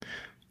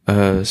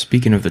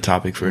Speaking of the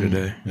topic for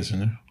today, It's in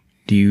there.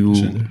 do you It's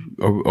in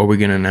there. are we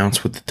going to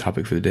announce what the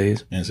topic for the day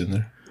is? It's in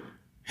there.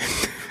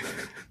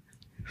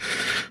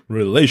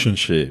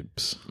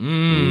 Relationships,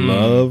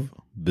 love,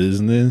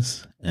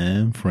 business,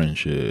 and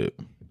friendship.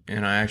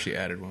 And I actually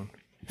added one.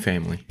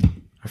 Family.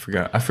 I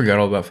forgot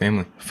all about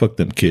family. Fuck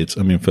them kids.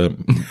 I mean,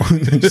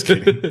 just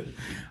kidding.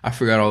 I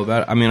forgot all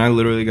about it. I mean, I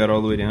literally got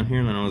all the way down here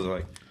and then I was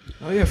like,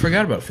 oh yeah, I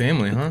forgot about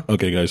family, huh?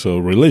 Okay, guys. So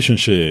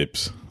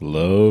relationships,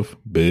 love,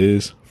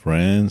 biz,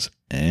 friends,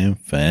 and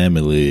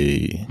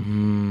family.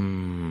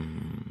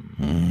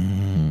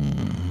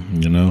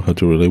 You know how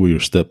to relate with your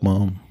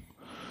stepmom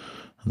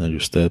and then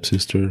your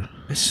stepsister,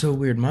 It's so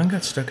weird. Mine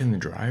got stuck in the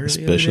dryer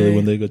the other especially day,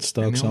 when they got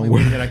stuck and the only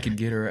somewhere way that I could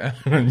get her out.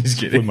 I'm just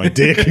kidding. with my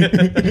dick.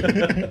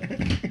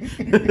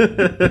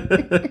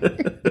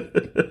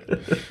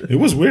 It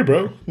was weird,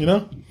 bro. You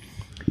know,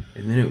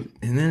 And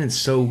then it's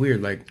so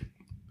weird. Like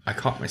I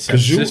caught my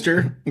because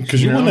stepsister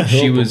you want to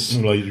help. She them. was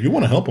Like you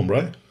want to help them,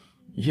 right?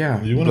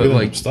 yeah. You want to but get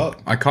like them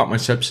stuck. I caught my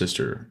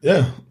stepsister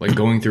Yeah. like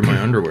going through my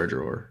underwear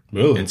drawer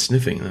Really? and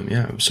sniffing them.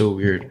 Yeah, it was so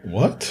weird.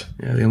 What?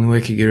 Yeah, the only way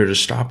I could get her to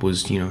stop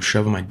was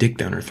shoving my dick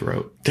down her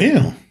throat.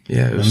 Damn.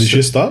 Yeah, it And was did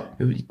she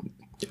stop?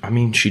 I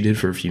mean, she did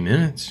for a few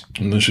minutes.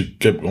 And then she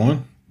kept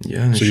going.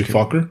 Yeah. and So she you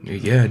fuck her,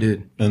 Yeah, I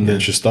did. and then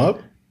she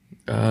stopped.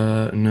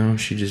 No,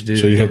 she just did.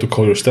 So you have to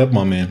call your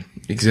stepmom in.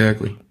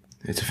 Exactly.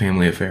 It's a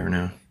family affair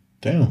now.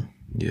 Damn,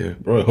 Yeah.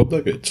 bro. I hope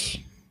that gets.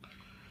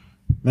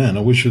 Man,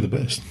 I wish you the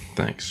best.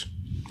 Thanks.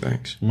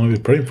 I'm gonna be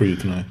praying for you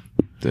tonight.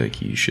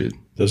 Thank you. You should.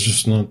 That's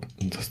just not.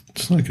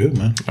 That's not good,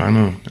 man. I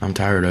know. I'm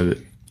tired of it.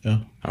 Yeah.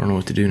 I don't know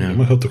what to do I now.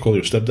 might have to call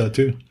your stepdad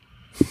too.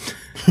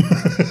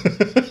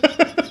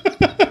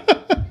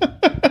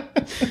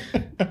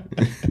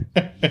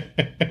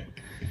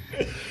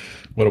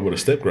 What about a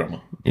step grandma?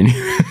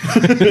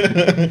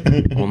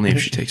 Only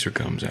if she takes her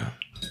gums out.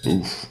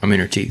 Oof. I mean,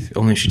 her teeth.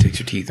 Only if she takes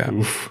her teeth out.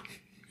 Oof.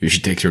 If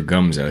she takes her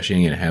gums out, she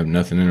ain't gonna have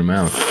nothing in her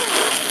mouth.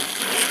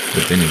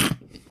 But then,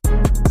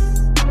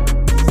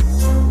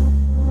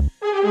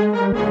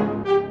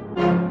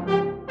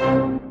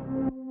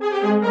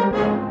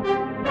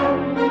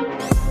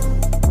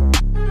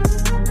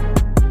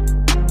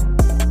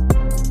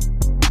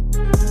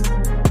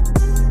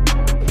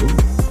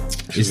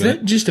 is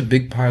that just a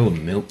big pile of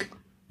milk?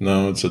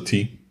 No, it's a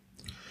tea.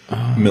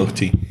 Milk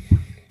tea.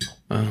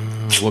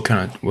 What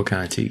kind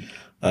of tea?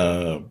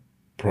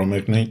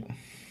 Promagnate.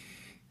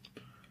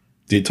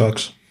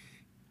 Detox.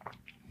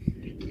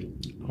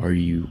 Are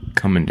you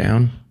coming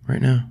down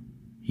right now?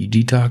 You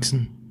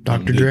detoxing,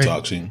 Dr. Dre?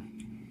 Detoxing.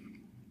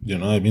 You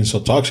know, I've been so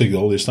toxic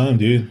all this time,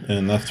 dude.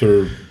 And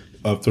after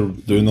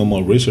doing all my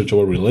research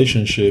about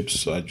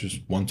relationships, I just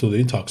want to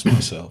detox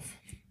myself.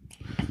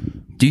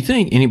 Do you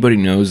think anybody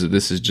knows that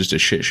this is just a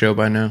shit show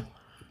by now?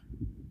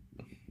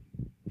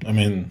 I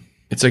mean,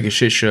 It's like a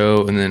shit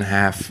show and then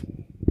half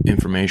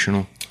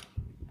informational.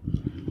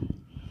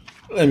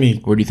 I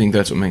mean, Or do you think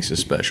that's what makes it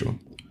special?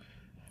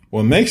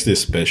 what makes this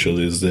special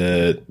is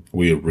that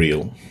we're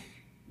real.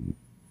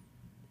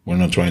 We're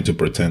not trying to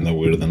pretend that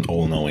we're the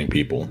all-knowing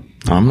people.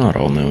 I'm not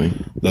all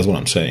knowing. That's what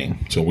I'm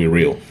saying. So we're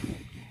real.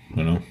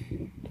 You know?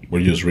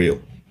 We're just real.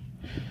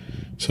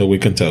 So we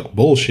can talk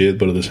bullshit,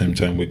 but at the same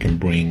time we can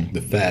bring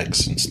the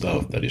facts and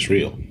stuff that is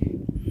real.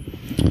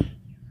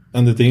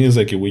 And the thing is,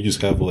 like, if we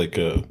just have like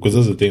because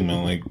that's the thing,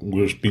 man. Like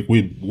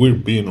we're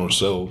being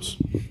ourselves.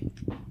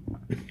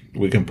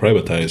 We can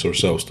privatize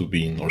ourselves to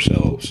being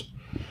ourselves.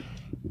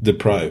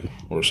 Deprive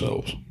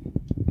ourselves.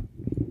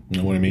 You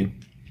know what I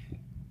mean?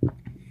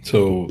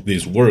 So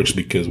this works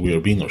because we are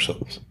being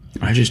ourselves.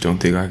 I just don't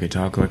think I could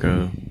talk like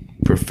a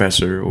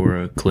professor or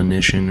a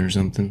clinician or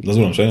something. That's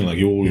what I'm saying. Like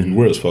you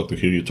weird as fuck to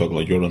hear you talk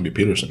like Jordan B.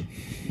 Peterson.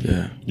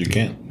 Yeah. You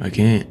can't. I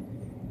can't.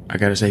 I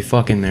gotta say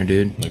fuck in there,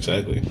 dude.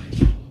 Exactly.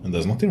 And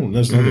there's nothing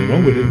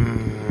wrong with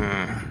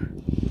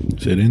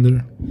it. Sit in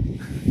there.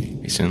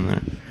 He's in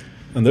there.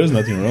 And there's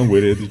nothing wrong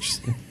with it. It's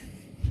just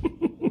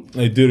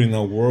like, dude, in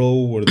a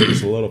world where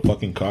there's a lot of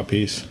fucking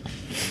copies,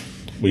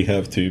 we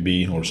have to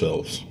be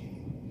ourselves.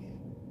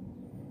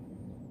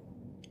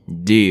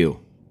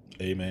 Deal.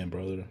 Amen,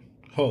 brother.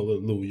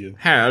 Hallelujah.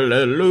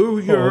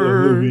 Hallelujah.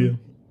 Hallelujah.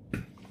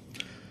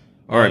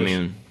 All right,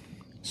 man.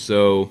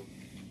 So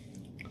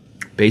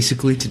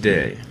basically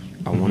today,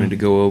 I wanted to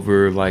go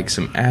over like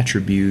some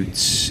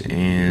attributes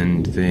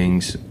and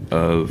things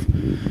of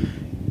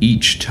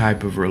each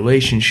type of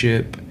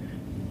relationship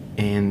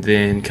and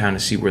then kind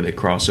of see where they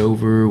cross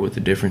over, what the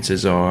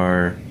differences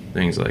are,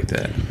 things like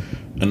that.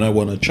 And I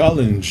want to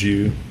challenge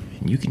you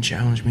And you can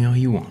challenge me all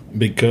you want.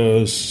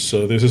 because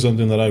so this is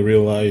something that I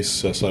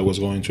realized as I was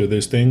going through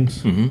these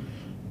things.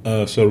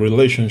 So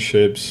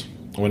relationships,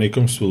 when it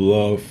comes to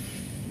love,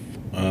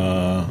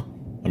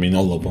 I mean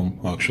all of them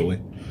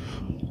actually.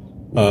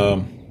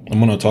 I'm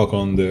gonna talk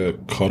on the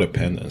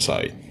codependent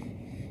side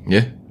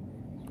Yeah.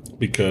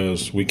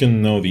 because we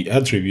can know the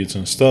attributes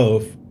and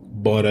stuff,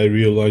 but I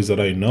realize that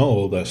I know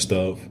all that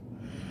stuff,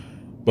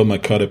 but my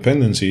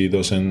codependency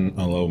doesn't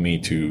allow me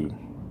to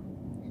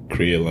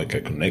create like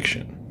a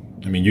connection.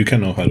 I mean, you can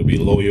know how to be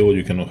loyal,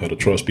 you can know how to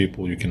trust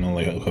people, you can know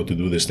like how to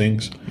do these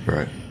things.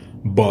 Right.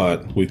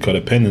 But with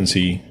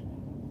codependency,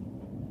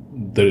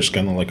 there's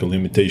kind of like a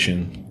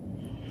limitation,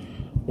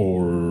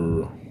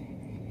 or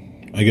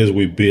I guess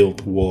we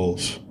build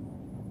walls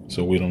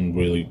so we don't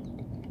really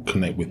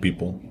connect with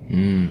people.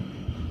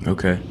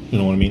 Okay. You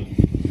know what I mean?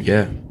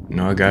 Yeah.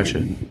 No, I gotcha.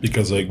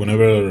 Because like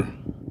whenever,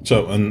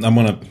 so, and I'm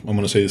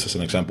gonna say this as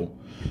an example.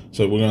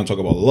 So we're gonna talk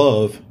about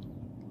love.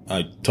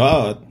 I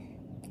thought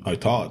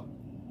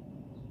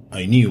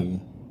I knew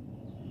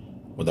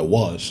what that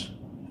was,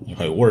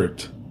 how it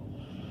worked.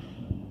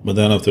 But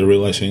then after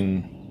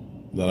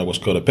realizing that I was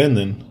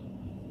codependent,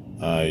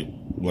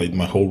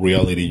 my whole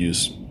reality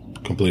just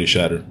completely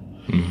shattered.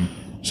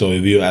 Mm-hmm. So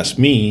if you ask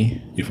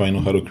me if I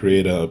know how to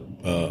create a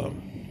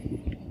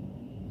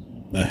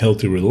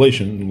healthy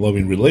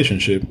loving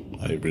relationship,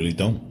 I really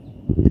don't.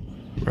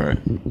 Right.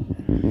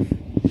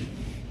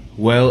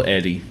 Well,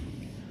 Eddie,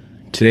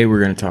 today we're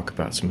going to talk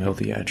about some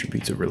healthy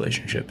attributes of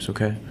relationships,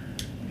 okay?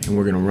 And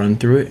we're going to run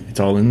through it. It's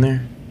all in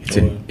there.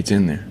 It's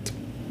in there.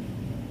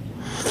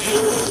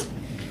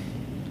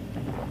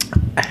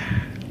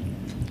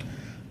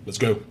 Let's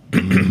go.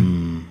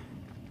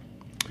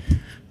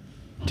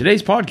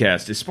 Today's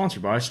podcast is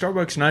sponsored by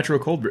Starbucks Nitro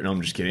Cold Brew. No,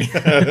 I'm just kidding.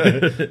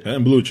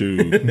 And Blue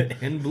Chew.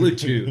 And Blue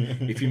Chew.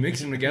 If you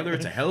mix them together,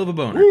 it's a hell of a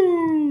boner.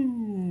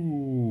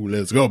 Woo!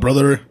 Let's go,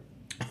 brother.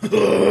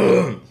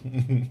 I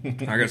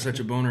got such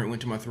a boner it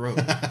went to my throat.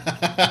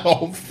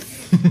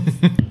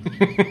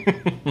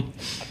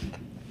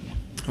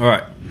 All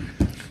right.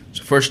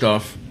 So first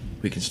off,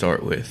 we can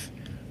start with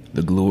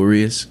the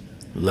glorious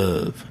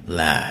love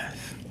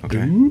life.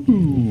 Okay.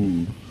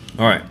 Ooh.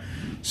 All right.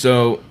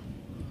 So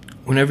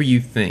whenever you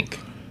think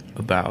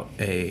about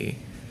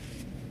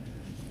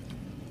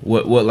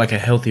what like a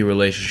healthy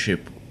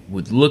relationship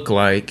would look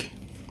like,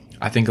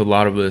 I think a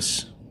lot of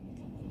us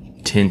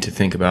tend to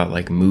think about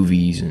like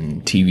movies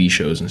and TV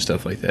shows and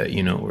stuff like that,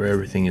 you know, where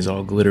everything is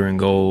all glitter and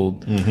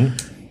gold. Mm-hmm.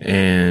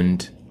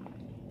 And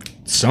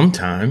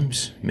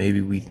sometimes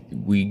maybe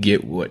we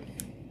get what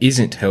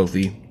isn't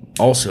healthy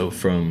also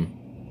from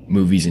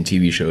movies and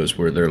TV shows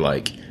where they're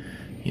like,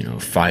 you know,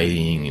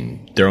 fighting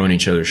and throwing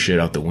each other's shit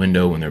out the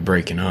window when they're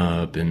breaking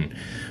up and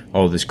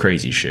all this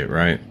crazy shit,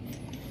 right?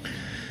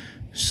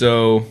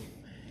 So,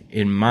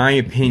 in my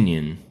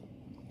opinion,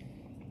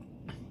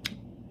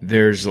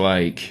 there's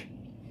like,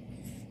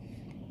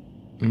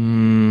 I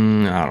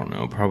don't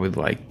know, probably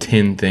like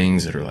 10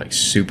 things that are like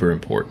super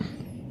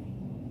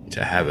important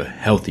to have a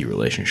healthy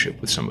relationship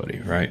with somebody,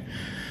 right?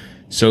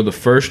 So the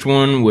first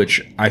one,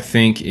 which I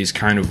think is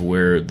kind of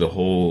where the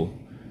whole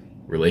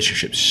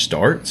relationship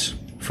starts,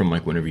 from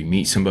like whenever you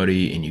meet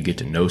somebody and you get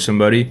to know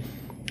somebody,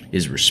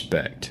 is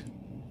respect.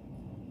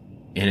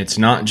 And it's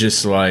not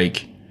just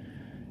like,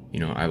 you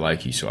know, I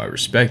like you so I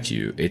respect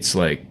you. It's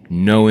like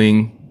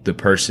knowing the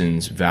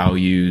person's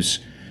values,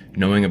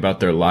 knowing about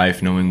their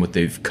life, knowing what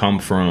they've come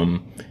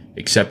from,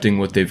 accepting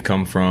what they've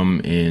come from,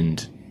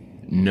 and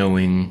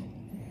knowing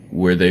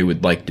where they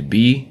would like to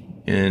be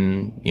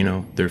in, you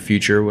know, their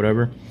future or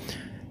whatever.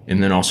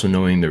 And then also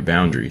knowing their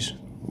boundaries,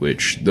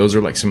 which those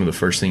are like some of the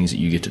first things that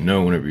you get to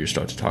know whenever you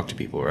start to talk to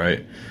people,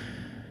 right?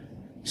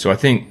 So I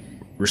think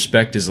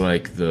respect is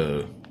like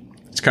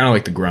it's kind of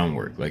like the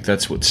groundwork. Like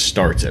that's what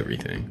starts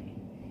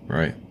everything,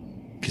 right?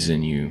 Because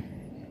then you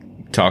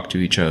talk to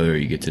each other,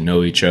 you get to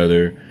know each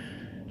other,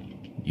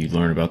 you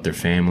learn about their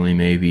family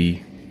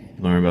maybe,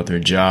 you learn about their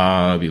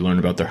job, you learn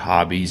about their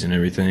hobbies and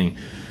everything.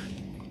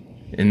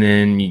 And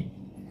then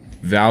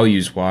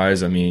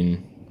values-wise, I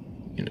mean,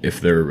 you know,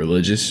 if they're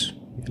religious,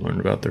 you learn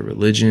about their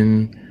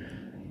religion.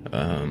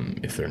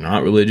 If they're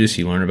not religious,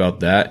 you learn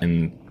about that,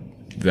 and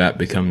that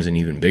becomes an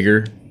even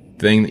bigger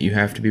thing that you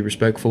have to be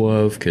respectful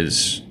of,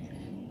 because,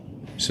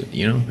 so,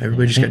 you know,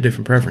 everybody just got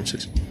different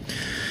preferences.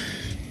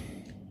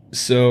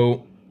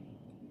 So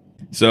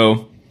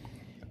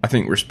I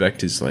think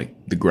respect is like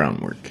the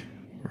groundwork,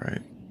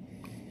 right?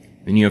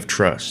 Then you have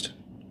trust.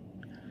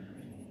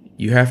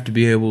 You have to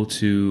be able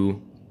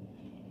to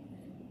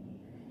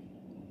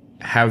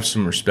have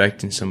some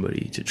respect in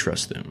somebody to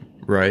trust them,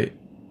 right?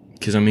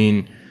 Because, I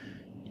mean,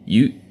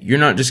 you're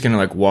not just going to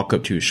like walk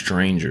up to a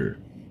stranger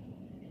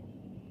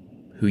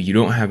who you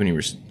don't have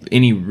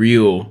any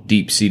real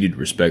deep-seated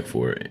respect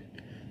for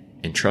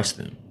and trust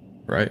them,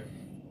 right?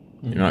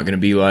 Mm-hmm. You're not going to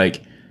be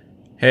like,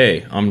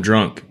 hey, I'm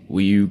drunk.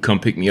 Will you come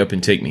pick me up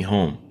and take me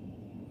home?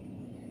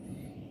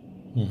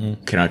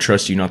 Mm-hmm. Can I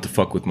trust you not to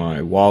fuck with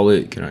my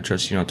wallet? Can I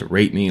trust you not to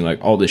rape me?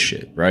 Like all this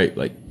shit, right?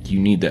 Like you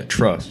need that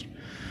trust.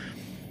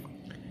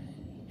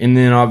 And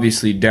then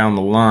obviously down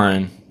the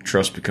line,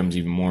 trust becomes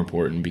even more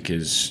important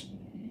because,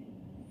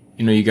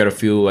 you know, you got to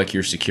feel like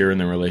you're secure in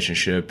the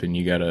relationship, and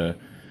you got to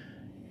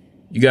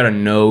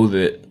know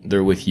that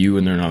they're with you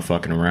and they're not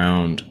fucking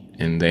around,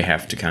 and they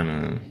have to kind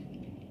of,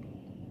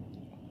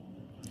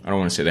 I don't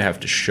want to say they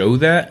have to show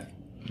that,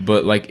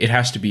 but like it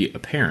has to be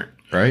apparent,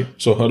 right?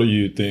 So how do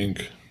you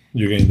think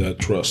you gain that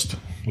trust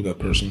with that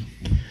person?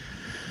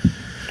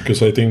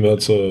 Because I think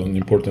that's an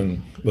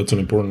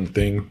important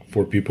thing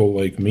for people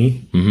like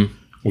me.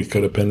 Mm-hmm. with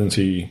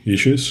codependency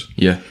issues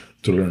Yeah.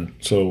 to learn.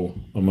 So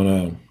I'm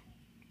gonna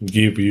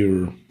give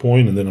your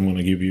point, and then I'm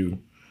gonna give you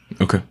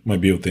Okay. my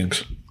view of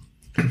things.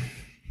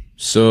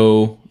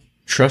 So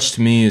trust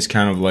to me is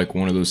kind of like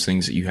one of those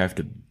things that you have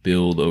to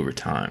build over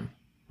time,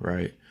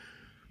 right?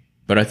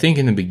 But I think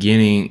in the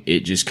beginning,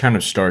 it just kind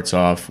of starts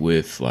off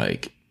with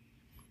like,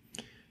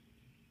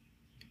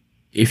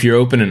 if you're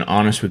open and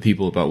honest with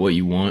people about what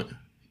you want,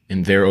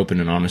 and they're open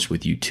and honest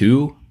with you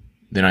too,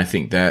 then I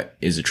think that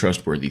is a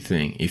trustworthy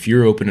thing. If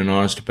you're open and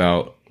honest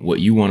about what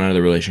you want out of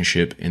the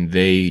relationship and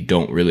they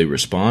don't really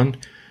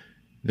respond,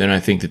 then I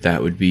think that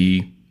that would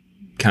be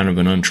kind of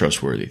an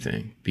untrustworthy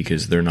thing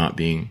because they're not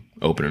being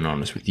open and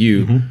honest with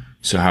you. Mm-hmm.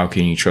 So how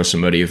can you trust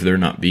somebody if they're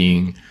not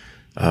being,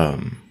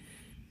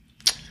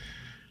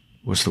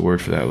 what's the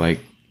word for that? Like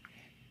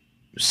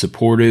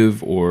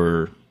supportive,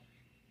 or,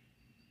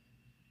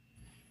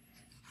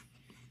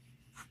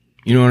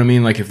 you know what I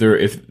mean? Like what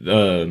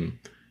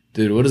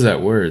is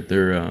that word?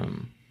 They're,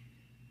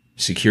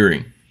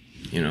 securing,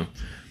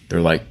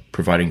 they're like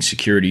providing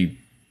security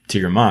to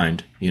your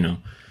mind,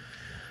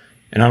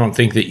 and I don't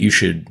think that you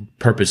should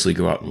purposely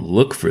go out and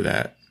look for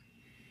that,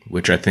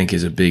 which I think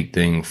is a big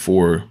thing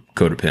for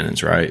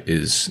codependence, right?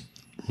 Is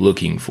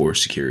looking for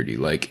security,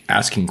 like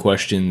asking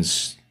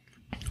questions,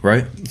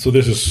 right? So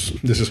this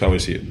is how I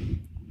see it,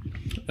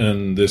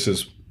 and this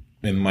is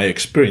in my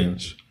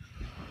experience.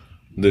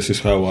 This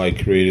is how I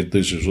created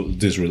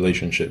these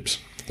relationships.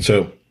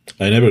 So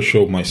I never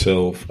showed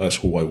myself as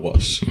who I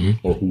was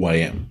or who I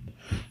am.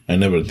 I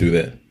never do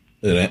that.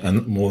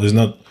 It's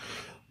not.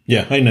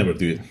 Yeah, I never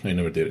do it. I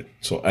never did it.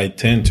 So I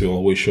tend to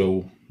always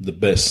show the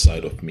best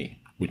side of me,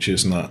 which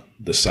is not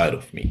the side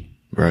of me.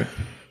 Right.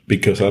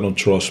 Because I don't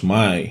trust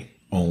my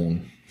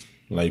own,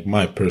 like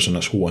my person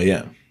as who I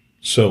am.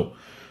 So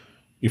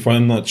if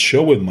I'm not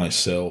showing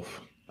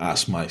myself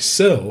as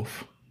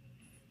myself,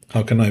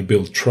 how can I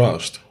build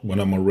trust when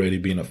I'm already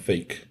being a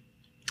fake?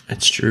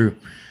 That's true.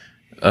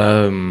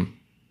 That's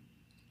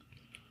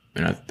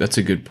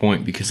a good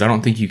point, because I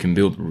don't think you can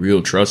build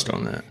real trust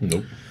on that.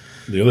 Nope.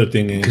 The other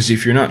thing is, because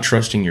if you're not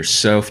trusting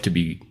yourself to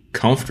be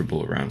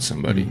comfortable around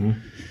somebody,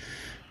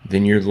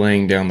 then you're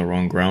laying down the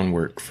wrong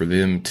groundwork for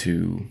them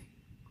to,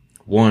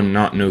 one,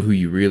 not know who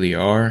you really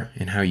are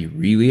and how you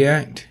really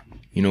act.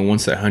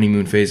 Once that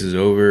honeymoon phase is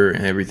over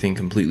and everything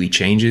completely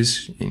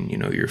changes, and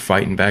you're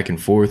fighting back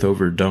and forth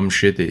over dumb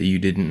shit that you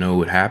didn't know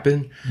would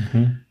happen,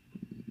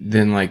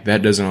 then like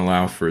that doesn't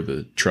allow for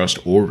the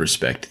trust or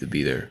respect to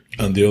be there.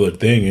 And the other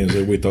thing is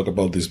that we talked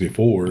about this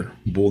before: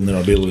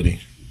 vulnerability.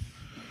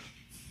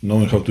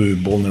 Knowing how to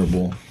be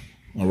vulnerable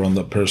around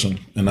that person.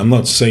 And I'm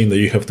not saying that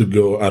you have to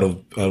go out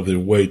of their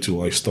way to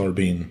like start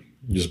being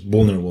just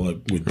vulnerable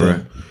with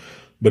them. Right.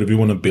 But if you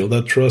want to build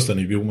that trust, and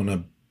if you want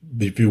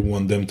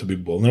them to be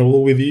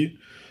vulnerable with you,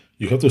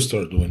 you have to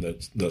start doing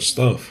that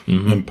stuff.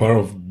 And part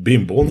of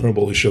being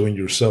vulnerable is showing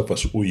yourself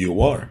as who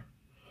you are,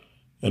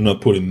 and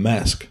not putting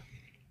mask.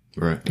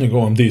 Right. And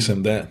go, I'm this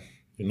and that,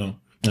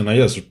 And I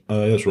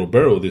asked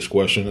Roberto this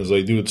question as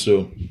I do it,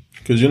 so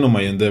because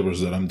my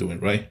endeavors that I'm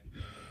doing, right?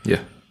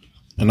 Yeah.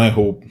 And I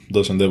hope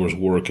those endeavors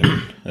work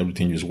and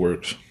everything just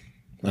works.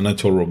 And I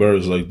told Roberto,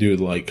 it's like, dude,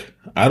 like,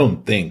 I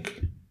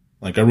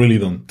really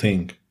don't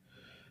think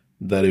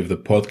that if the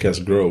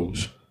podcast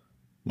grows,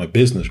 my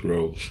business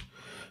grows,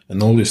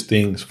 and all these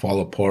things fall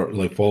apart,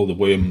 like fall the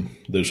way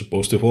they're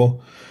supposed to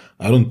fall,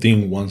 I don't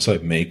think once I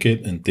make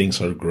it and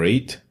things are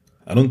great,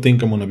 I don't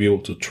think I'm going to be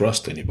able to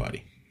trust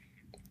anybody.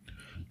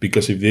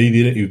 Because if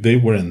they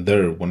weren't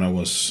there when I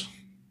was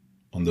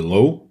on the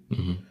low,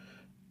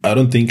 I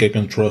don't think I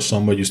can trust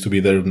somebody just to be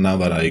there now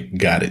that I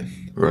got it.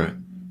 Right.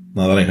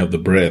 Now that I have the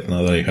breath,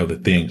 now that I have the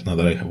things, now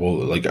that I have all,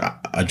 like,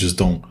 I just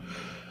don't.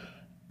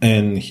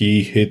 And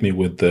he hit me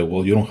with the,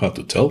 well, you don't have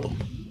to tell them.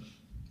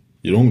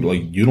 You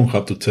don't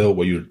have to tell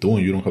what you're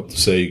doing. You don't have to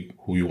say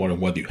who you are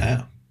and what you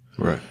have.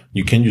 Right.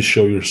 You can just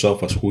show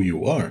yourself as who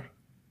you are.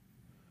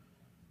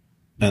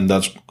 And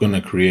that's going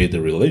to create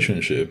the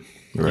relationship.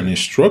 Right. And it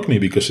struck me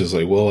because it's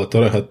like, well, I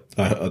thought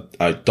I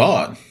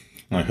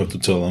have to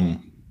tell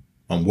them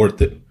I'm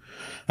worth it.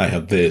 I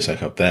have this, I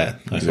have that.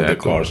 I have the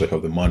cars, I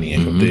have the money, I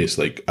have this.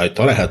 Like, I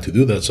thought I had to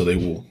do that so they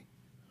will.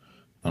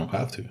 I don't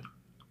have to.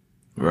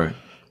 Right.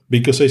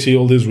 Because I see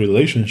all these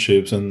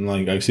relationships and,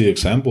 like, I see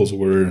examples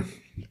where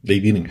they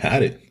didn't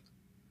have it.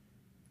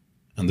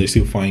 And they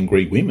still find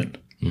great women.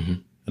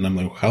 And I'm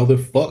like, how the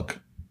fuck?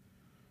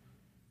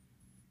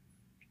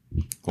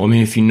 Well, I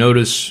mean, if you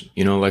notice,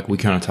 like we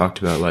kind of talked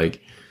about,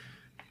 like,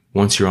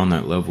 once you're on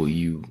that level,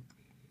 you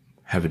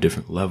have a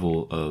different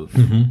level of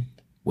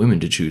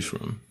women to choose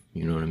from.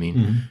 You know what I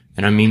mean?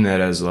 And I mean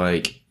that as,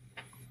 like,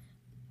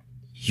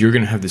 you're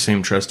going to have the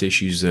same trust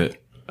issues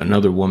that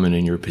another woman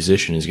in your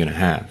position is going to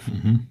have.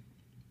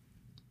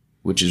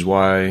 Which is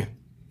why,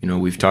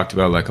 we've talked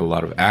about, like, a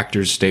lot of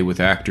actors stay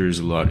with actors,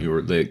 a lot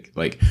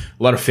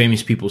of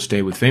famous people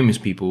stay with famous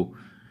people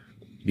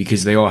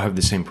because they all have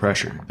the same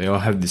pressure. They all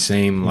have the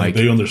same, like,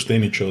 they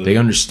understand each other. They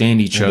understand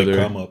each other they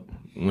come up.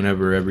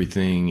 Whenever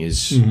everything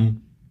is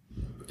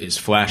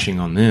flashing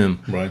on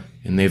them. Right.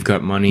 And they've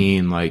got money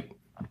and, like,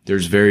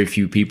 there's very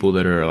few people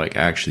that are like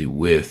actually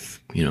with,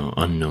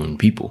 unknown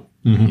people,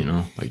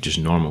 like just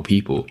normal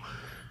people.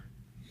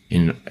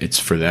 And it's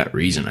for that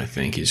reason, I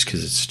think, is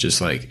because it's just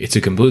like, it's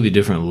a completely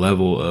different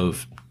level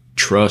of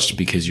trust,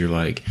 because you're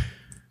like,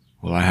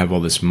 well, I have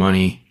all this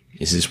money.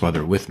 Is this why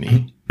they're with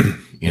me?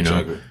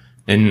 Exactly.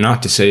 And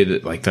not to say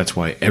that like, that's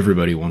why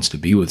everybody wants to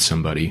be with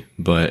somebody,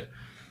 but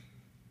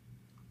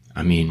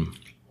I mean,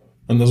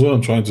 and that's what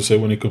I'm trying to say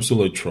when it comes to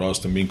like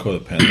trust and being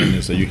codependent,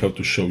 is that you have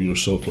to show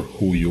yourself for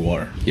who you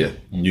are. Yeah.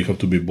 And you have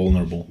to be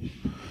vulnerable.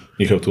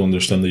 You have to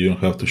understand that you don't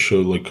have to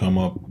show, like, come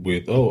up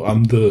with, oh,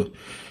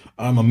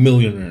 I'm a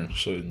millionaire,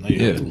 so now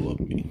you have to love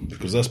me.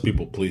 Because that's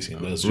people pleasing.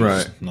 That's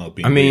just not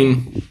being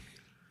real.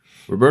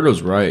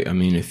 Roberto's right. I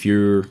mean, if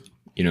you're,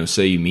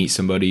 say you meet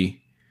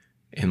somebody,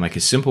 and like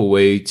a simple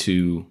way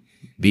to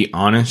be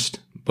honest,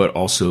 but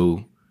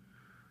also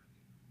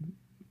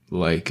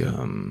like,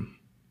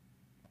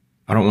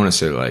 I don't want to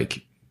say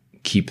like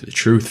keep the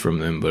truth from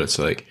them, but it's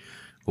like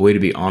a way to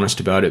be honest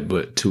about it,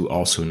 but to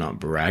also not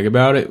brag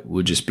about it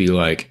would just be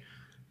like,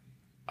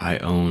 I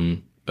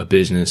own a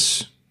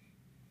business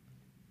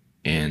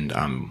and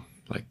I'm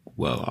like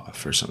well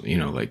off or something,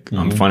 like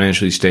I'm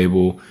financially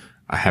stable.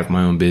 I have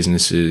my own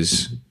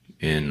businesses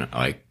and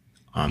like,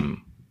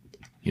 I'm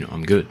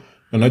good.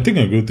 And I think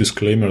a good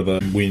disclaimer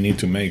that we need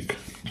to make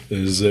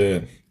is,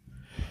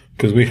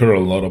 because we heard a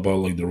lot about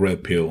like the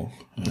red pill,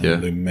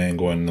 and the men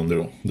going on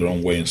their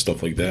own way and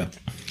stuff like that.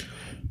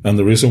 And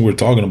the reason we're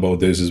talking about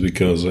this is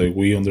because like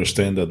we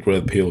understand that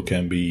red pill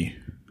can be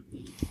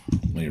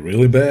like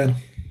really bad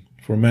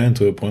for men,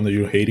 to the point that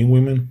you're hating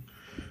women.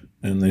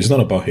 And it's not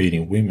about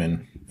hating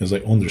women. It's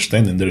like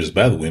understanding there's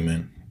bad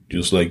women,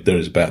 just like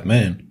there's bad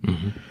men.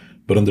 Mm-hmm.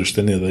 But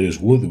understanding that there's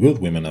good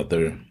women out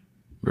there.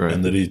 Right.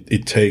 And that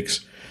it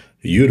takes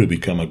you to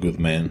become a good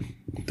man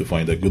to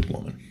find a good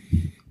woman.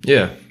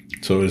 Yeah.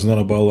 So it's not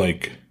about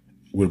like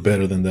we're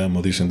better than them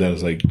or this and that.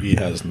 It's like he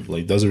has,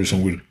 like, that's the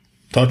reason we're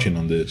touching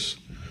on this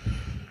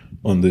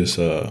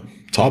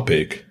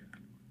topic,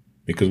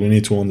 because we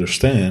need to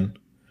understand,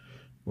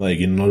 like,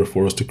 in order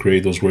for us to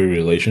create those great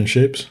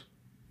relationships,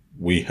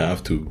 we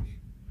have to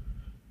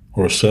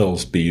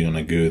ourselves be in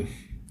a good,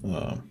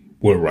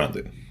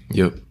 well-rounded.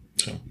 Yep.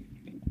 So,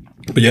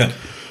 but yeah,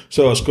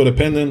 so as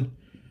codependent,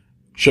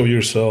 show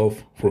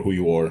yourself for who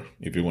you are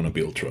if you want to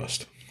build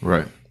trust.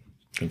 Right.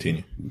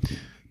 Continue.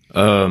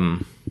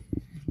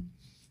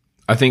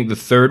 I think the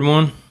third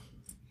one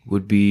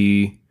would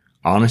be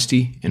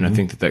honesty, and I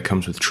think that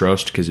comes with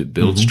trust, because it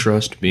builds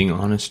trust, being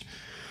honest.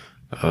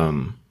 I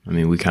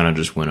mean, we kind of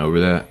just went over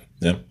that.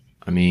 Yeah.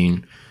 I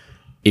mean,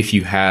 if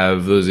you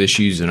have those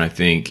issues, then I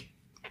think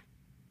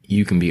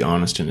you can be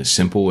honest in a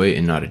simple way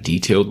and not a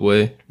detailed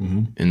way,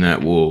 and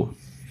that will,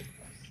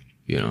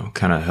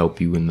 kind of help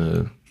you in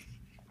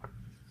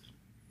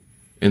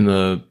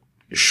the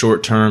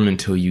short term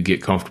until you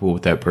get comfortable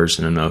with that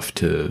person enough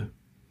to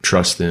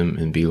trust them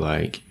and be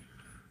like,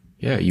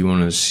 yeah, you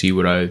want to see you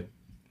want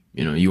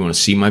to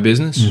see my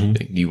business?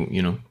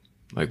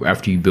 Like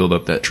after you build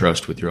up that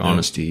trust with your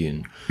honesty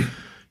and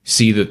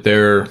see that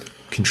they're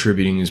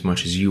contributing as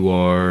much as you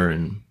are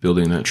and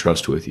building that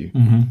trust with you,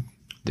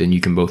 then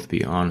you can both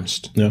be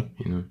honest. Yeah.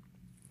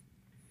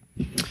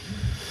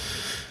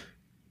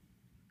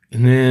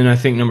 And then I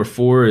think number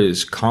 4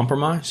 is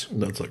compromise.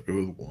 That's a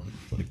good one.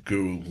 A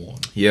good one.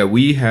 Yeah,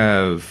 we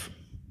have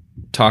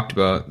talked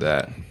about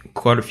that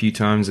quite a few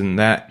times, and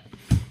that,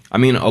 I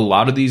mean, a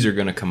lot of these are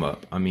going to come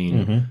up. I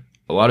mean,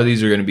 a lot of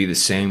these are going to be the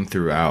same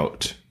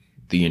throughout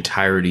the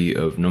entirety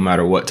of no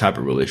matter what type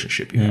of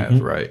relationship you have,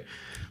 right?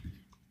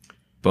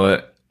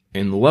 But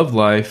in the love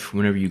life,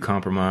 whenever you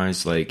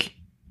compromise, like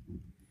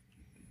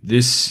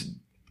this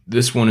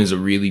one is a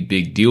really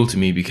big deal to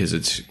me, because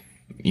it's,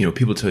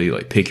 people tell you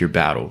like pick your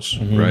battles,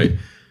 right?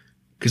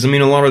 Because I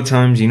mean, a lot of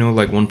times,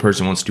 like one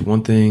person wants to do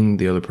one thing,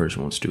 the other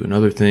person wants to do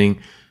another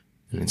thing,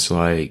 and it's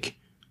like,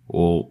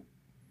 well,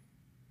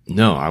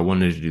 no, I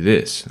wanted to do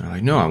this. And I'm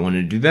like, no, I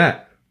wanted to do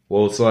that.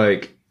 Well, it's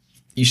like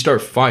you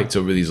start fights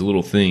over these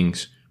little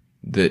things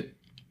that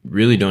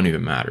really don't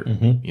even matter.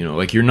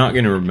 Like you're not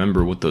going to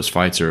remember what those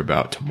fights are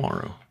about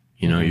tomorrow.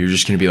 You're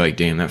just going to be like,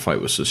 damn, that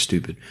fight was so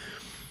stupid.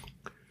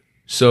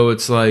 So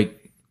it's like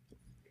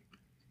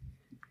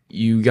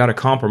you got to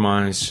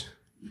compromise,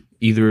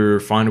 either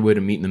find a way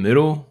to meet in the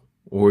middle,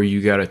 or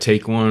you got to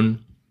take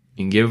one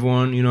and give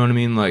one. You know what I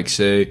mean? Like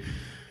say,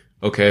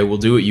 okay, we'll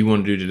do what you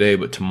want to do today,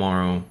 but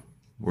tomorrow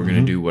we're going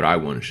to do what I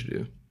wanted to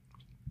do.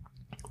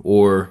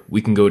 Or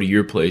we can go to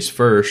your place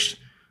first,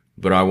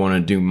 but I want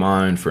to do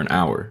mine for an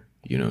hour,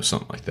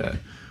 something like that.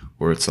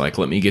 Or it's like,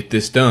 let me get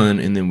this done,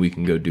 and then we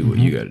can go do what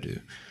you got to do.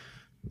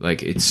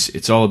 Like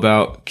it's all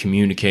about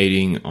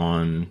communicating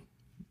on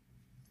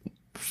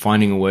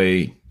finding a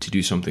way to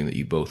do something that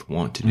you both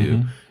want to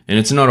do. And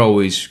it's not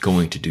always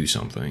going to do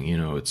something,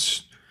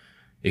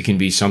 it can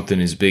be something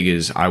as big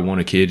as I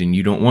want a kid and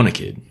you don't want a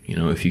kid.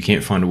 If you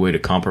can't find a way to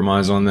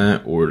compromise on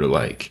that, or to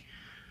like,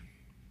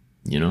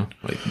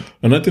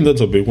 and I think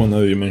that's a big one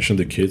that you mentioned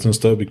the kids and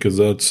stuff, because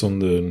that's on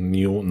the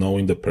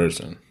knowing the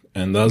person.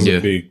 And that's a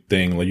big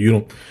thing. Like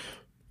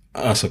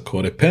as a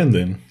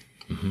codependent,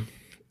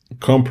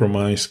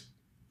 compromise,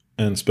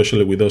 and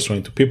especially with us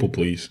trying to people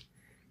please,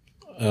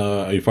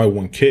 if I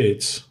want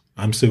kids,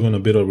 I'm still going to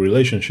build a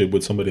relationship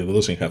with somebody that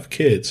doesn't have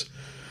kids.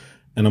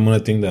 And I'm going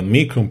to think that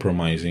me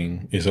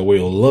compromising is a way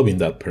of loving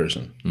that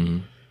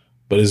person.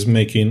 But it's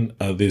making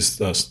this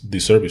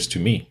disservice to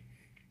me.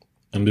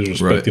 I'm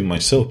disrespecting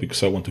myself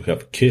because I want to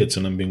have kids,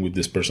 and I'm being with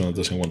this person that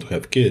doesn't want to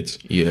have kids.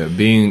 Yeah,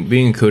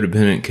 being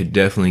codependent could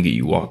definitely get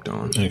you walked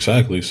on.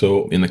 Exactly.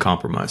 So in the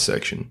compromise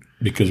section,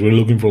 because we're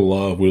looking for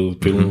love, we're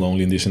feeling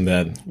lonely, and this and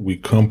that, we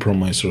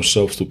compromise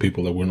ourselves to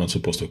people that we're not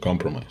supposed to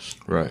compromise.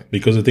 Right.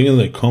 Because the thing is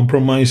that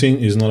compromising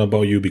is not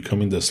about you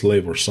becoming the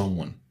slave or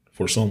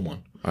for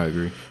someone. I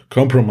agree.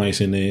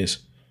 Compromising is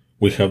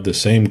we have the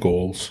same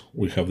goals.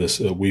 We have this.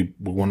 We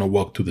want to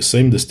walk to the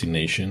same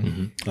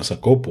destination as a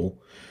couple.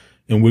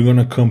 And we're going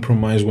to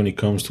compromise when it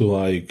comes to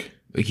like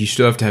you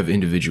still have to have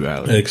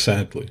individuality.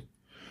 Exactly.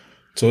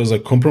 So it's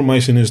like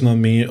compromising is not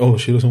me. Oh,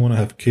 she doesn't want to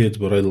have kids,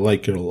 but I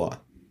like her a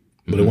lot.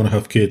 But I want to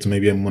have kids.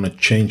 Maybe I'm going to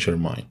change her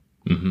mind.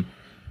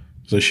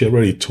 So she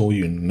already told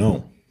you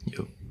no.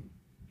 Yep.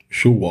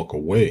 She'll walk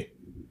away.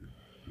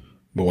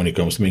 But when it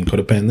comes to being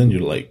codependent,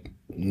 you're like,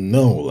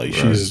 no, like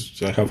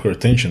I have her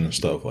attention and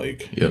stuff,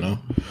 like, you know?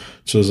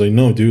 So it's like,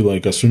 no, dude,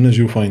 like as soon as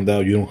you find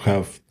out you don't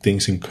have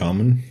things in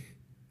common,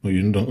 or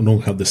you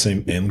don't have the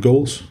same end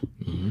goals,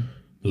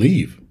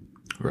 leave.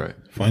 Right.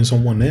 Find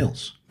someone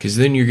else. Because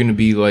then you're going to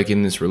be like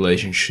in this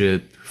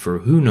relationship for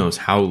who knows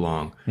how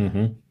long.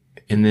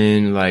 And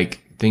then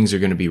like things are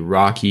going to be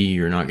rocky.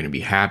 You're not going to be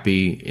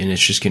happy. And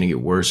it's just going to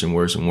get worse and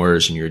worse and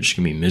worse. And you're just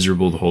going to be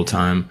miserable the whole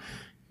time.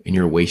 And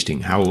you're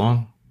wasting how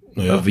long?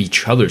 Of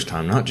each other's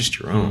time, not just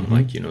your own.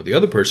 Like, you know, the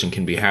other person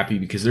can be happy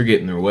because they're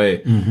getting their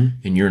way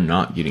and you're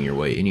not getting your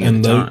way any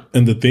other time.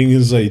 And the thing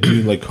is, I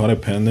do like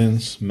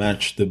codependence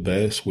match the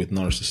best with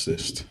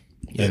narcissists.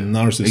 Yeah. And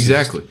narcissists.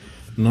 Exactly.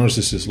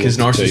 Narcissists because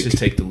narcissists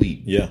take the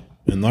lead. Yeah.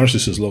 And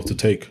narcissists love to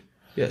take.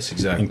 Yes,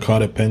 exactly. And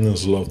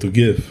codependents love to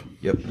give.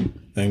 Yep.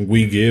 And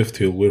we give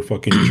till we're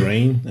fucking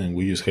drained and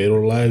we just hate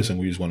our lives and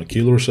we just want to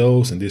kill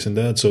ourselves and this and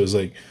that. So it's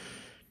like,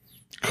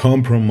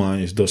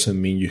 compromise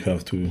doesn't mean you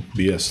have to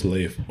be a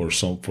slave for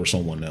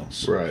someone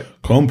else. Right.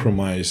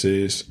 Compromise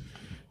is,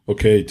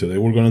 okay, today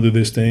we're going to do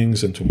these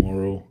things and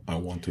tomorrow I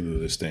want to do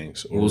these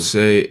things. Or we'll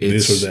say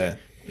it's, this or that.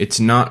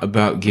 It's not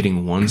about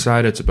getting one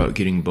side. It's about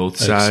getting both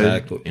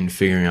sides and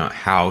figuring out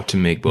how to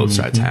make both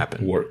sides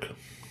happen. Work.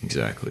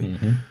 Exactly.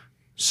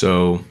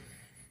 So,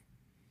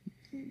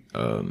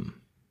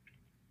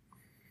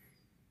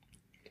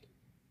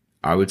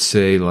 I would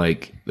say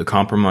like the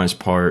compromise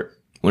part,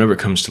 whenever it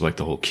comes to like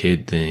the whole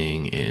kid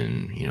thing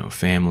and, you know,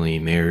 family,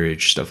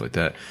 marriage, stuff like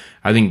that,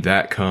 I think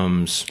that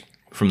comes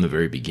from the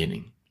very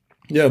beginning.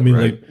 Yeah, I mean,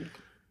 like,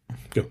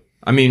 go.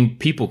 I mean,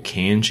 people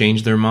can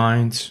change their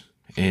minds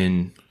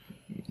and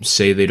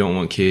say they don't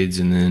want kids,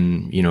 and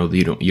then, you know,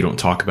 you don't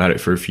talk about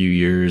it for a few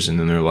years, and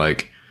then they're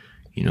like,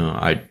 you know,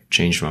 I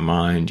changed my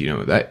mind. You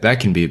know, that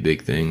can be a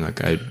big thing.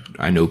 Like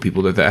I know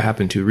people that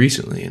happened to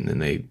recently, and then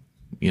they,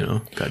 you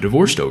know, got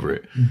divorced over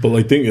it. But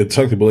I think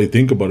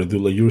think about it,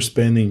 dude. Like you're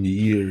spending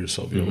years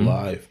of your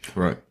life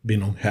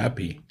being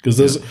unhappy. Because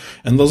that's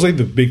like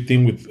the big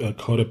thing with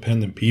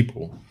codependent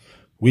people.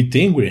 We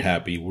think we're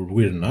happy,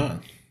 we're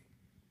not.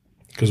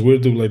 Because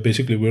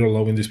we're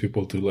allowing these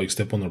people to like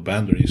step on our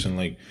boundaries, and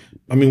like,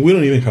 I mean, we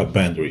don't even have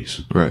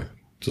boundaries,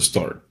 to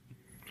start.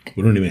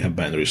 We don't even have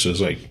boundaries. So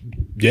it's like,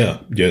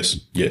 yeah,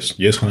 yes,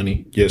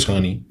 honey, yes,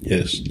 honey,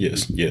 yes.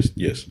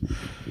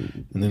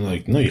 And then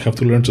like, no, you have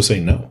to learn to say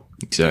no.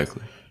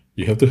 Exactly.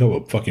 You have to have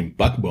a fucking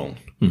backbone.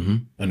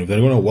 And if they're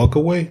going to walk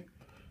away,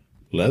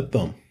 let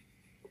them.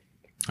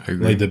 I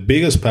agree. Like the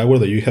biggest power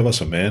that you have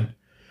as a man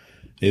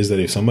is that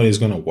if somebody is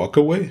going to walk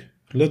away,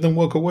 let them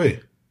walk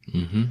away.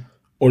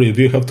 Or if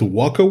you have to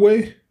walk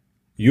away,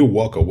 you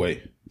walk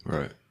away.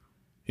 Right.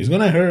 It's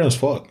going to hurt as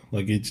fuck.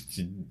 Like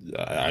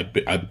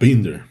I've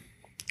been there.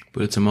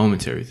 But it's a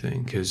momentary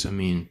thing because, I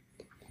mean...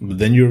 But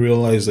then you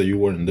realize that you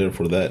weren't there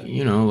for that.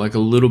 You know, like a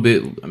little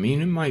bit... I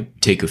mean, it might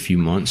take a few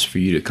months for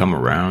you to come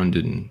around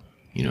and,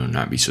 you know,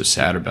 not be so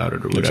sad about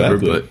it or whatever.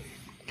 Exactly. But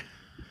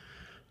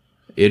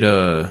it...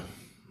 And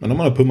I'm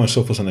going to put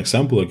myself as an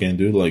example again,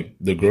 dude. Like,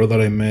 the girl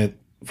that I met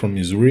from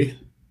Missouri,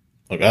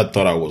 like, I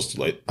thought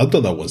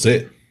that was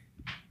it.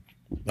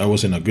 I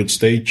was in a good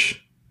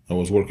stage. I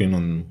was working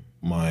on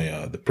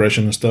my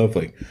depression and stuff.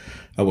 Like,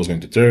 I was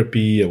going to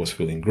therapy. I was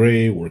feeling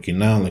great,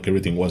 working out. Like,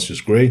 everything was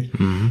just great.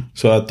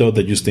 So I thought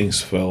that just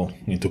things fell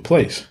into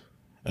place.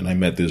 And I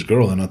met this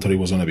girl, and I thought it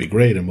was going to be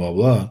great and blah,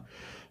 blah.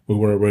 We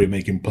were already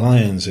making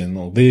plans and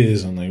all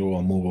this. And like, oh,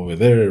 I'll move over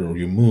there, or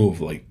you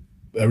move. Like,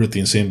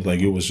 everything seemed like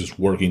it was just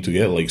working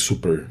together, like,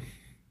 super,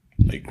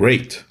 like,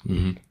 great.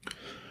 And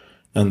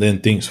then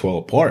things fell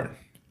apart.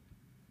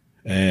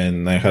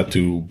 And I had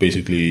to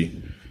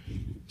basically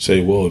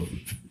say, well,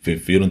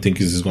 if you don't think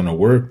this is going to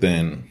work,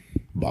 then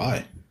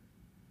bye.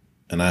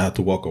 And I had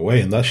to walk away.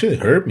 And that shit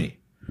hurt me.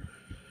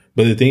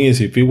 But the thing is,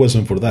 if it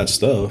wasn't for that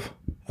stuff,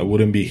 I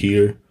wouldn't be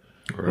here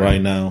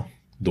right now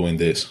doing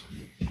this.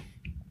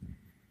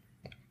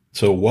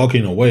 So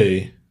walking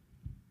away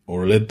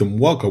or let them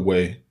walk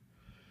away,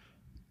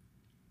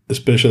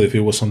 especially if it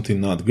was something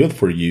not good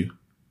for you,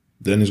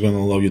 then it's going to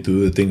allow you to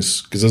do the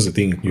things, because that's the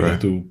thing, you have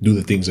to do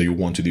the things that you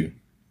want to do.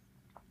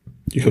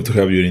 You have to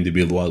have your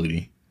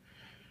individuality,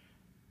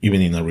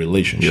 even in a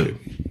relationship.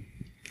 Yep.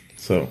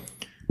 So,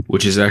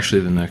 which is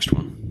actually the next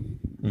one,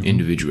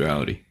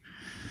 individuality.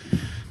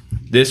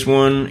 This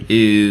one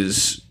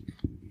is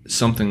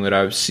something that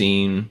I've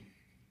seen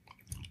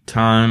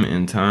time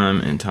and time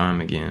and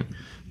time again.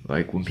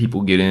 Like when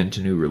people get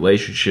into new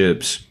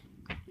relationships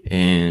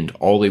and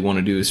all they want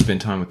to do is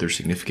spend time with their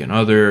significant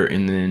other,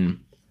 and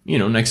then, you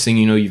know, next thing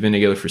you know, you've been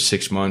together for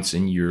 6 months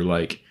and you're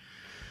like,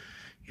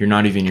 you're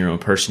not even your own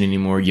person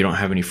anymore. You don't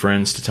have any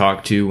friends to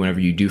talk to. Whenever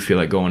you do feel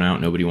like going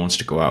out, nobody wants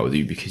to go out with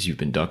you because you've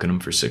been ducking them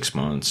for 6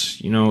 months.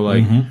 You know,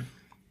 like,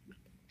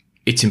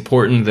 it's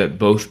important that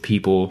both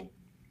people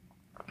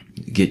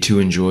get to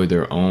enjoy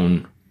their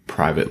own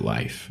private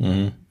life.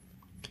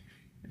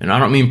 And I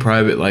don't mean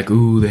private like,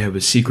 ooh, they have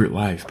a secret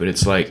life, but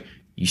it's like,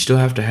 you still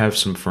have to have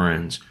some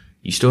friends.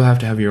 You still have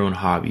to have your own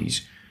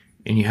hobbies,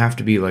 and you have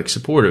to be like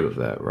supportive of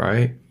that,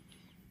 right?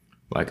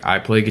 Like, I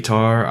play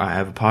guitar, I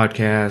have a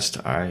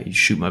podcast, I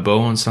shoot my bow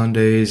on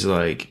Sundays.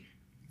 Like,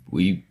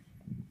 we,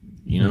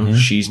 you know,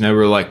 she's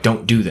never like,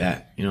 don't do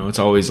that. You know, it's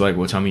always like,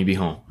 what time you be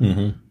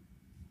home?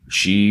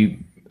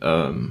 She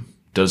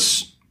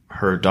does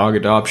her dog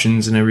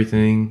adoptions and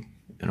everything,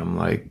 and I'm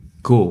like,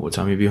 cool, what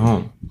time you be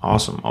home?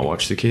 Awesome, I'll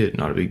watch the kid,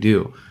 not a big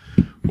deal.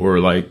 Or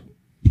like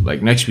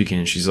next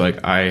weekend, she's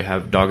like, I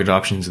have dog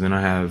adoptions and then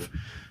I have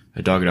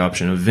a dog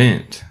adoption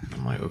event.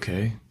 I'm like,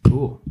 okay,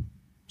 cool,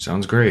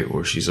 sounds great.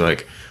 Or she's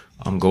like,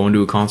 I'm going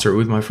to a concert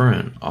with my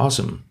friend.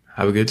 Awesome,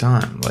 have a good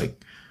time.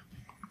 Like,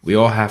 we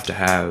all have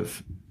to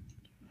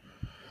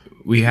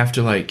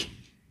like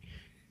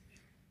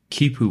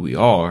keep who we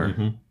are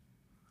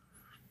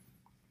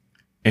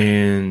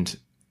and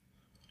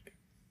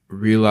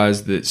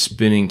realize that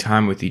spending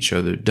time with each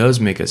other does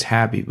make us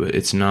happy, but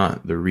it's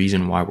not the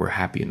reason why we're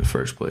happy in the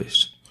first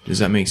place. Does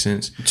that make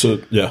sense?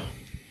 So, yeah.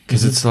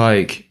 Because it's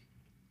like,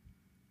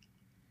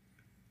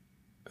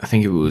 I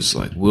think it was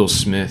like Will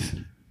Smith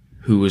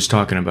who was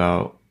talking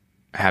about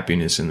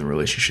happiness in the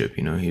relationship.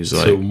 You know, he was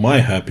like, so my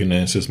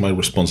happiness is my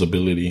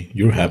responsibility.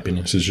 Your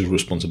happiness is your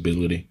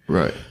responsibility.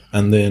 Right.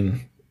 And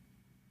then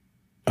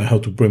I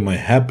have to bring my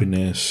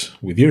happiness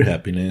with your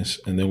happiness,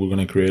 and then we're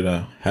going to create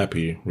a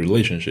happy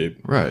relationship.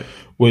 Right.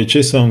 Which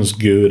it sounds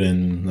good,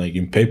 and like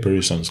in paper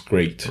it sounds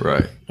great.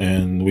 Right.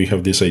 And we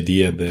have this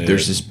idea that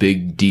there's this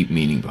big, deep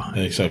meaning behind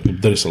it. Exactly.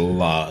 There's a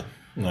lot.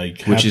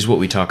 Like, which is what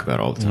we talk about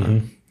all the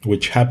time.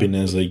 Which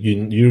happiness, like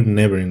you're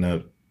never in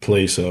a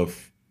place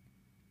of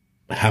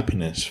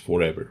happiness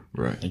forever.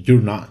 Right. Like,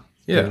 you're not.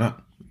 Yeah. You're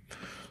not.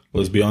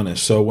 Let's be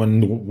honest. So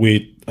when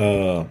we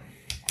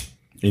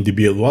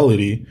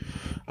individuality,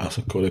 as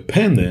a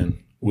codependent,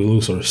 we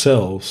lose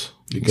ourselves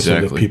because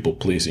of the people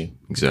pleasing.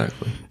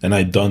 Exactly. And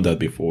I've done that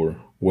before.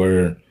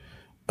 Where,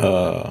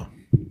 remember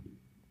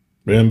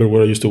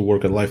where I used to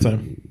work at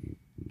Lifetime?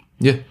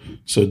 Yeah.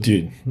 So,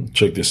 dude,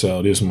 check this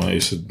out. This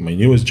is my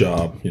newest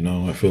job. You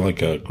know, I feel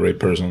like a great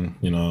person.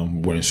 You know,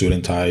 I'm wearing suit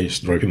and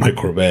ties, driving my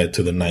Corvette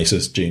to the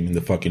nicest gym in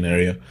the fucking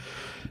area,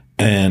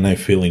 and I'm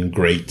feeling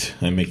great.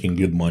 I'm making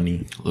good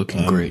money.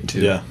 Looking great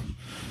too. Yeah.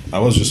 I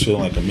was just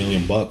feeling like $1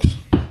 million.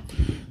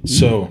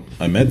 So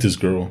I met this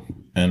girl,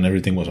 and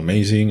everything was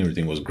amazing.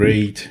 Everything was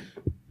great,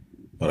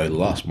 but I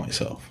lost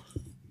myself.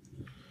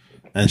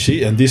 And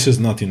this is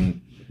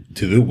nothing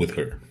to do with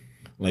her.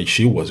 Like,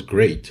 she was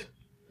great.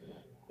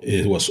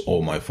 It was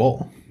all my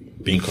fault,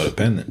 being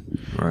codependent.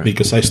 Right.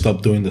 Because I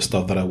stopped doing the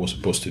stuff that I was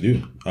supposed to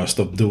do. I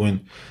stopped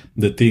doing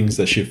the things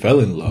that she fell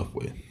in love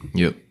with.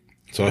 Yep.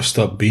 So I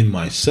stopped being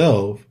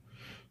myself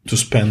to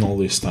spend all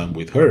this time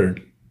with her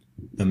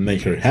and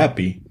make her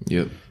happy.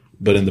 Yep.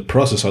 But in the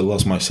process, I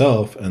lost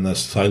myself. And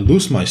as I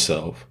lose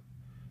myself,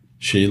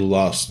 she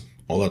lost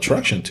all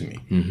attraction to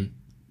me.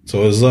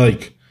 So it's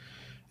like,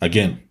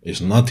 again,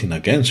 it's nothing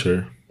against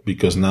her,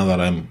 because now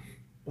that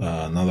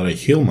I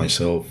heal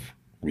myself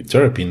with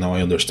therapy, now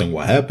I understand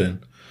what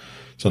happened.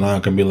 So now I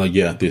can be like,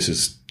 yeah, this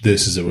is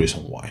the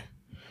reason why.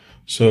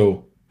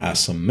 So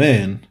as a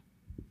man,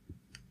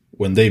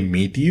 when they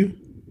meet you,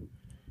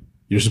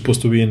 you're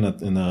supposed to be in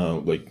a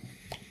like,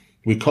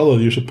 we call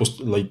it, you're supposed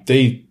to, like,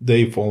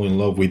 they fall in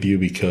love with you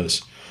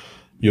because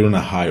you're in a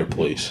higher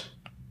place.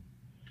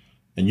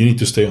 And you need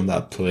to stay on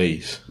that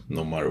place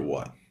no matter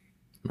what.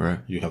 Right.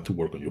 You have to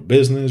work on your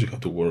business. You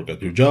have to work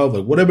at your job.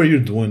 Like, whatever you're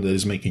doing that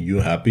is making you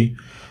happy,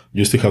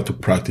 you still have to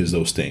practice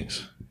those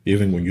things,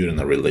 even when you're in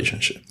a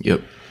relationship.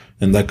 Yep.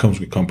 And that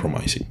comes with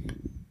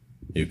compromising.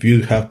 If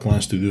you have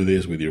plans to do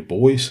this with your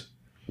boys,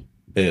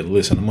 hey,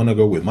 listen, I'm going to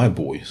go with my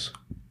boys.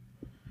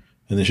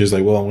 And then she's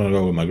like, well, I'm going to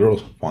go with my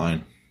girls.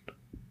 Fine.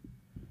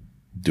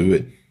 Do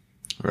it.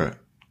 Right.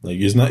 Like,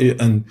 it's not,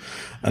 and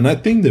I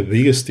think the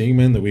biggest thing,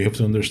 man, that we have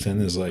to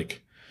understand is,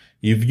 like,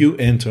 if you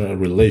enter a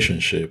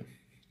relationship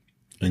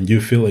and you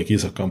feel like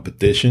it's a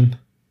competition,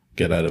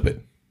 get out of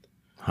it.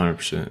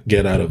 100%.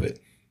 Get out of it.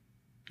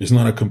 It's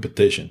not a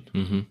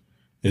competition.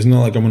 It's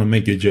not like I'm gonna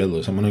make you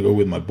jealous. I'm gonna go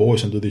with my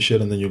boys and do this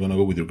shit, and then you're gonna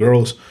go with your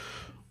girls.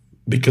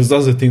 Because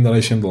that's the thing that I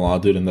see a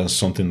lot, dude, and that's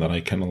something that I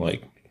kind of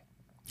like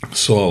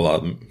saw a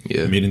lot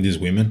meeting these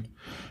women.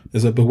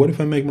 It's like, but what if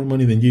I make more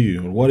money than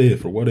you? Or what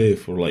if?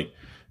 Or like,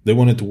 they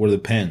wanted to wear the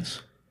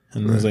pants.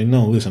 And I was like,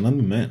 no, listen, I'm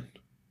the man.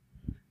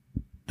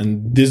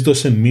 And this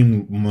doesn't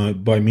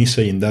mean, by me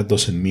saying that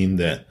doesn't mean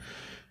that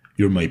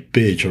you're my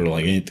bitch or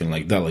like anything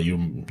like that. Like you're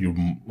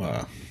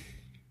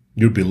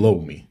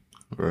below me.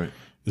 Right.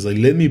 It's like,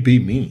 let me be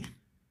me.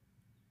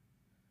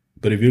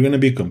 But if you're gonna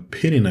be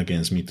competing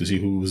against me to see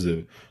who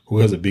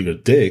has a bigger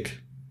dick,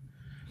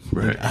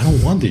 right? Like, I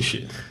don't want this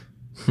shit.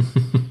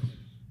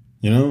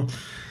 You know,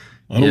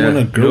 I don't want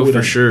a girl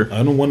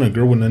I don't want a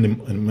girl with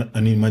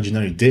an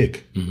imaginary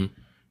dick. Mm-hmm.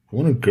 I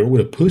want a girl with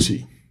a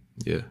pussy.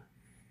 Yeah,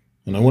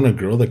 and I want a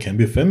girl that can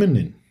be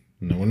feminine,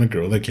 and I want a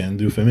girl that can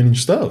do feminine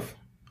stuff.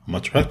 I'm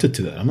attracted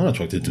to that. I'm not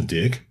attracted to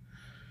dick.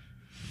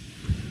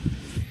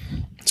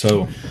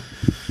 So,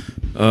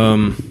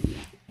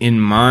 in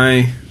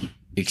my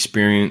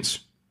experience,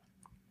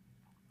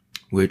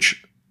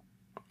 which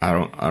I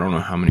don't know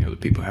how many other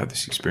people have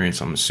this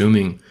experience. I'm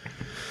assuming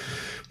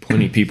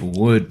plenty of people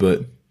would,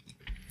 but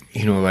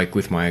you know, like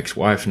with my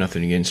ex-wife,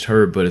 nothing against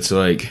her, but it's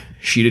like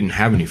she didn't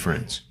have any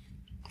friends.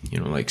 You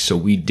know, like, so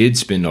we did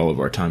spend all of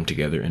our time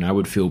together, and I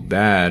would feel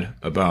bad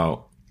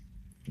about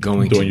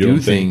going to do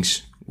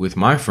things with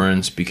my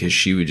friends because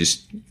she would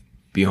just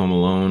be home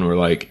alone or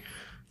like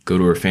go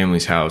to her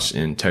family's house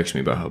and text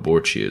me about how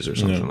bored she is or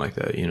something like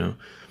that, you know?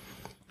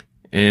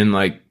 And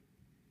like,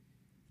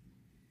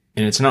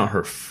 and it's not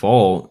her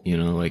fault, you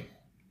know, like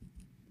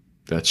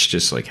that's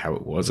just like how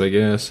it was, I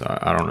guess.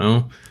 I don't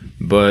know.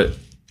 But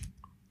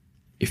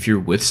if you're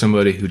with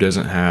somebody who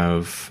doesn't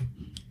have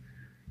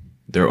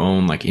their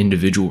own like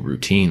individual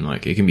routine,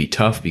 like it can be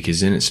tough because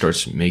then it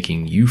starts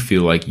making you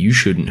feel like you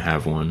shouldn't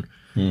have one,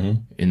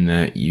 in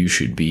that you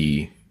should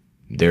be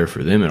there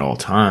for them at all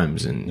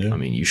times. And I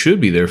mean, you should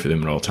be there for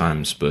them at all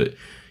times, but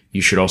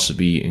you should also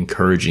be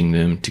encouraging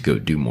them to go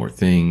do more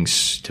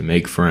things, to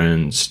make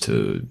friends,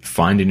 to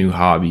find a new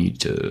hobby,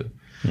 to,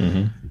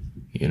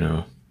 you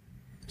know.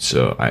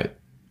 So I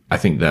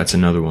think that's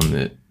another one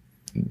that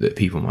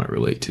people might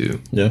relate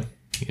to. Yeah.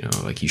 You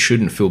know, like you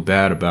shouldn't feel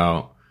bad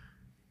about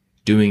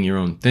doing your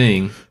own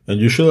thing. And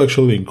you should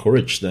actually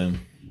encourage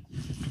them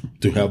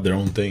to have their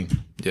own thing.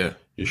 Yeah.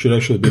 You should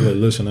actually be like,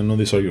 listen, I know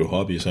these are your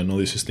hobbies. I know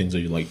this is things that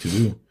you like to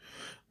do.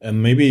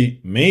 And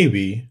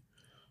maybe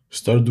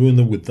start doing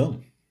them with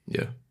them.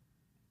 Yeah.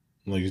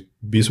 Like,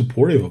 be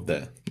supportive of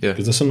that. Yeah.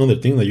 Because that's another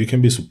thing, that you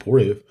can be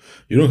supportive.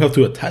 You don't have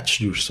to attach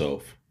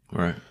yourself.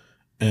 Right.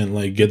 And,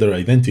 like, get their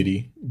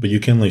identity. But you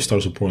can, like,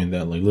 start supporting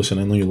that. Like, listen,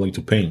 I know you like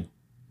to paint.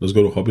 Let's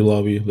go to Hobby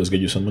Lobby. Let's get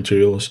you some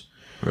materials.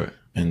 Right.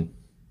 And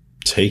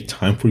take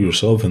time for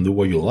yourself and do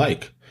what you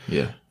like.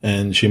 Yeah.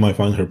 And she might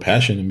find her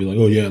passion and be like,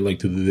 oh, yeah, I like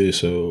to do this.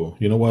 So,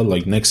 you know what?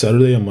 Like, next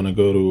Saturday, I'm going to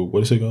go to,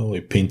 what is it called?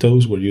 Like,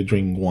 Pintos, where you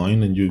drink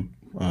wine and you...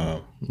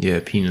 yeah,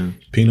 Pinot.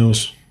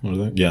 Pinos. Or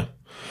that. Yeah.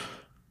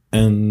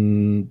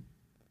 And,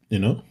 you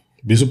know,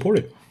 be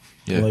supportive.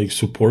 Yeah. Like,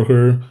 support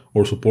her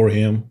or support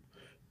him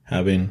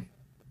having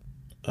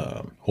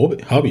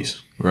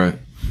hobbies. Right.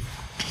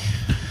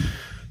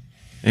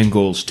 And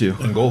goals, too.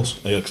 And goals.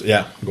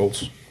 Yeah,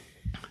 goals.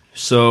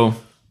 So,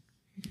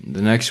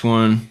 the next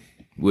one,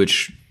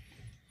 which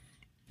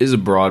is a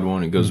broad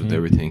one, it goes with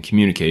everything.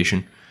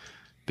 Communication,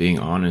 being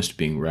honest,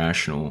 being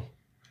rational.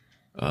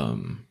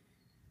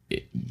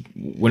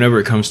 Whenever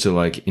it comes to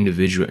like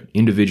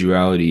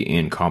individuality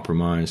and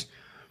compromise,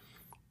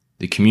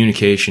 the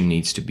communication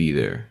needs to be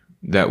there.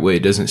 That way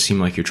it doesn't seem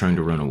like you're trying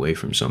to run away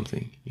from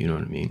something. You know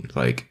what I mean?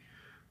 Like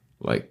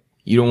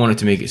you don't want it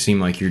to make it seem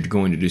like you're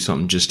going to do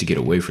something just to get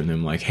away from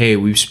them. Like, hey,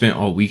 we've spent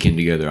all weekend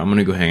together. I'm going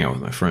to go hang out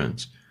with my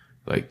friends.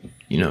 Like,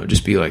 you know,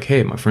 just be like,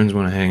 hey, my friends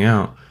want to hang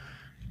out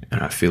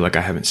and I feel like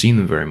I haven't seen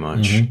them very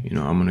much. You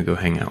know, I'm going to go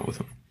hang out with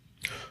them.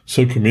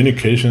 So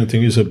communication, I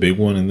think, is a big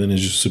one, and then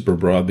it's just super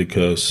broad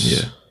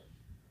because,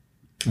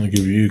 like, if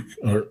you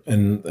are,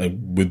 and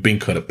with being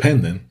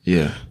codependent,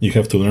 you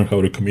have to learn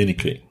how to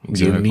communicate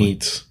your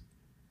needs.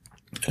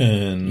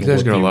 And you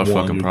guys got a lot of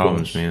fucking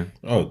problems, man.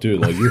 Oh,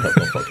 dude, like, you have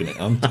no fucking.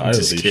 I'm tired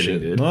of this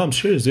shit. Dude. No, I'm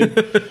serious, dude.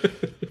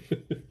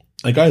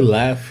 Like, I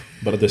laugh,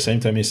 but at the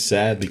same time, it's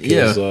sad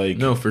because, like,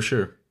 no, for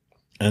sure.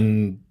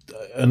 And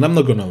I'm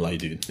not gonna lie,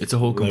 dude. It's a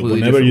whole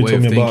completely different way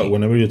of thinking.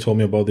 Whenever you told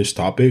me about this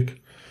topic.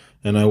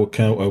 And I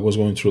was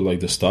going through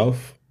like the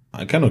stuff.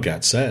 I kind of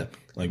got sad.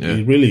 Like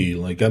it really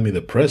like got me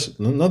depressed.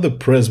 Not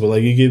depressed, but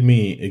like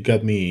it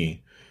got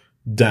me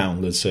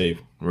down. Let's say,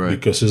 right?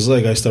 Because it's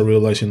like I start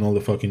realizing all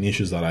the fucking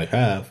issues that I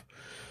have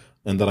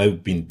and that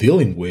I've been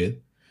dealing with.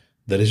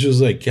 That it's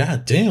just like,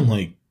 god damn,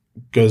 like,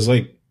 because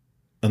like,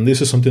 and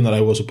this is something that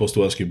I was supposed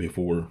to ask you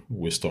before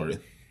we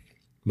started,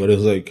 but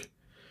it's like,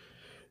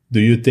 do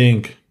you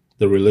think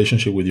the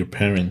relationship with your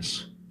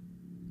parents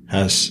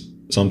has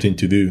something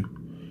to do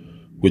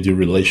with your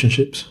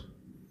relationships?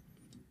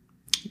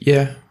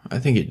 Yeah, I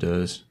think it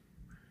does.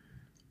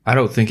 I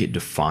don't think it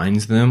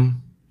defines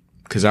them,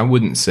 because I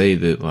wouldn't say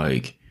that,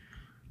 like,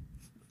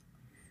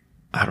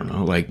 I don't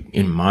know, like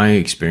in my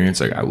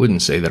experience, like I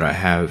wouldn't say that I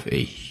have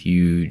a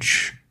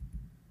huge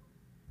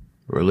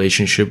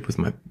relationship with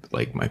my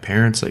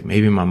parents. Like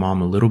maybe my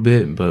mom a little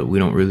bit, but we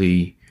don't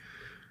really.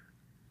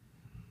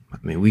 I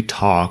mean, we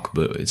talk,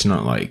 but it's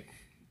not like.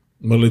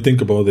 Well,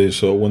 think about this.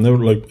 So whenever,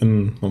 like,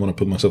 and I'm gonna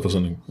put myself as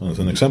an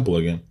example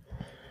again.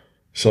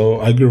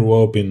 So I grew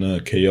up in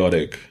a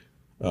chaotic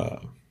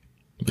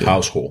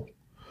household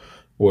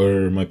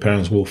where my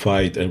parents will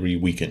fight every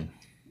weekend,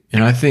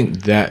 and I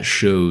think that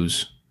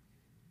shows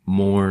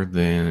more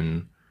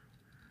than.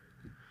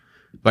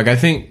 Like, I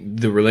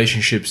think the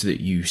relationships that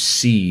you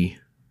see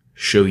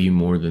show you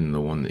more than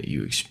the one that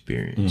you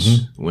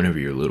experience whenever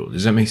you're little.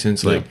 Does that make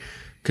sense? Yeah. Like,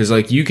 because,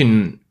 like, you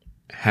can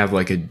have,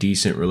 like, a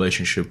decent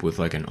relationship with,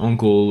 like, an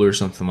uncle or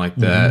something like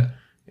that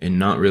and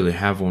not really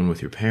have one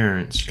with your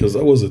parents. Because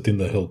that was the thing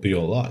that helped you a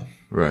lot.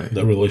 Right.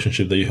 That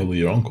relationship that you have with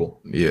your uncle.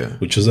 Yeah.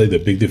 Which is, like, the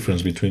big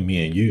difference between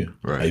me and you.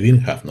 Right. I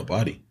didn't have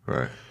nobody.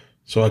 Right.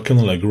 So I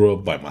kind of, like, grew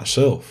up by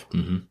myself.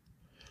 Mm-hmm.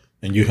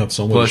 And you have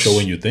someone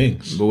showing you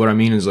things. But what I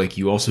mean is, like,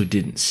 you also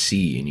didn't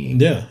see any.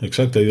 Yeah,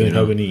 exactly. I didn't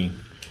have any.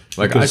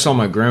 Like, I saw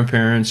my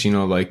grandparents, you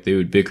know, like, they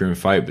would bicker and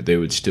fight, but they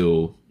would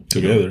still.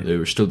 Together. They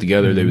were still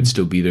together. They would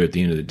still be there at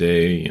the end of the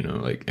day. You know,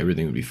 like,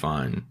 everything would be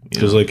fine.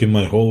 Because, like, in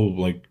my whole,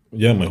 like,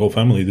 my whole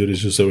family, dude,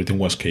 it's just everything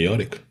was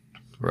chaotic.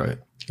 Right.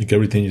 Like,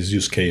 everything is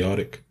just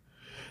chaotic.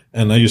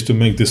 And I used to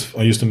make this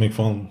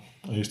fun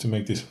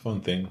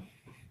thing.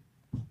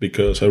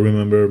 Because I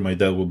remember my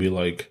dad would be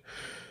like,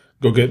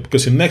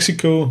 because in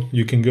Mexico,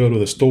 you can go to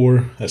the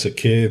store as a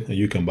kid and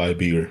you can buy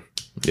beer.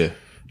 Yeah.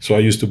 So I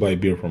used to buy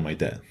beer from my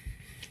dad.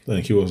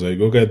 And he was like,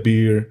 go get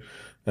beer,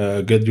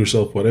 get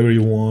yourself whatever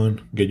you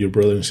want, get your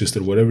brother and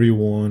sister whatever you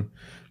want,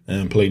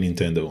 and play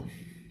Nintendo.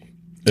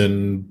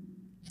 And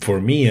for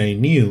me, I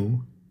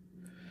knew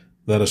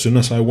that as soon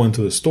as I went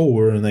to the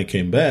store and I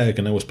came back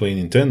and I was playing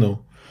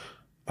Nintendo,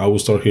 I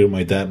would start hearing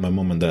my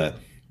mom and dad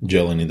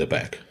yelling in the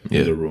back of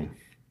the room.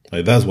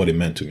 Like, that's what it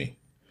meant to me.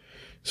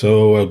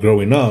 So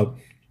growing up,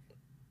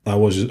 I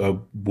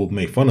would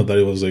make fun of that.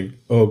 It was like,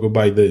 oh, go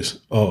buy this.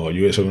 Oh,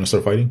 you guys are going to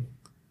start fighting?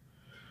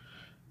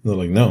 And they're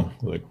like, no.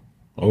 I'm like,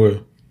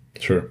 okay,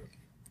 sure.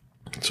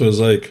 So it's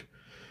like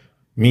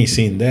me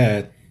seeing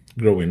that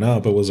growing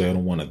up. I was like, I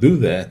don't want to do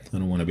that. I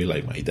don't want to be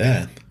like my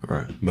dad.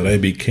 Right. But I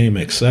became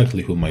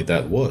exactly who my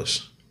dad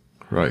was.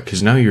 Right.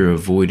 Because now you're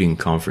avoiding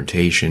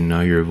confrontation.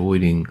 Now you're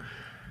avoiding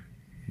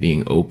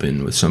being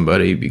open with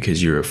somebody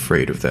because you're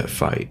afraid of that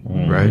fight.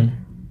 Right?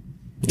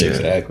 Yeah.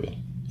 Exactly.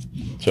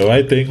 So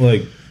I think,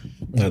 like,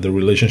 the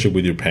relationship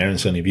with your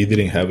parents, and if you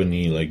didn't have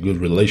any, like, good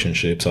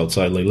relationships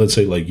outside, like, let's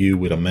say, like, you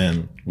with a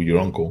man, with your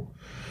uncle,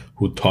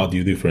 who taught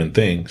you different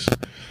things,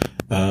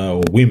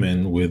 or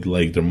women with,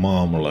 like, their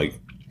mom or, like,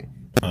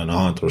 an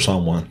aunt or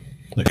someone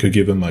that could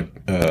give them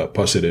a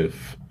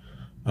positive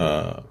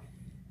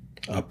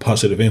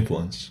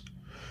influence.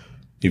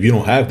 If you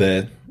don't have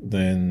that,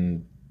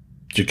 then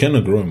you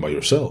cannot grow by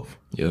yourself.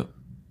 Yeah.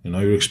 You know,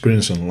 you're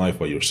experiencing life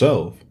by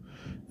yourself.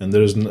 And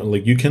there's no,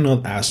 like, you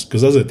cannot ask,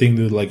 because that's the thing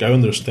that, like, I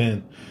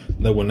understand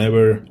that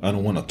whenever I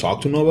don't want to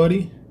talk to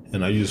nobody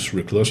and I just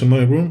recluse in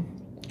my room,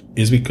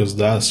 is because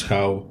that's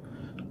how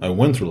I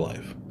went through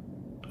life.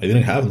 I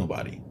didn't have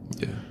nobody.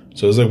 Yeah.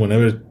 So it's like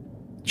whenever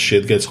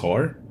shit gets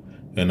hard,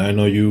 and I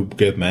know you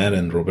get mad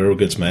and Roberto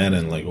gets mad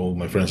and, like, all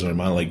my friends are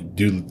mad, like,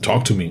 dude,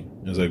 talk to me.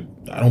 It's like,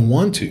 I don't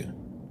want to.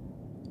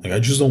 Like, I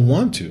just don't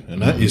want to.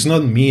 And it's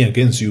not me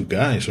against you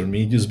guys or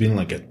me just being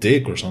like a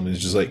dick or something.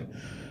 It's just like,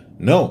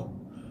 no.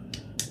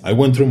 I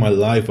went through my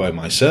life by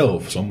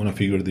myself, so I'm going to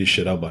figure this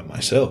shit out by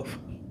myself.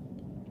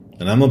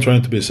 And I'm not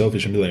trying to be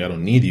selfish and be like, I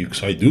don't need you,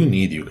 because I do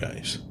need you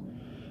guys.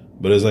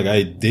 But it's like,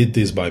 I did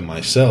this by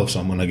myself,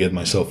 so I'm going to get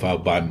myself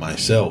out by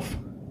myself.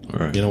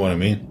 Right. You know what I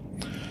mean?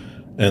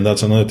 And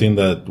that's another thing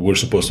that we're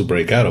supposed to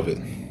break out of it.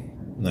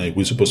 Like,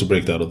 we're supposed to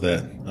break out of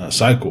that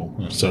cycle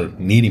and start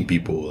needing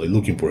people, like,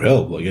 looking for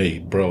help. Like, hey,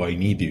 bro, I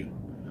need you.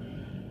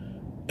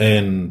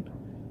 And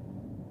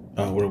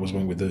where was I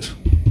going with this?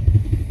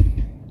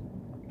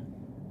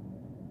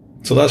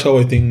 So that's how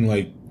I think,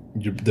 like,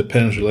 the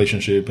parents'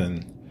 relationship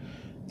and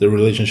the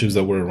relationships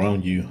that were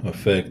around you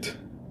affect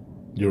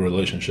your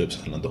relationships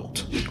as an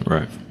adult.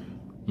 Right.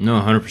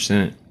 No, 100%.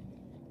 And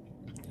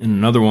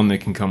another one that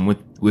can come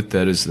with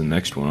that is the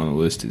next one on the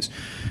list is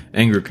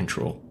anger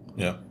control.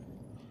 Yeah.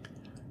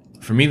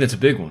 For me, that's a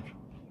big one.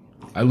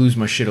 I lose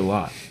my shit a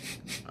lot.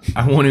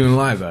 I won't even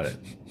lie about it.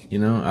 You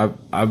know,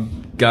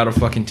 I've got a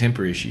fucking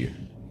temper issue.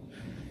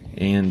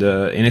 And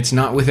it's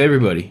not with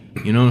everybody.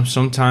 You know,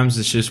 sometimes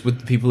it's just with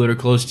the people that are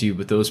close to you,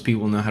 but those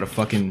people know how to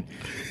fucking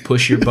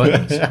push your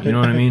buttons. You know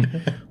what I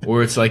mean?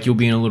 Or it's like you'll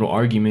be in a little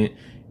argument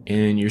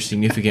and your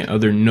significant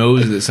other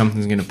knows that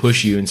something's going to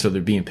push you, and so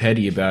they're being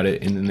petty about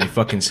it, and then they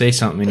fucking say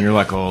something, and you're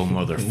like, oh,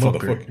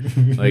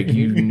 motherfucker. Like,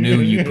 you knew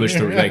you pushed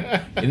the... Like,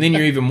 and then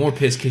you're even more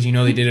pissed because you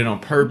know they did it on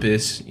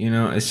purpose. You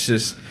know, it's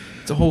just...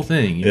 It's a whole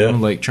thing, you know?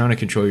 Like, trying to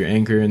control your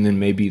anger, and then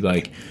maybe,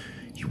 like,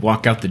 you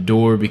walk out the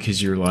door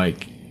because you're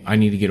like... I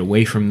need to get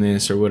away from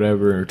this or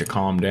whatever, or to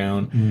calm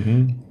down.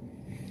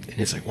 Mm-hmm. And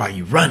it's like, why are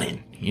you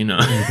running? You know?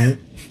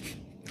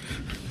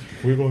 Mm-hmm.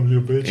 We're gonna be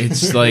a bitch.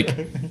 It's like,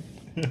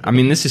 I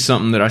mean, this is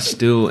something that I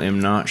still am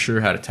not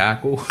sure how to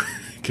tackle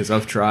because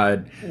I've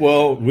tried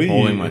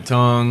holding my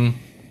tongue.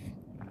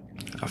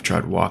 I've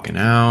tried walking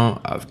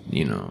out.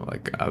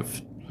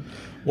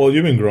 Well,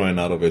 you've been growing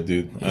out of it,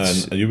 dude.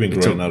 And you've been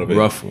growing out of it. It's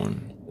a rough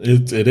one.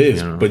 It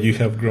is, but you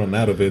have grown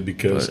out of it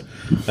because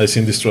I've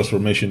seen this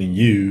transformation in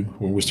you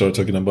when we start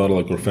talking about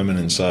like our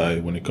feminine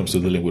side when it comes to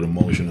dealing with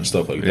emotion and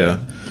stuff like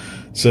that.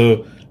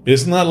 So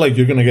it's not like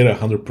you're gonna get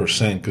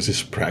 100% because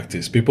it's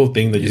practice. People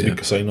think that just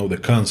because I know the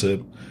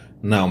concept,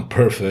 now I'm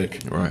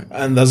perfect, right?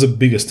 And that's the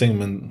biggest thing,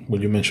 man.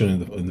 When you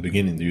mentioned in the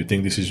beginning, do you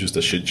think this is just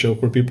a shit show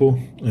for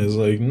people? It's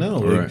like no,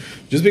 like,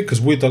 just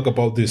because we talk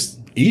about these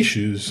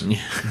issues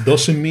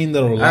doesn't mean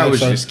that our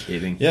lives I was just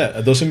kidding. Yeah,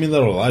 it doesn't mean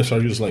that our lives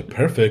are just like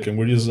perfect and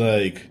we're just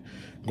like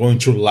going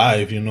through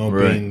life,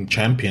 being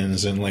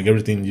champions and like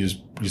everything is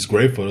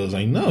great for us.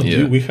 Like no,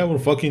 dude, we have our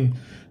fucking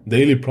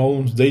daily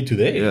problems day to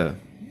day. Yeah,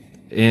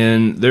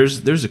 and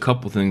there's a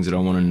couple things that I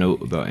want to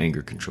note about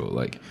anger control.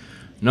 Like,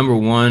 number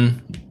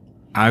one,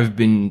 I've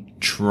been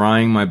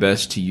trying my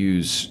best to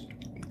use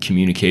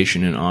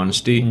communication and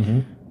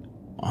honesty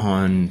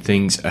on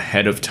things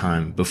ahead of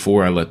time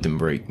before I let them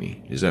break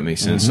me. Does that make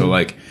sense? So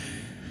like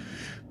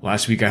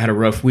last week I had a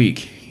rough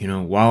week.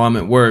 While I'm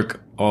at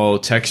work, I'll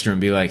text her and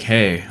be like,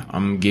 hey,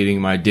 I'm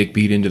getting my dick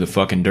beat into the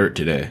fucking dirt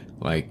today.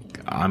 Like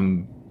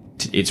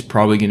it's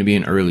probably going to be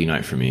an early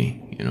night for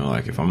me.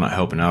 Like if I'm not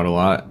helping out a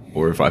lot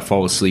or if I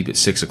fall asleep at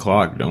 6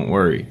 o'clock, don't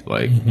worry.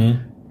 Like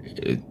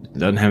it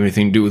doesn't have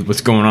anything to do with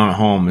what's going on at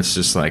home. It's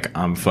just like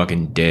I'm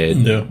fucking dead.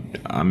 Yeah.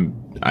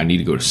 I need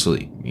to go to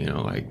sleep.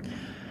 Like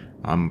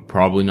I'm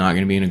probably not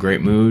going to be in a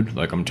great mood.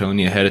 Like I'm telling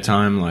you ahead of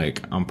time.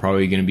 Like I'm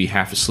probably going to be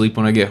half asleep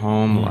when I get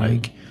home.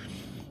 Like,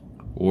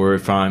 or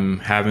if I'm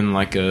having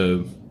like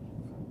an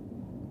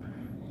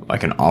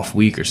off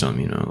week or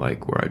something,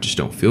 like where I just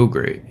don't feel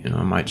great.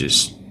 I might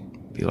just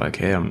be like,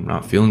 hey, I'm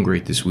not feeling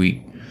great this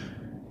week,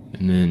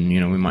 and then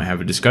we might have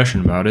a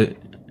discussion about it.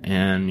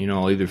 And,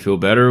 I'll either feel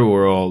better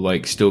or I'll,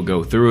 like, still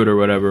go through it or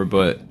whatever.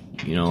 But,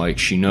 like,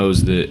 she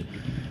knows that,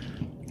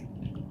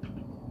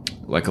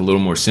 like, a little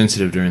more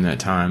sensitive during that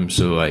time.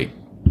 So, like,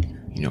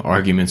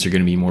 arguments are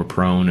going to be more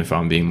prone if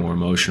I'm being more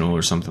emotional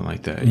or something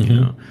like that,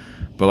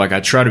 But, like, I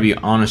try to be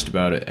honest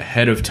about it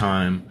ahead of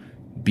time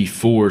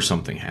before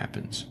something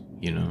happens,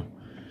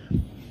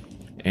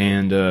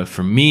 And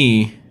for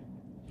me,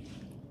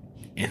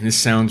 and this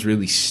sounds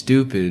really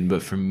stupid,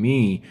 but for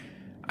me,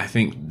 I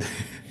think...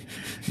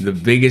 The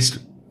biggest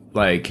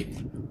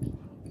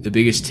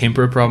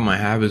temper problem I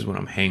have is when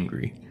I'm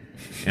hangry.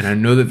 And I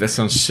know that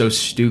sounds so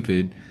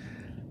stupid,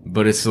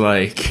 but it's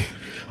like...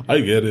 I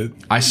get it.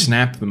 I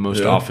snap the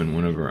most often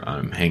whenever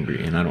I'm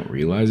hangry, and I don't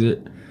realize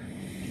it.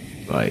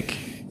 Like...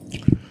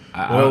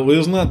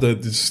 it's not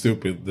that it's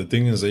stupid. The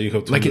thing is that you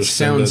have to it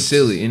sounds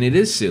silly, and it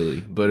is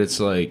silly, but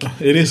it's like...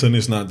 It is and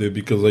it's not, dude,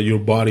 because like your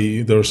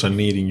body, there's a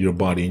need in your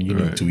body, and you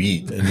need to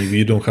eat. And if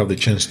you don't have the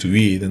chance to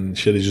eat, then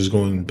shit is just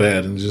going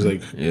bad, and it's just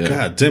like,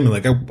 God damn it,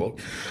 like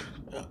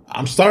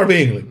I'm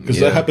starving. Because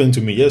that happened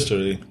to me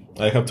yesterday.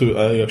 I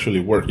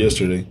actually worked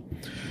yesterday,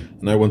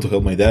 and I went to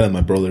help my dad and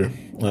my brother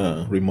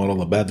remodel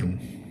the bathroom.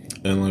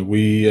 And like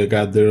we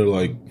got there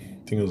like,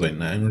 I think it was like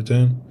 9 or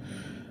 10.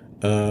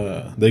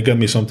 They got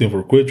me something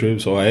for Quick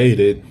Trip, so I ate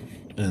it,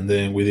 and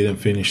then we didn't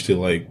finish till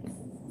like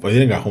I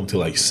didn't get home till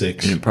like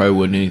 6. And it probably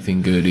wasn't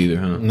anything good either,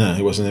 huh? No,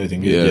 it wasn't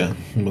anything good. Yeah,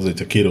 it was like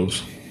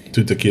taquitos,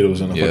 2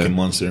 taquitos and a fucking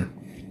Monster.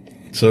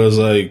 So it was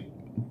like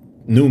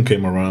noon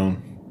came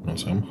around. I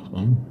was like,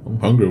 I'm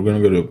hungry. We're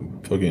gonna go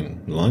to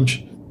fucking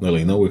lunch. They're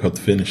like, no, we have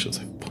to finish. I was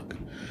like, fuck.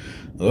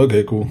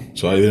 Okay, cool.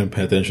 So I didn't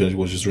pay attention. I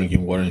was just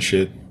drinking water and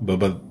shit. But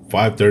about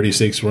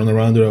 5:36 run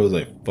around there, I was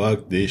like,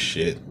 fuck this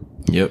shit.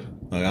 Yep.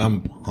 Like,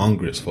 I'm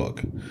hungry as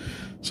fuck.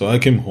 So I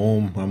came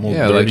home. I'm all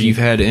dirty. Like you've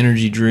had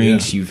energy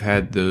drinks. You've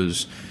had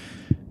those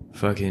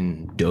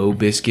fucking dough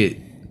biscuit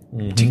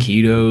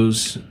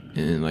taquitos.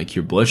 And, like,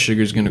 your blood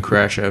sugar's going to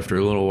crash after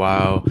a little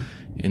while.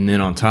 And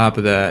then on top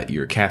of that,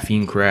 your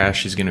caffeine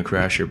crash is going to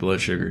crash your blood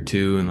sugar,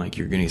 too. And, like,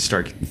 you're going to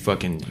start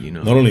fucking,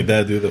 Not only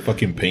that, dude, the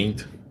fucking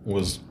paint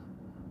was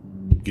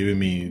giving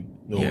me...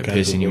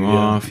 pissing you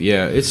off.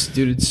 Yeah, it's...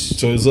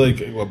 So it's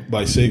like,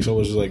 by 6, I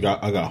was just like,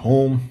 I got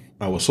home.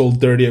 I was so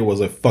dirty. I was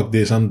like, fuck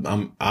this. I'm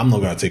not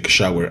gonna take a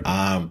shower.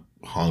 I'm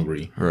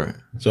hungry. Right.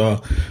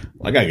 So,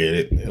 like, I get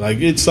it. Like,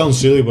 it sounds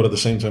silly, but at the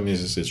same time,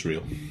 it's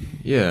real.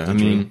 Yeah, I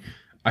mean, real.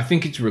 I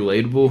think it's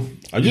relatable.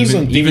 I just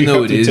don't think even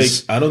though it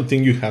is. I don't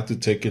think you have to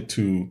take it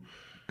too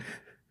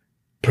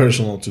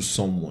personal to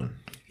someone.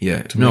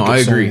 Yeah. To make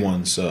it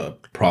someone's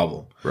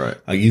problem. Right.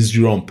 Like, it's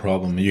your own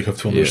problem, and you have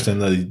to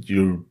understand that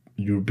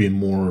you're being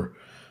more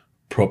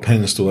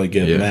propense to like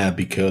get mad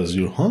because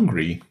you're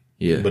hungry.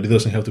 Yeah. But it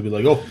doesn't have to be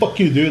like, oh, fuck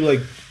you, dude. Like,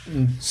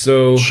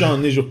 so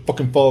Sean, these your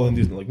fucking fault. And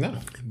these, like, no.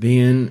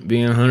 Being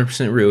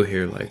 100% real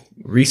here, like,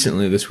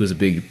 recently this was a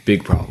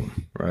big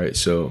problem, right?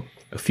 So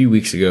a few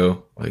weeks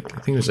ago, like, I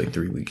think it was like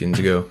 3 weekends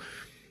ago,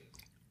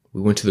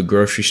 we went to the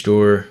grocery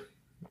store.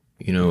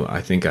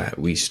 I think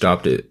we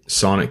stopped at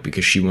Sonic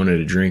because she wanted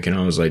a drink, and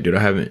I was like, dude,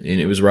 I haven't, and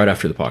it was right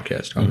after the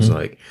podcast. I was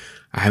like,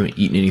 I haven't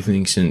eaten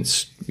anything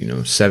since,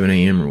 7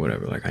 a.m. or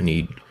whatever. Like, I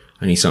need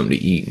something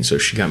to eat. And so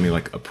she got me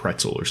like a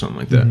pretzel or something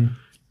like that.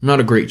 Not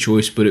a great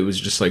choice, but it was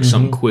just like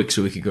something quick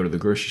so we could go to the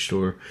grocery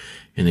store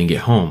and then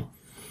get home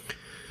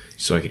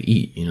so I could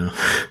eat,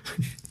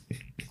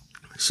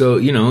 So,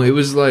 it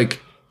was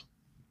like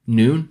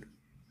noon,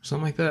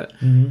 something like that.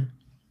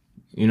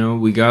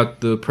 We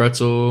got the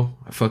pretzel.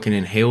 I fucking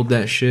inhaled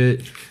that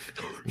shit.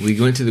 We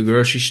went to the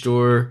grocery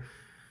store.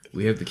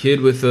 We have the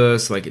kid with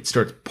us. Like, it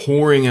starts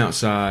pouring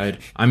outside.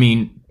 I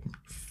mean,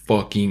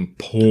 fucking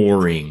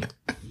pouring.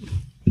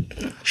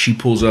 She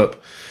pulls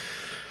up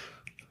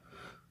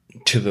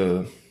to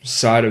the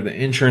side of the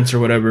entrance or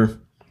whatever.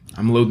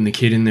 I'm loading the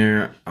kid in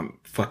there. I'm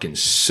fucking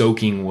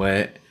soaking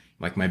wet.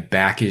 Like, my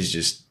back is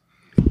just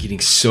getting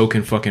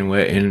soaking fucking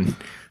wet. And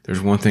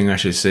there's one thing I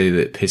should say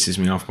that pisses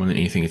me off more than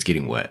anything. It's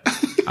getting wet.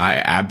 I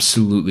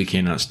absolutely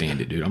cannot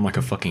stand it, dude. I'm like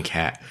a fucking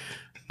cat.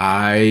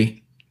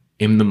 I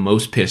am the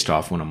most pissed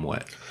off when I'm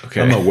wet.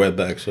 Okay, I'm a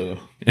wetback, so.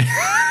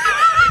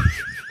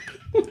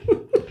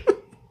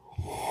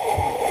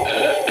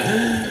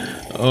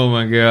 Oh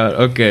my god.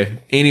 Okay.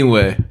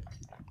 Anyway,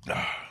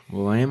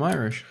 well, I am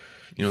Irish.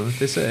 You know what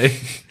they say.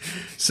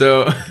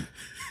 So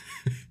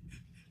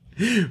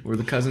we're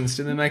the cousins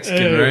to the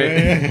Mexican,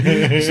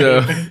 right?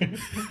 So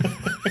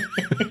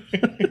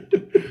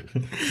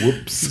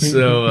Whoops.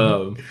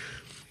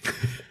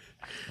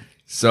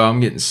 So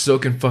I'm getting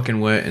soaking fucking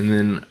wet, and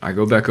then I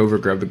go back over,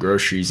 grab the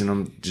groceries, and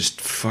I'm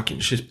just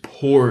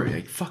pouring,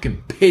 like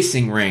fucking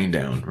pissing rain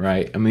down,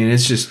 right? I mean,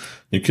 it's just...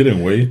 You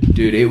couldn't wait?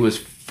 Dude, it was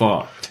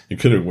fucked. You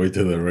couldn't wait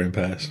till the rain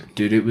passed?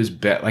 Dude, it was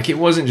bad. Like, it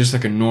wasn't just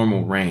like a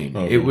normal rain.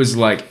 Okay. It was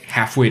like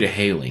halfway to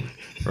hailing,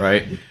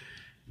 right?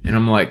 And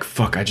I'm like,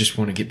 fuck, I just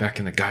want to get back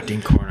in the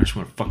goddamn car and I just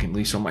want to fucking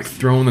leave. So I'm like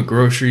throwing the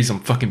groceries.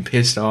 I'm fucking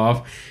pissed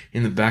off.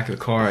 In the back of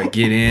the car, I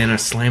get in, I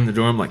slam the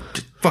door. I'm like,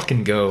 just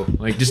fucking go.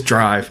 Like, just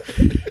drive.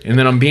 And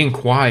then I'm being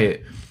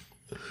quiet.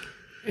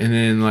 And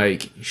then,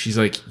 like, she's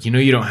like,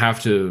 you don't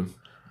have to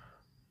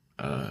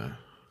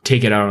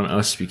take it out on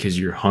us because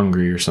you're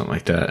hungry or something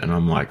like that. And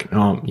I'm like,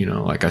 no,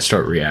 like I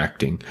start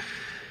reacting,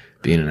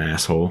 being an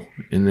asshole.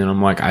 And then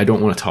I'm like, I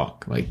don't want to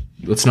talk. Like,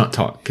 let's not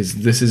talk because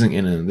this isn't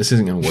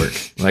gonna work.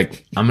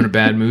 Like, I'm in a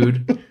bad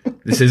mood.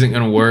 This isn't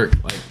gonna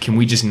work. Like, can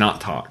we just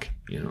not talk?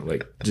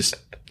 Like, just.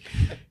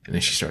 And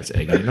then she starts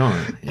egging it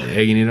on, and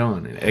egging it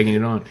on, and egging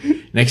it on.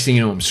 Next thing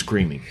you know, I'm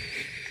screaming.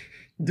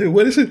 Dude,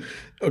 what is it?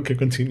 Okay,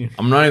 continue.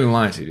 I'm not even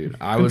lying to you, dude.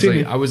 I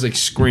was like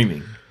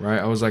screaming, right?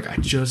 I was like, I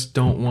just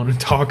don't want to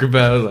talk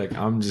about it. Like,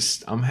 I'm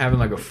having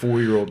like a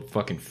 4-year-old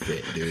fucking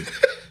fit, dude.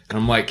 And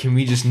I'm like, can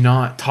we just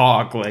not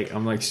talk? Like,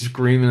 I'm like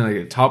screaming like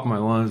at the top of my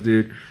lungs,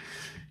 dude.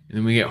 And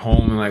then we get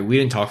home and like we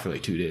didn't talk for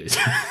like 2 days.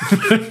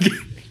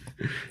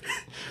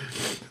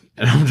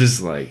 And I'm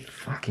just like,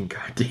 fucking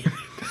goddamn it.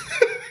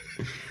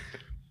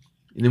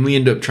 And then we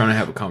end up trying to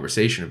have a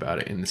conversation about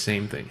it, and the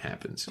same thing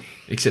happens.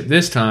 Except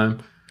this time,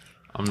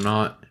 I'm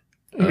not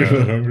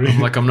hungry.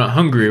 I'm not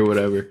hungry or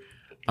whatever.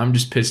 I'm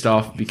just pissed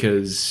off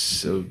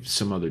because of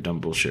some other dumb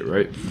bullshit,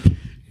 right?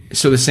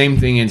 So the same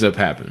thing ends up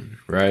happening,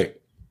 right?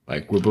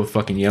 Like, we're both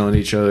fucking yelling at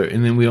each other,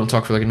 and then we don't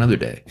talk for like another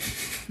day.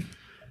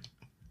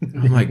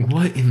 I'm like,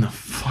 what in the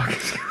fuck?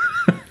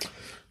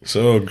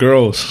 So,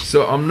 girls.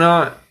 So I'm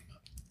not,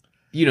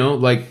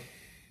 like,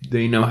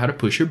 they know how to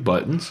push your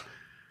buttons.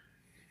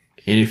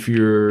 And if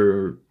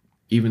you're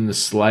even the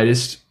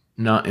slightest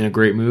not in a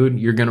great mood,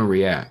 you're going to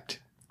react.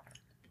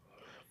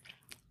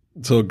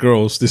 So,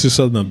 girls, this is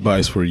some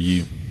advice for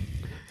you.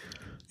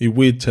 If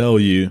we tell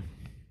you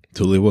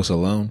to leave us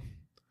alone,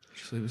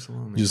 just leave us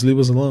alone. Man. Just leave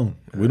us alone.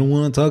 We don't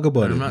want to talk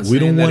about it. I'm not we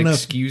saying don't that want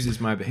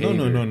excuses my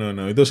behavior.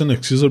 No. It doesn't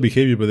excuse our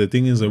behavior, but the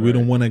thing is that we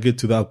don't want to get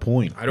to that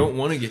point. I don't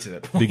want to get to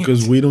that point.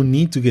 Because we don't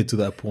need to get to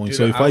that point.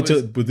 Dude,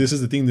 so but this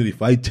is the thing that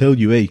if I tell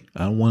you, hey,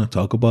 I don't want to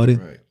talk about it.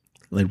 Right.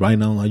 Like right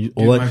now,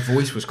 my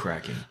voice was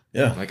cracking.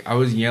 Yeah. Like, I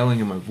was yelling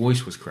and my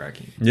voice was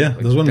cracking. Yeah, like,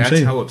 that's what I'm saying.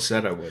 That's how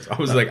upset I was. I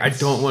was like, I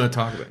don't want to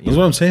talk about it. That's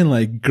what I'm saying.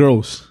 Like,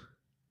 girls,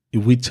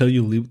 if we tell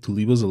you to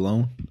leave us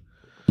alone,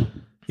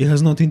 it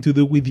has nothing to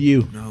do with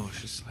you. No,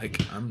 it's just like,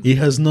 it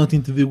has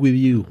nothing to do with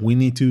you. We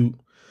need to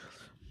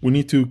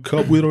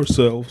cope with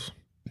ourselves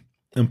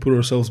and put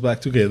ourselves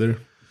back together.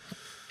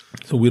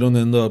 So we don't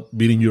end up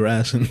beating your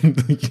ass and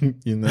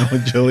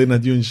yelling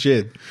at you and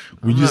shit.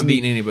 I'm not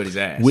beating anybody's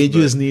ass. We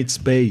just need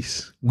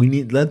space. We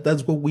need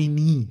that's what we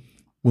need.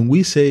 When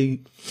we say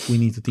we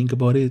need to think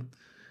about it,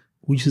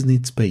 we just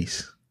need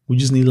space. We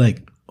just need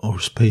like our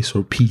space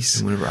or peace.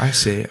 And whenever I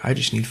say it, I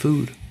just need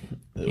food.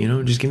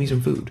 Just give me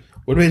some food.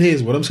 What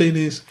I'm saying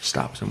is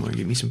stop somewhere,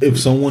 give me some food. If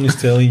someone is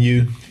telling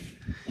you,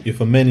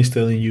 if a man is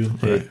telling you,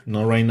 hey, right.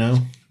 Not right now.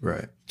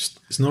 Right.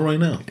 It's not right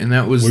now. And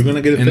that was we're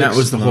gonna get it and fixed. That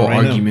was the not whole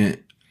right argument.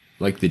 Now.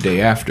 Like the day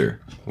after,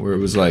 where it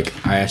was like,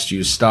 I asked you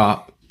to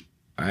stop.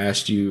 I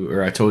told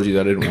you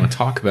that I didn't want to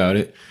talk about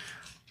it.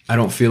 I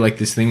don't feel like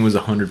this thing was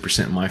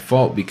 100% my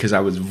fault because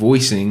I was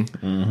voicing,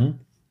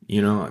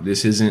 You know,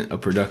 this isn't a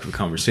productive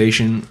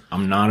conversation.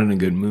 I'm not in a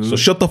good mood. So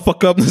shut the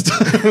fuck up.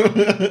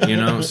 You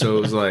know, so it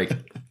was like,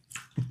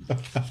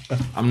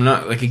 I'm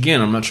not, like,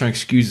 again, I'm not trying to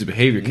excuse the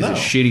behavior because it's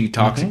shitty,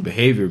 toxic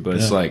behavior, but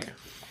it's like,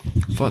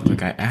 fuck,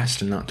 like, I asked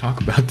to not talk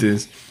about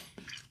this,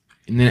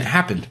 and then it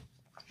happened.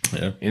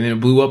 Yeah. And then it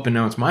blew up, and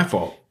now it's my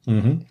fault.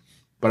 Mm-hmm.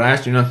 But I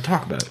asked you not to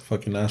talk about it.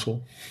 Fucking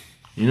asshole.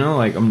 You know,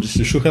 like, I'm just...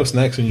 You should have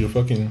snacks in your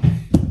fucking...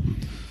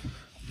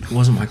 It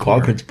wasn't my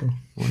car. Pockets, bro.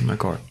 It wasn't my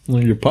car.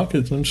 In your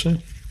pockets, I'm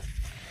saying.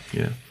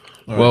 Yeah.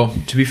 All well,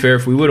 right. To be fair,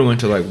 if we would have went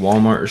to, like,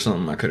 Walmart or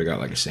something, I could have got,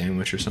 like, a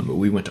sandwich or something, but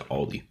we went to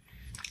Aldi.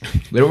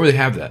 They don't really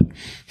have that.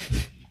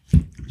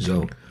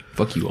 So,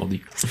 fuck you,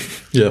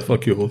 Aldi. Yeah,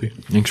 fuck you, Aldi.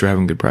 Thanks for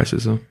having good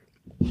prices, though.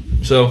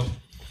 So,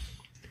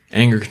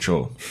 anger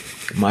control.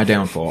 My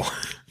downfall.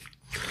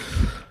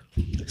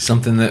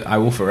 Something that I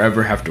will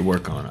forever have to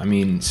work on. I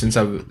mean, since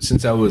I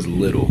was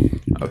little,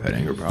 I've had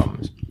anger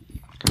problems.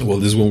 Well,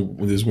 this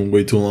one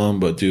way too long,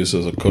 but just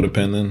as a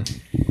codependent,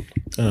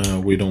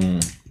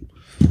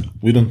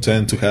 we don't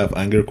tend to have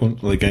anger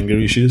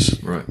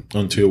issues, right?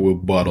 Until we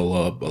bottle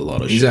up a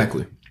lot of shit.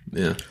 Exactly.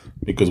 Yeah.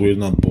 Because we're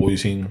not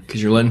voicing.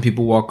 Because you're letting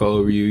people walk all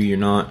over you.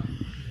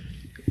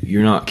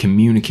 You're not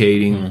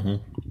communicating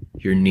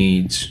your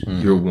needs,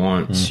 your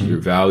wants, your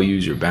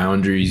values, your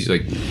boundaries.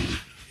 Like,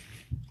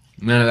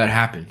 none of that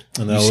happened.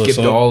 And you skipped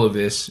all of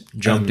this,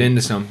 jumped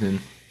into something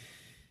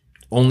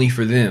only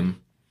for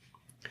them.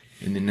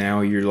 And then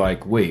now you're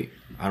like, wait,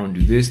 I don't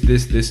do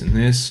this, and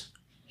this.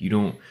 You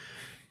don't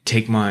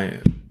take my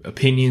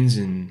opinions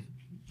and,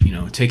 you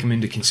know, take them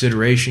into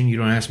consideration. You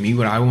don't ask me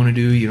what I want to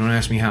do. You don't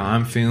ask me how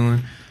I'm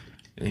feeling.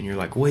 And you're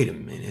like, wait a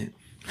minute.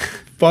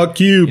 Fuck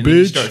you, and bitch. Then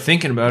you start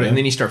thinking about it, and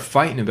then you start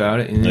fighting about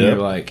it, and then you're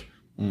like,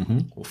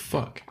 well,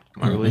 fuck.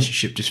 My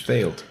relationship just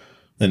failed.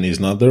 And it's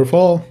not their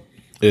fault.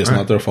 It's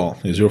not their fault.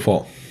 It's your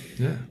fault.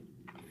 Yeah.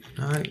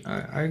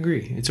 I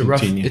agree. It's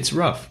rough. It's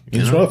rough.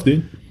 It's rough,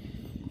 dude.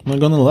 I'm not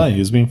gonna lie.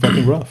 It's been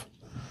fucking rough.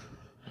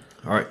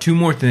 All right, 2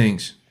 more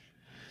things.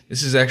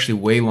 This is actually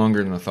way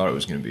longer than I thought it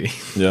was going to be.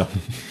 Yeah.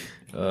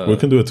 We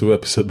can do a 2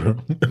 episode, bro.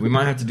 We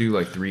might have to do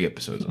like 3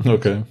 episodes on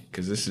okay.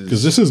 Because this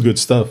is good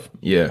stuff.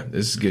 Yeah,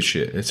 this is good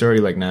shit. It's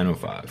already like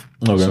 9:05.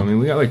 Okay. So, I mean,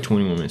 we got like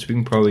 20 more minutes.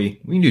 We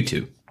can do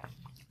 2.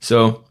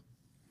 So,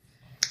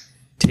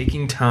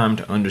 taking time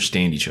to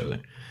understand each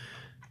other.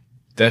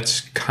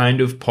 That's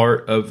kind of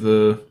part of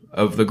the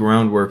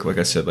groundwork, like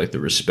I said, like the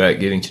respect,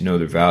 getting to know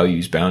their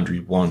values,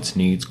 boundaries, wants,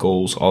 needs,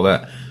 goals, all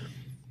that.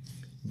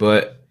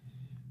 But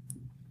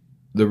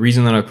the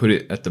reason that I put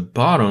it at the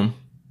bottom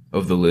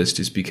of the list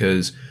is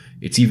because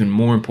it's even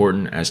more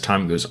important as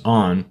time goes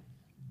on,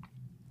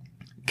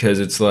 because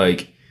it's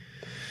like,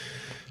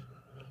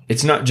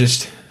 it's not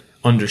just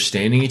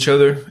understanding each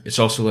other, it's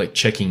also like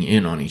checking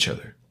in on each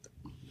other.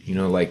 You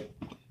know, like,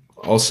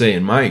 I'll say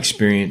in my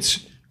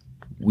experience,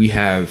 we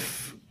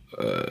have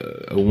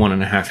a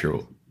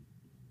 1.5-year-old.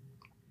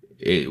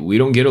 We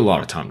don't get a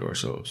lot of time to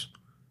ourselves.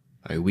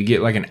 Like, we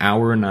get like an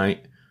hour a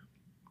night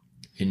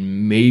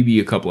and maybe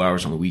a couple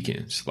hours on the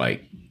weekends.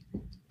 Like,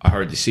 I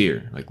hardly see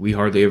her. Like, we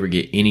hardly ever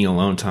get any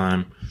alone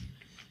time.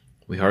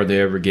 We hardly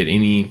ever get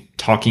any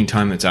talking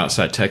time that's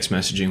outside text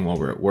messaging while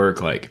we're at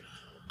work. Like,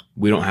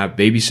 we don't have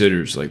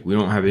babysitters. Like, we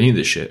don't have any of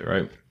this shit,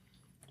 right?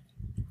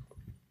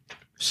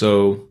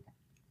 So,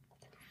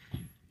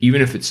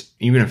 even if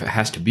it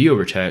has to be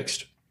over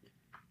text,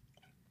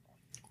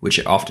 which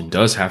it often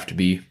does have to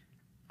be,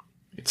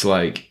 it's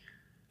like,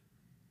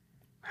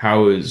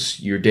 how is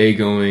your day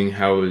going?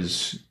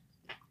 How's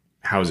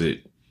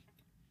it?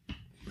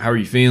 How are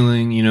you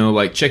feeling? You know,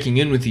 like checking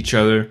in with each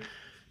other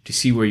to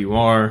see where you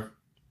are.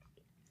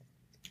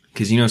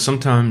 Because, you know,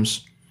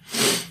 sometimes,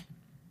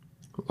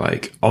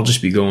 like, I'll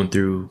just be going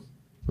through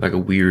like a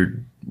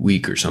weird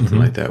week or something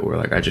like that, where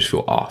like I just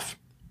feel off,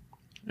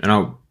 and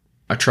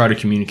I try to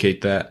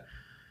communicate that,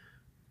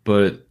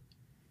 but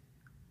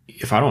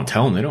if I don't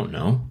tell them, they don't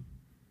know.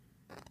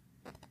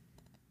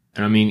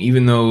 And I mean,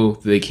 even though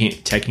they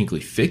can't technically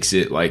fix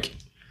it, like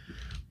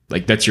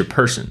that's your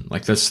person.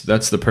 Like, that's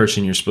the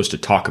person you're supposed to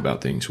talk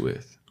about things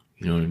with.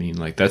 You know what I mean?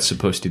 Like, that's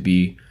supposed to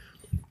be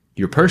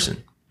your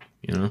person,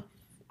 you know?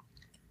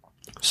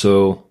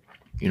 So,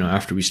 you know,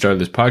 after we started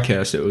this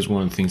podcast, it was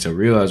one of the things I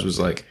realized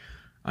was like,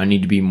 I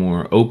need to be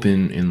more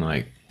open and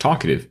like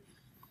talkative.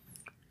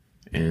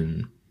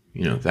 And,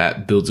 you know,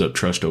 that builds up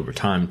trust over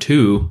time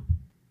too,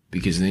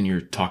 because then you're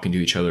talking to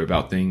each other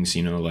about things,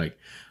 you know, like,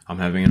 I'm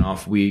having an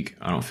off week.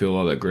 I don't feel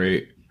all that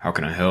great. How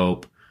can I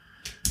help?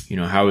 You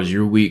know, how is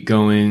your week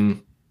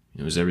going?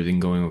 Is everything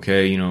going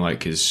okay? You know, like,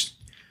 because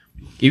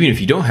even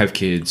if you don't have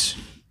kids,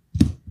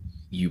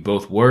 you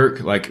both work.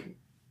 Like,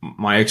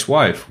 my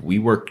ex-wife, we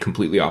worked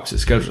completely opposite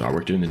schedules. I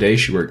worked during the day.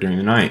 She worked during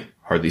the night.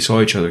 Hardly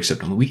saw each other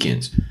except on the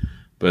weekends.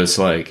 But it's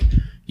like,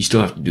 you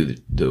still have to do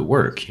the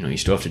work. You know, you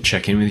still have to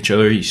check in with each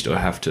other. You still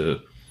have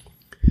to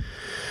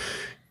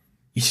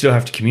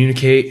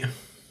communicate.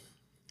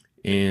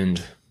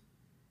 And,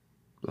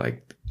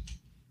 like,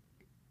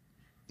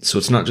 so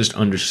it's not just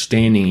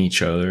understanding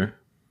each other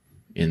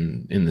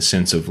in the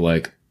sense of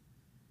like,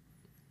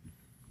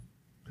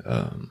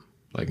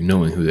 like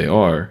knowing who they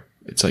are.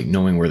 It's like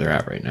knowing where they're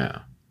at right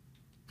now.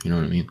 You know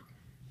what I mean?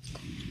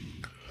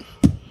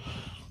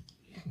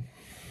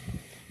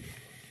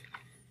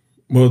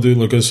 Well, dude,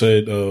 like I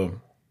said,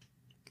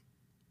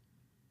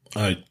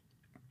 I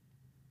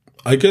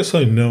guess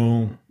I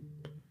know,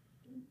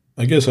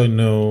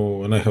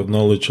 and I have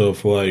knowledge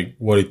of like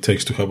what it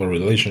takes to have a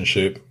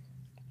relationship.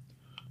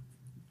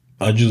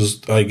 I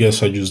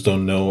guess I just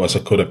don't know as a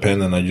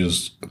codependent.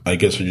 I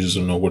guess I just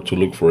don't know where to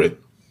look for it,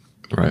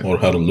 Right. or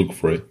how to look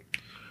for it,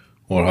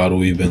 or how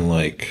to even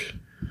like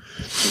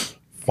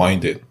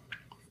find it.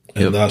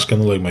 And Yep. that's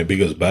kind of like my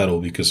biggest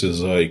battle, because it's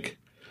like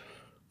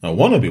I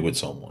want to be with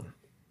someone.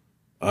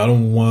 I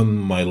don't want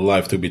my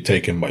life to be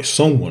taken by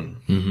someone.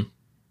 Mm-hmm.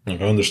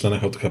 Like, I understand I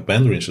have to have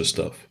boundaries and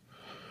stuff.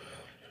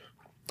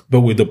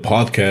 But with the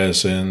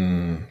podcast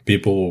and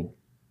people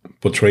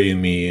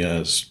portraying me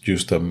as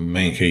just a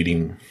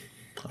man-hating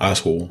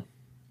asshole,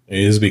 it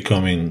is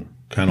becoming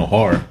kind of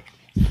hard,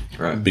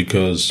 Right.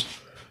 because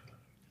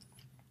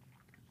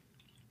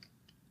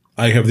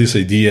I have this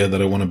idea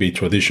that I want to be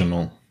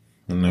traditional,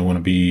 and I want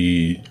to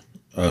be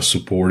a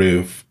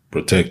supportive,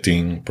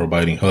 protecting,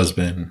 providing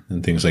husband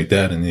and things like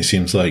that. And it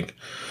seems like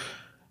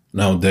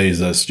nowadays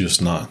that's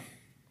just not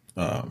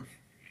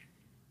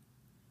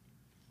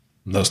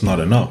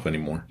enough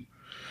anymore.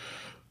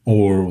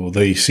 Or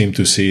they seem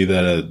to see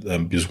that I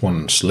just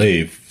want to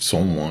slave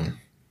someone.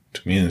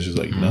 To me, it's just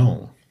like,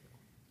 no.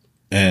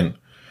 And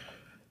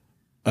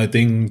I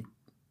think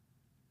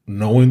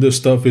knowing this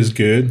stuff is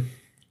good,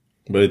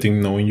 but I think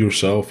knowing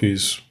yourself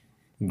is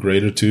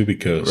greater too,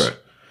 because Right.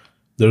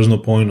 there's no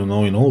point in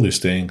knowing all these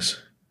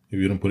things if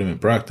you don't put them in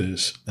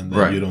practice, and then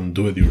Right. you don't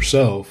do it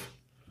yourself.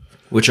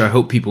 Which I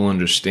hope people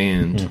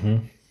understand Mm-hmm.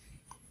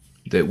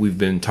 that we've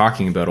been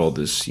talking about all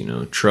this,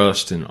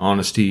 trust and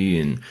honesty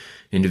and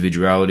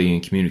individuality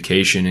and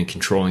communication and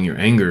controlling your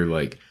anger.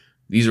 Like,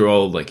 these are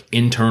all like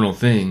internal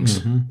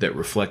things that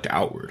reflect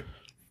outward.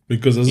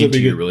 Because that's Into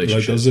your like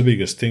relationship. that's the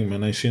biggest thing,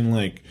 man. I seen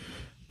like,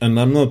 and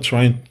I'm not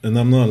trying, and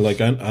I'm not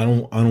like, I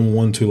don't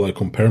want to like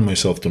compare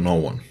myself to no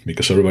one,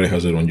 because everybody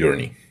has their own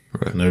journey,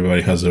 Right. and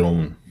everybody has their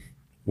own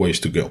ways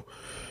to go.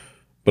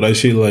 But I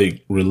see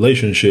like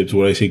relationships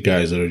where I see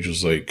guys that are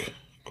just like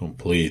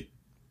complete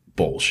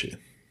bullshit,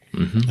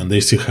 and they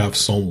still have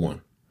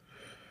someone,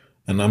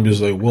 and I'm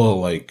just like, well,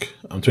 like,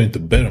 I'm trying to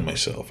better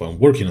myself. I'm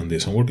working on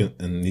this. I'm working,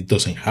 and it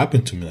doesn't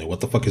happen to me. Like, what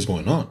the fuck is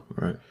going on?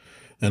 Right.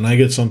 And I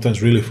get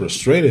sometimes really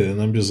frustrated,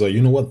 and I'm just like,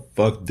 you know what?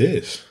 Fuck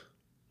this.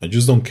 I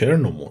just don't care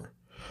no more.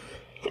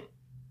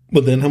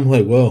 But then I'm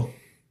like, well,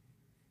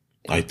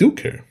 I do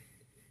care.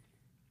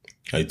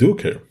 I do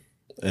care.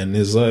 And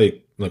it's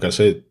like I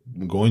said,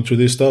 going through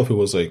this stuff, it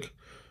was like,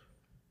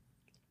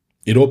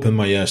 it opened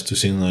my eyes to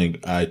seeing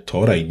like, I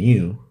thought I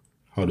knew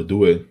how to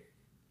do it,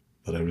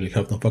 but I really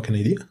have no fucking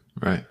idea.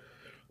 Right.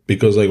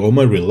 Because like all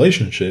my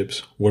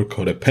relationships were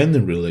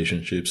codependent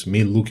relationships,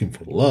 me looking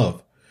for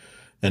love,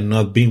 and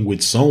not being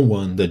with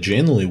someone that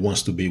genuinely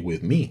wants to be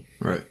with me.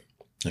 Right.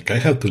 Like, I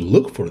have to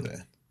look for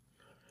that.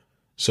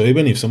 So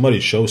even if somebody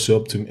shows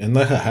up to me, and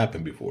that had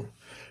happened before,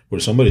 where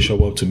somebody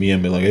show up to me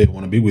and be like, hey, I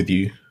want to be with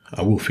you,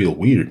 I will feel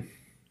weird. I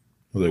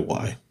was like,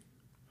 why?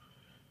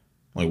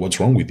 Like,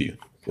 what's wrong with you?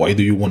 Why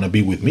do you want to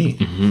be with me?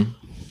 Mm-hmm.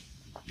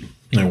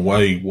 And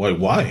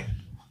why?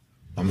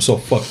 I'm so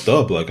fucked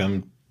up. Like,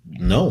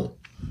 no.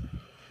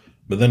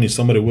 But then if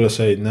somebody would have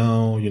said,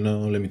 no,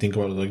 let me think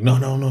about it. Like, no,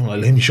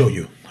 like, let me show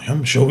you. Like,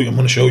 I'm going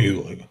to show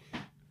you. Like,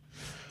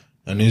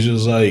 and it's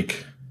just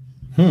like,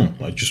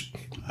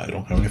 I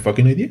don't have any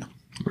fucking idea.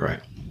 Right.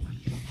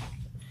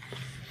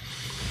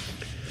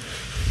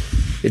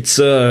 It's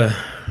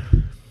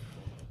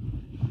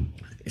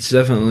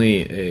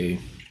definitely a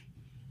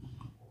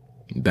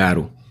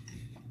battle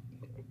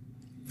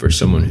for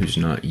someone who's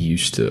not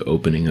used to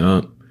opening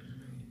up,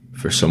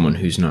 for someone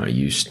who's not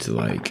used to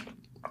like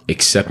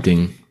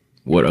accepting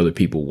what other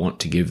people want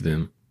to give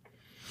them.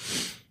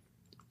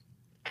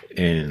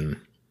 And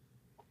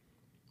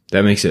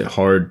that makes it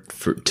hard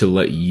to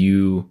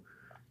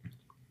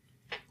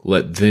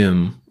let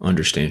them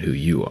understand who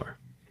you are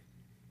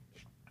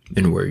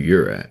and where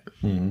you're at.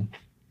 Mm-hmm.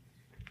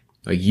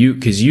 Like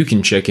because you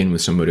can check in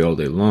with somebody all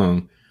day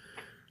long.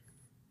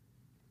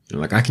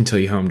 Like, I can tell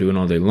you how I'm doing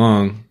all day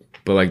long,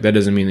 but like that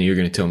doesn't mean that you're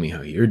going to tell me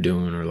how you're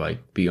doing, or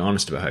like be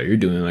honest about how you're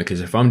doing. Like, because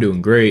if I'm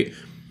doing great,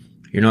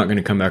 you're not going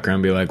to come back around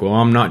and be like, well,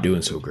 I'm not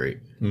doing so great.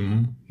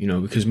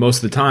 Mm-hmm. Because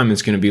most of the time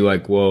it's going to be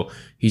like, well,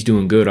 he's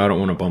doing good, I don't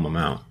want to bum him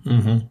out.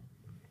 Mm-hmm.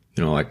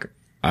 Like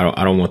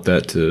I don't want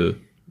that to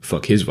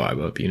fuck his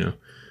vibe up,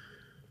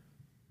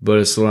 But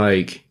it's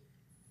like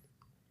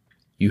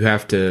you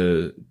have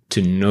to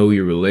know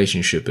your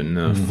relationship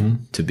enough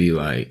to be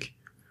like,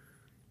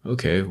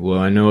 okay, well,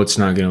 I know it's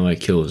not gonna like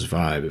kill his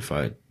vibe if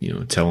I,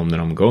 tell him that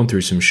I'm going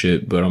through some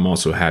shit, but I'm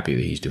also happy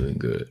that he's doing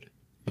good,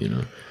 So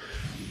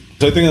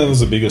I think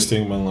that's the biggest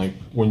thing, man. Like,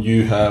 when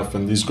you have,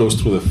 and this goes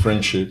through the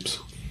friendships,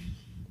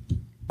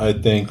 I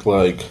think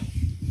like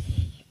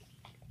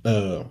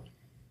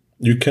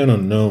you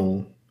cannot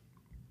know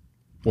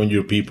when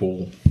your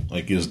people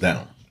like is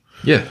down.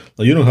 Yeah.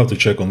 Like, you don't have to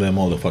check on them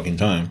all the fucking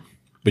time,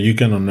 But you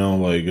cannot know,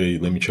 like, hey,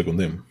 let me check on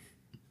them.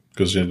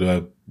 Because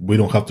we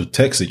don't have to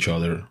text each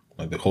other,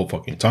 like, the whole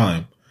fucking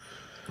time.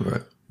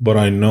 Right. But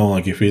I know,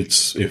 like, if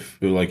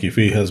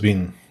it has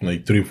been,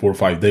 like, 3, 4,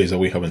 5 days that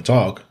we haven't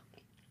talked,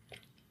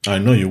 I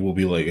know you will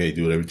be like, hey,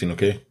 dude, everything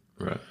okay?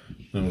 Right.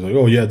 And I was like,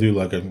 oh, yeah, dude,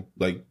 like, I'm,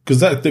 like,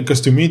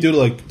 because to me, dude,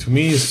 like, to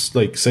me, it's,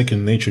 like,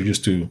 second nature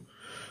just to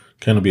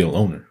kind of be a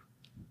loner.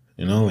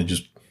 You know, like,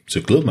 just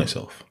seclude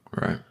myself.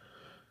 Right.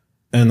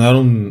 And I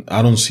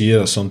don't see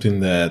it as something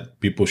that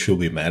people should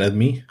be mad at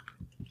me.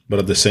 But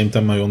at the same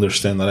time, I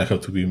understand that I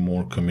have to be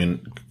more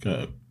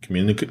communicative.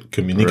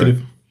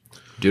 Right.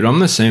 Dude, I'm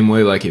the same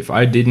way. Like, if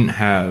I didn't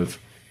have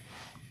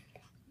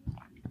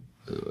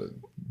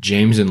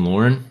James and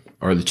Lauren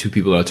are the two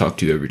people that I talk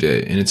to every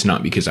day, and it's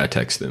not because I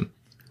text them.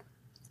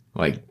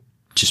 Like,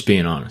 just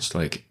being honest.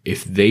 Like,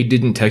 if they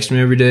didn't text me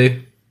every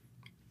day,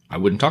 I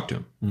wouldn't talk to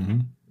them. Mm-hmm.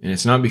 And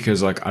it's not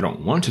because, like, I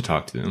don't want to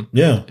talk to them.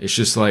 Yeah. It's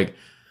just, like,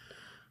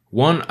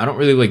 one, I don't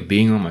really like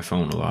being on my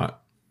phone a lot.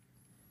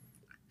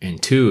 And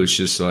two, it's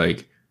just,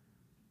 like,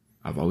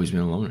 I've always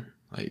been a loner.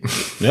 Like,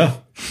 yeah.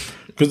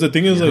 Because the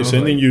thing is, like,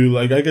 sending you,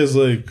 like, I guess,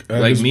 like...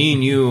 me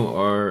and you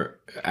are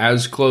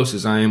as close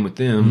as I am with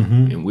them,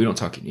 mm-hmm. and we don't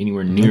talk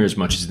anywhere near as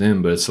much as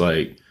them, but it's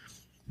like,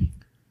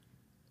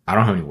 I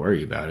don't have any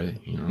worry about it,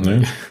 you know?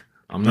 Like, yeah.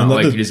 I'm not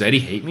like, does Eddie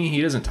hate me?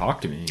 He doesn't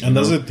talk to me. And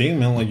that's the thing,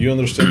 man. Like, you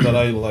understand that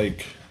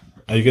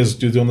I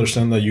guess you do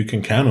understand that you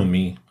can count on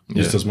me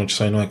just as much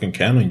as I know I can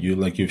count on you.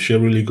 Like, if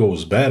shit really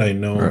goes bad, I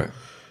know... Right.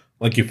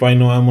 Like, if I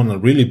know I'm on a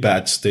really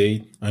bad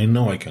state, I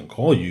know I can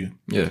call you.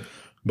 Yeah.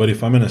 But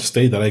if I'm in a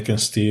state that I can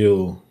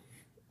still,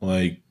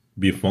 like,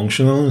 be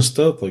functional and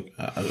stuff, like,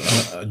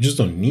 I just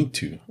don't need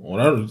to. Or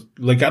I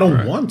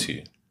don't want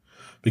to.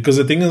 Because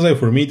the thing is, like,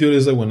 for me, dude,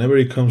 is that whenever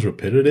it comes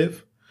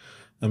repetitive,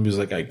 I'm just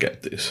like, I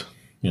get this.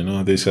 You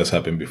know, this has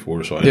happened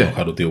before, so I know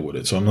how to deal with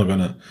it. So I'm not going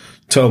to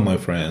tell my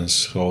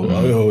friends,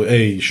 oh,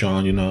 hey,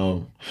 Sean, you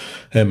know,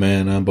 hey,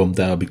 man, I'm bummed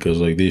out because,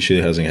 like, this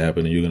shit hasn't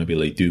happened. And you're going to be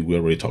like, dude, we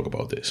already talked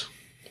about this.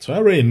 So I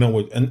already know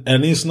what, and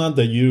it's not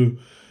that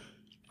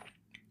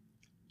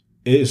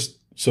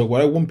so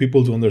what I want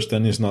people to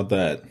understand is not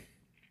that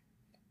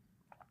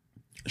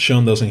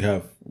Sean doesn't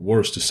have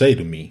words to say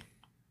to me,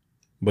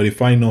 but if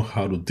I know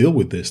how to deal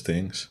with these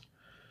things,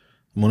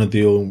 I'm going to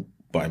deal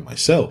by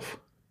myself.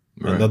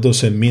 Right. And that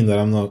doesn't mean that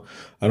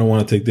I don't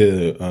want to take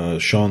the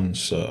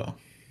Sean's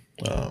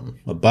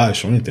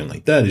advice or anything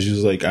like that. It's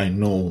just like I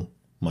know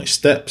my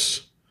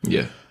steps.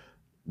 Yeah.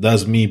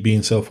 That's me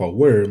being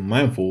self-aware,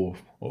 mindful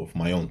of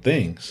my own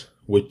things,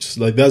 which,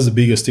 like, that's the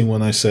biggest thing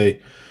when I say,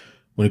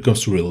 when it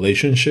comes to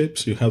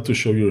relationships, you have to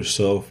show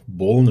yourself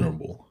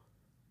vulnerable.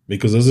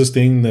 Because that's this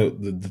thing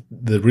that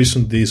the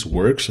reason this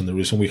works and the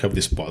reason we have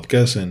this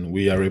podcast and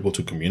we are able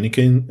to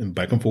communicate and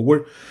back and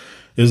forward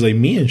is like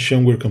me and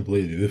Sean, we're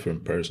completely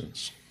different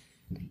persons.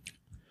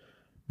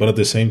 But at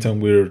the same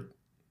time, we're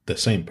the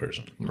same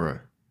person.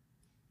 Right.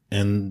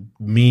 And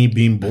me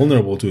being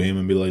vulnerable to him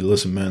and be like,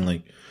 listen, man,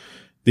 like,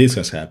 this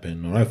has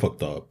happened, or I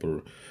fucked up,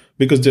 or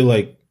because they're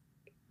like,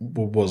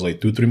 what was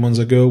like 2-3 months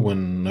ago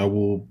when I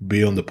will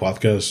be on the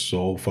podcast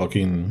all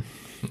fucking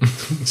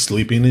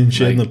sleeping and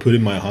shit, like, and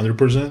putting my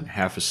 100%,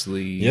 half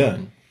asleep. Yeah.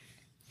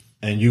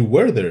 And you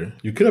were there.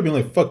 You could have been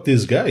like, fuck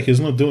this guy. He's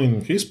not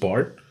doing his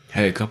part.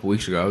 Hey, a couple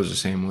weeks ago, I was the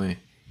same way.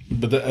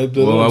 But I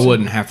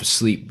wasn't half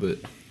asleep, but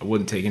I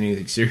wouldn't take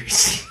anything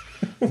seriously.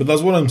 But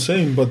that's what I'm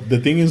saying. But the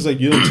thing is, like,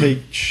 you don't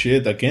take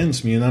shit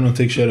against me, and I don't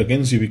take shit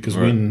against you because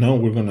we know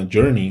we're going to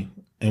journey.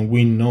 And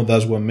we know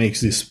that's what makes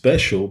this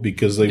special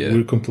because, like,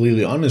 we're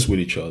completely honest with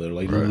each other.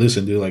 Like,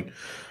 listen, dude, like,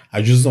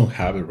 I just don't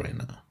have it right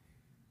now.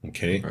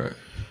 Okay? Right.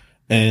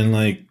 And,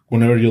 like,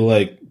 whenever you're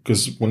like,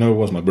 because whenever it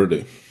was my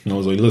birthday, and I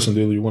was like, listen,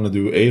 dude, you want to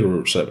do 8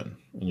 or 7?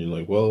 And you're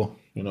like, well,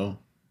 you know,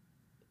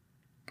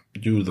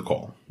 do the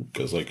call.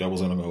 Because, like, I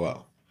wasn't going to go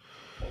out.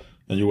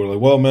 And you were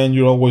like, well, man,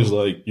 you're always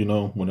like, you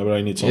know, whenever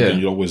I need something,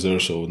 you're always there.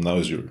 So now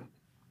is your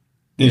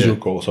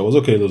call. So I was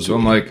okay. Let's do it.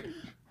 I'm like,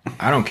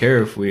 I don't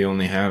care if we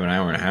only have an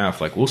hour and a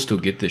half. Like, we'll still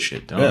get this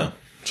shit done. Yeah.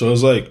 So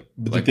it's like,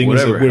 but the thing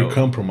is that we're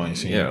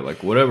compromising. Yeah,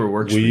 like whatever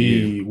works for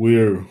you.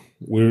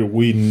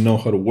 We know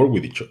how to work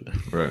with each other.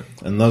 Right.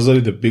 And that's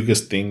like the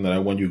biggest thing that I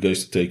want you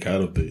guys to take out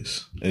of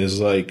this.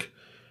 Is like,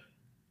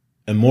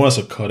 and more as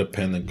a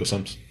codependent,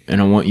 because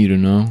And I want you to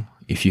know,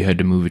 if you had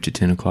to move it to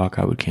 10 o'clock,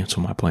 I would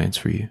cancel my plans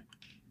for you.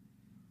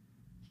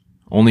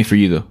 Only for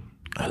you, though.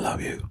 I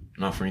love you.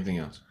 Not for anything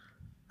else.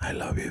 I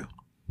love you.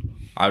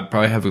 I'd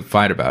probably have a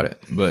fight about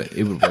it, but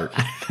it would work.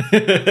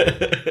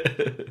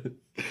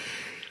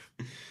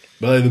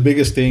 But like, the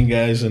biggest thing,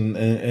 guys, and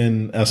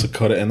as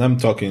and I'm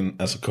talking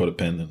as a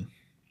codependent,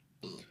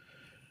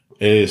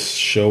 is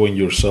showing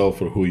yourself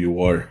for who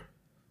you are.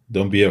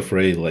 Don't be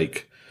afraid,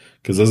 like,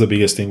 because that's the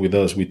biggest thing with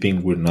us. We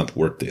think we're not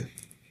worth it,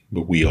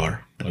 but we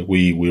are. Like,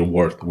 we're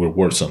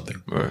worth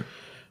something. Right.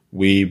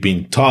 We've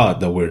been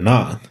taught that we're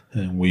not,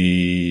 and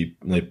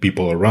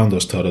people around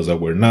us taught us that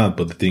we're not.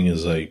 But the thing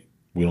is, like,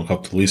 we don't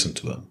have to listen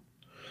to them.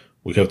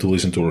 We have to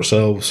listen to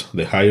ourselves,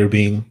 the higher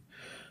being,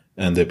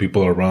 and the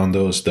people around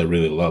us that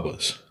really love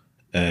us.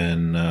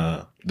 And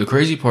the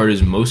crazy part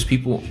is most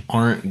people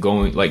aren't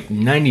going, like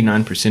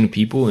 99% of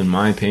people, in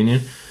my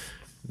opinion,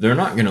 they're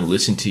not going to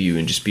listen to you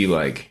and just be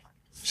like,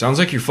 sounds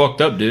like you're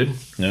fucked up, dude.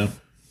 Yeah.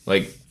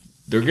 Like,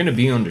 they're going to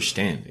be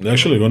understanding. They're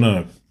actually going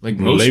to like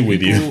relate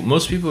with you.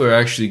 Most people are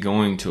actually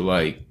going to,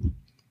 like,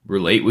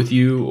 relate with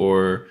you,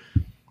 or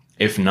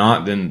if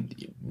not, then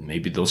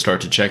maybe they'll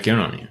start to check in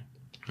on you.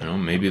 You know,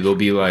 maybe they'll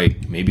be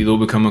like, maybe they'll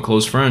become a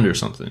close friend or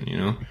something, you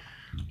know?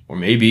 Or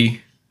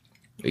maybe,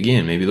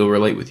 again, maybe they'll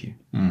relate with you,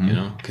 you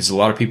know? Because a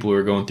lot of people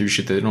are going through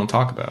shit that they don't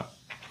talk about.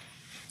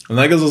 And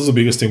I guess that's the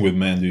biggest thing with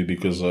men, dude,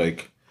 because,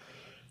 like,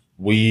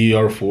 we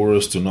are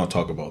forced to not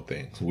talk about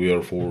things. We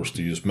are forced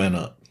to just man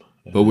up.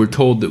 But we're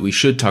told that we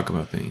should talk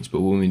about things.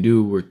 But when we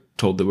do, we're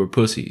told that we're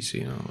pussies,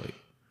 you know? Like,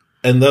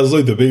 and that's,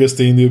 like, the biggest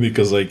thing, dude,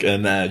 because, like,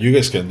 and you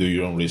guys can do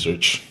your own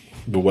research.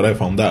 But what I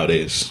found out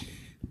is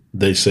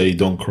they say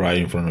don't cry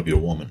in front of your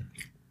woman.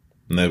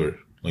 Never.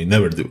 Like,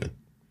 never do it.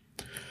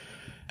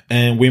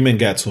 And women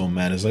get so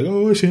mad. It's like,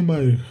 oh, I see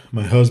my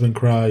husband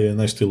cry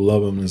and I still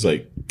love him. And it's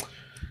like,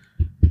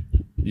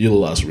 you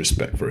lost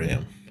respect for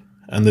him.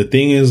 And the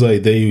thing is,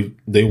 like,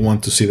 they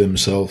want to see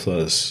themselves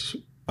as,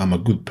 I'm a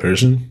good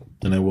person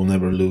and I will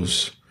never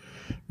lose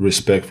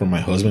respect for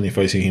my husband if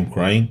I see him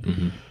crying.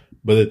 Mm-hmm.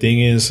 But the thing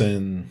is,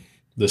 and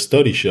the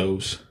study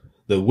shows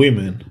that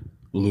women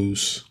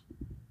lose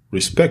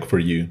respect for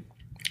you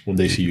when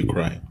they see you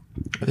crying.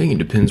 I think it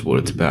depends what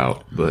it's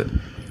about, but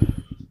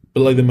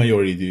like the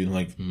majority do,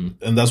 like,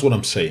 and that's what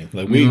I'm saying.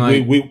 Like, we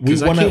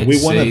want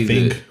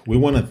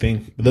to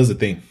think, but that's the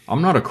thing.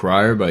 I'm not a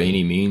crier by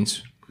any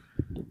means,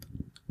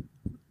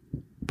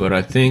 but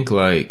I think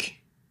like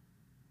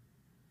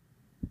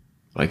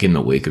in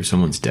the wake of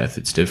someone's death,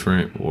 it's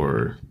different.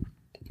 Or,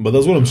 but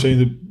that's what I'm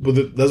saying.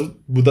 But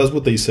that's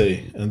what they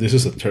say, and this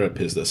is a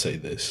therapist that say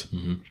this.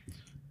 Mm-hmm.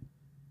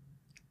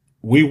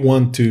 We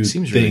want to. It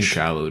seems really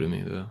shallow to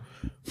me, though.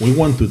 We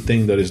want to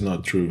think that it's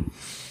not true.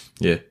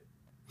 Yeah.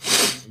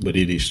 But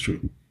it is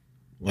true.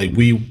 Like,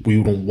 we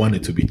don't want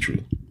it to be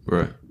true.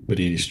 Right. But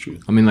it is true.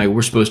 I mean, like,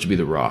 we're supposed to be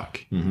the rock,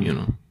 you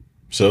know?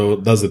 So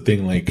that's the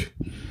thing. Like,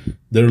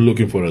 they're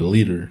looking for a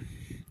leader,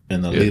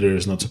 and a leader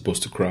is not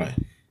supposed to cry.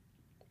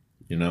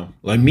 You know?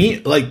 Like me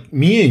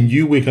and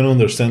you, we can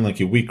understand, like,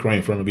 if we cry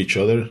in front of each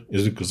other,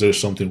 is because there's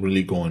something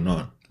really going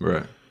on.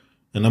 Right.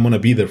 And I'm going to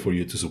be there for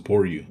you to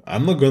support you.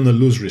 I'm not going to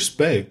lose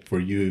respect for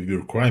you if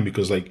you're crying,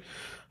 because, like,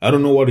 I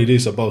don't know what it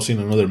is about seeing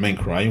another man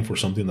crying for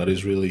something that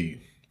is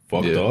really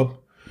fucked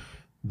up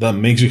that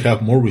makes you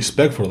have more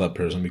respect for that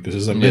person, because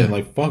it's like, man,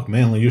 like, fuck,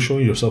 man, like, you're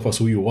showing yourself as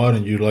who you are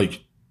and you're,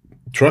 like,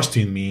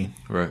 trusting me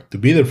to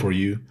be there for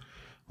you.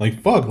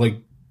 Like, fuck, like,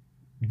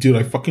 dude,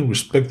 I fucking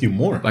respect you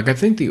more. Like, I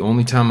think the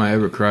only time I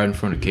ever cried in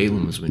front of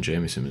Caitlin was when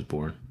Jameson was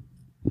born.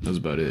 That was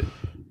about it.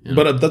 You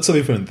know? But that's a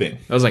different thing.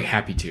 That was like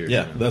happy tears.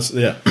 Yeah, you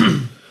know?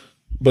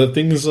 But the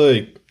thing is,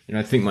 like, and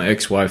I think my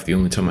ex-wife, the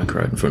only time I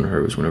cried in front of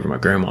her was whenever my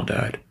grandma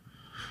died.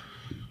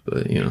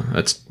 But, you know,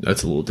 that's a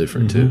little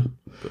different too.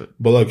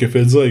 But like, if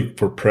it's like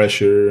for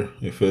pressure,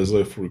 if it's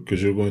like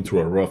because you're going through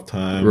a rough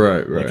time,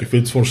 right. Like, if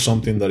it's for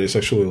something that is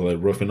actually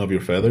like roughing up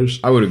your feathers,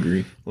 I would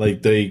agree.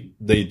 Like, they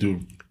do.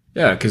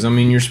 Yeah, because I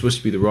mean, you're supposed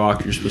to be the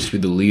rock. You're supposed to be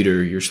the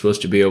leader. You're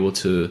supposed to be able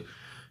to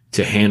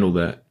handle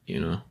that. You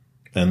know.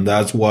 And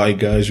that's why,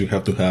 guys, you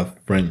have to have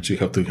friends. You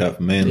have to have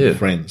men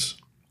friends.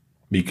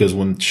 Because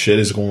when shit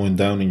is going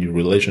down in your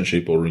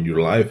relationship or in your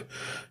life,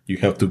 you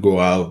have to go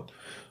out.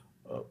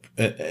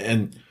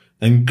 And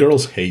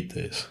girls hate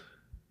this.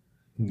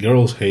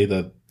 Girls hate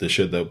that the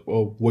shit that,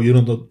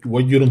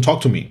 you don't talk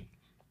to me.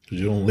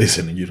 Because you don't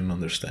listen and you don't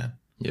understand.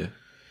 Yeah.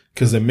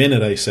 Because the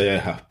minute I say I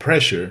have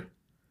pressure,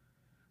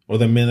 or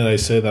the minute I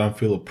say that I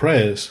feel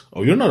oppressed,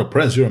 you're not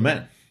oppressed, you're a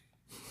man.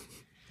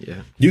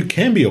 Yeah. You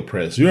can be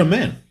oppressed, you're a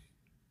man.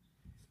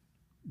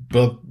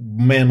 But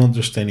men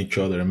understand each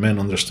other, and men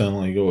understand,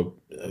 like,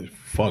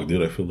 fuck,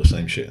 dude, I feel the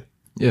same shit.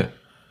 Yeah.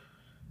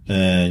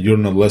 And you're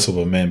not less of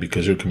a man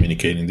because you're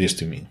communicating this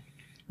to me.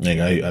 Like,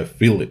 I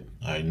feel it.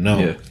 I know.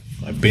 Yeah.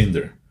 I've been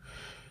there.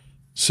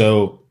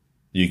 So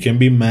you can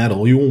be mad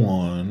all you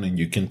want, and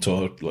you can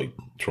talk, like,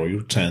 throw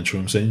your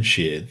tantrums and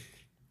shit.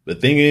 The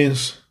thing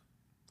is,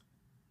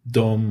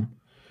 don't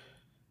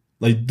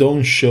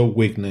show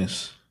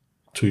weakness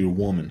to your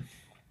woman.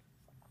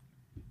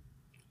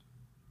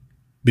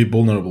 Be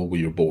vulnerable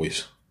with your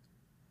boys.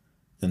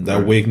 And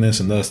that weakness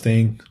and that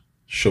thing,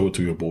 show it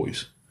to your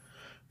boys.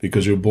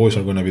 Because your boys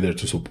are going to be there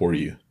to support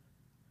you.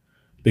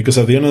 Because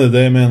at the end of the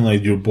day, man,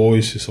 like, your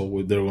boys,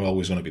 they're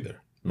always going to be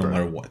there. No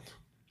matter what.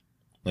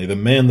 Like, the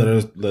men that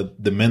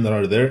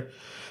are there,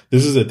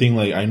 this is the thing,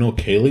 like, I know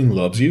Kaylin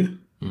loves you.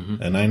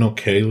 Mm-hmm. And I know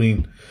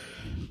Kaylin,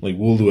 like,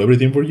 will do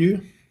everything for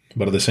you.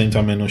 But at the same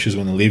time, I know she's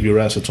going to leave your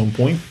ass at some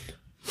point.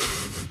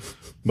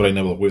 But I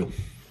never will.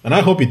 And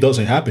I hope it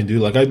doesn't happen,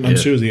 dude. Like, I'm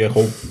seriously, I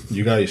hope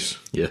you guys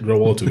grow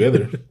all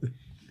together.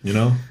 You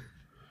know?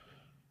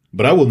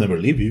 But I will never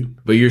leave you.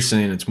 But you're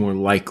saying it's more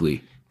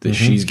likely that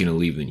she's going to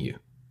leave than you.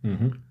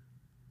 Mm-hmm.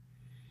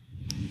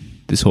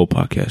 This whole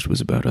podcast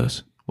was about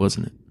us,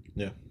 wasn't it?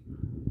 Yeah.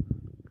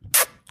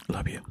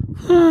 Love you.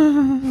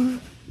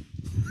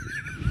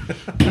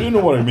 You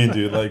know what I mean,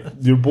 dude? Like,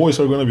 your boys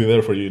are going to be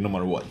there for you no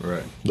matter what.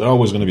 Right. They're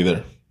always going to be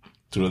there.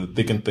 Through the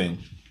thick and thin.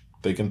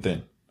 Thick and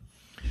thin.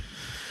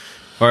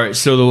 All right,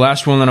 so the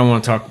last one that I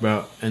want to talk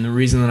about, and the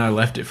reason that I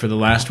left it for the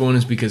last one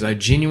is because I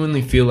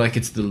genuinely feel like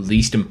it's the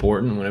least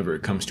important whenever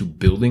it comes to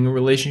building a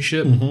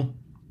relationship. Mm-hmm.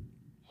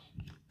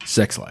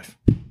 Sex life.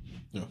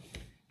 Yeah.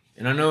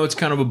 And I know it's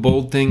kind of a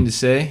bold thing to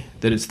say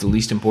that it's the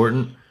least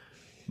important,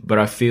 but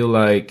I feel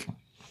like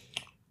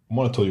I'm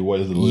going to tell you why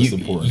it's the least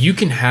important. You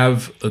can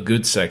have a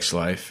good sex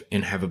life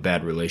and have a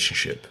bad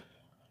relationship.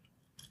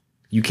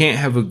 You can't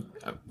have a...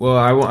 Well,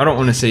 I don't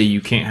want to say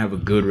you can't have a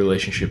good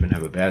relationship and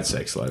have a bad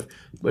sex life,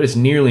 but it's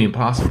nearly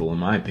impossible in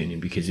my opinion,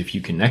 because if you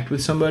connect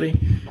with somebody,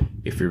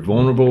 if you're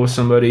vulnerable with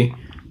somebody,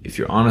 if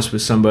you're honest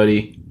with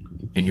somebody,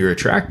 and you're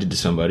attracted to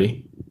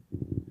somebody,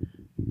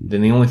 then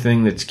the only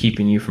thing that's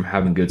keeping you from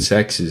having good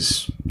sex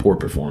is poor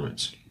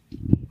performance,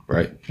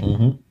 right?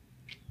 Mm-hmm.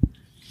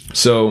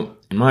 So,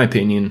 in my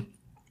opinion,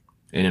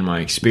 and in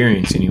my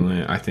experience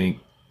anyway, I think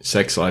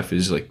sex life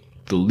is like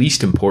the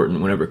least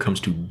important whenever it comes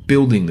to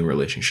building the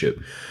relationship.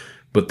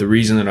 But the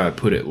reason that I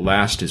put it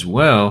last as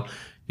well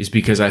is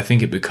because I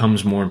think it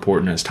becomes more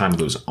important as time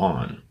goes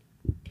on.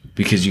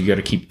 Because you got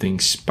to keep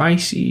things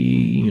spicy,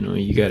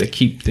 you got to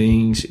keep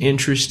things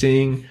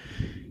interesting.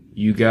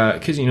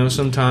 Because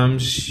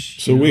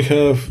sometimes. So we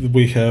have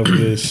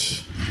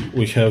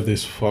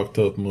this fucked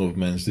up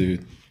movements,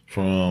 dude,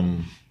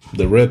 from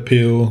the red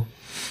pill,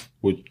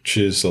 which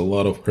is a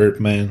lot of hurt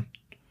man,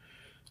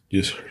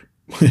 just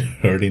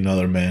hurting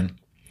other men,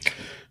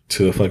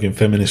 to the fucking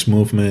feminist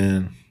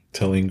movement,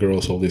 telling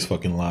girls all these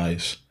fucking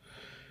lies.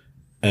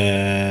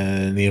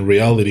 And in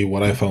reality,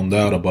 what I found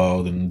out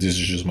about, and this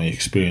is just my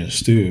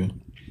experience too,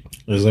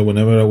 is that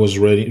whenever I was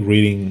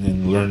reading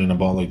and learning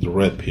about like the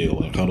red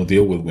pill and how to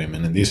deal with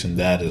women and this and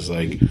that, is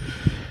like,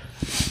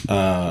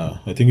 I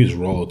think it's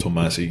Rollo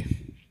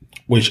Tomasi,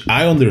 which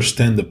I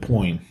understand the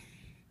point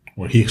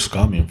where he's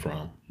coming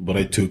from, but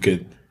I took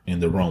it in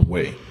the wrong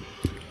way.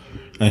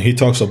 And he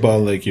talks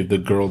about like, if the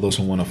girl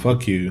doesn't want to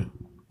fuck you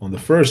on the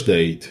first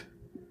date,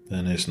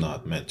 then it's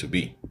not meant to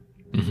be.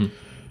 Mm-hmm.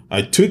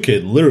 I took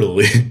it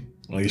literally.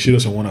 Like, she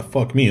doesn't want to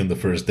fuck me on the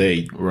first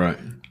date. Right.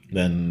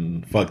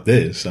 Then fuck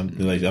this.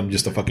 I'm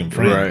just a fucking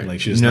friend. Right. Like,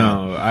 she's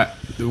not.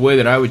 The way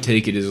that I would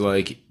take it is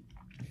like,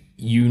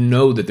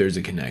 that there's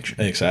a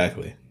connection.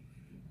 Exactly.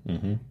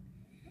 Mm-hmm.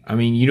 I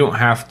mean, you don't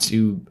have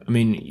to. I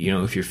mean,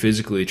 if you're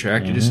physically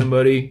attracted to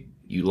somebody,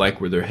 you like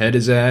where their head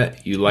is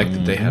at. You like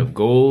that they have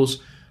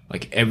goals.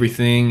 Like,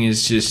 everything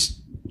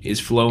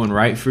is flowing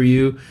right for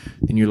you.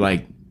 Then you're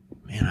like,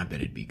 man, I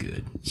bet it'd be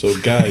good. So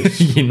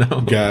guys,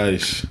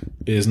 guys,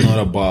 it's not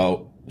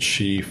about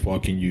she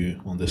fucking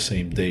you on the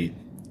same date.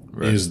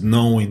 Right. It's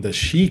knowing that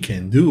she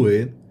can do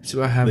it. It's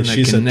about having that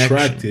she's connection.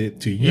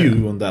 Attracted to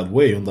you on that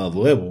way, on that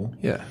level.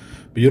 Yeah.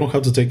 But you don't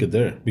have to take it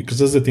there, because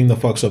that's the thing that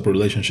fucks up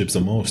relationships the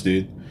most,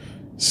 dude.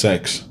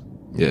 Sex.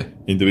 Yeah.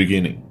 In the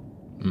beginning.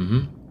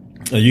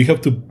 Mm-hmm. And you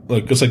have to,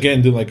 like, because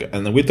again, dude, like,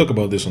 and we talked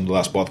about this on the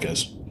last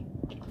podcast.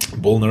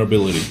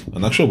 Vulnerability.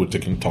 And actually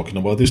we're talking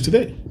about this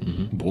today.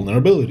 Mm-hmm.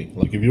 Vulnerability.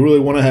 Like, if you really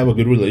want to have a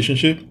good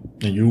relationship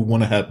and you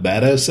want to have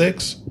badass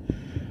sex,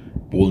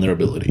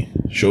 vulnerability.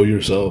 Show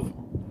yourself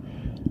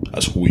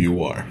as who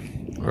you are.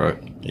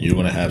 Right. And you're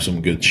going to have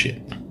some good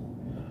shit.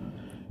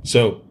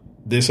 So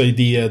this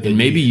idea that, and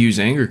maybe use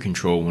anger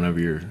control whenever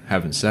you're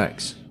having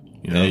sex.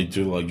 Yeah, you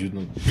do, like, you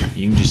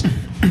can just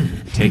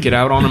take it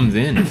out on them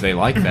then if they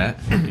like that.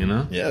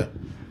 Yeah.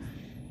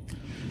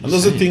 And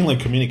there's a thing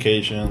like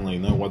communication, like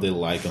know what they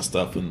like and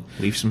stuff, and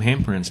leave some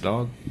handprints,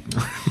 dog.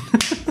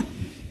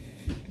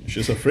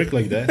 She's a freak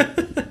like that.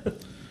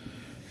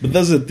 But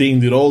that's the thing,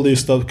 dude. All this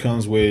stuff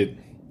comes with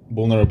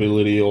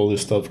vulnerability. All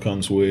this stuff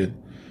comes with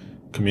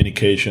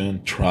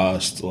communication,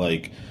 trust.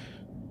 Like,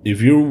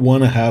 if you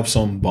want to have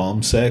some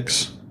bomb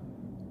sex,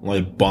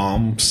 like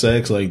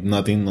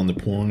nothing on the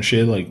porn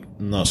shit, like,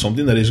 no,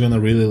 something that is gonna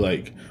really,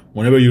 like,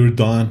 whenever you're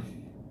done,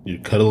 you're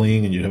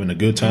cuddling and you're having a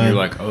good time. And you're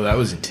like, oh, that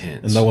was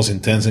intense. And that was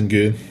intense and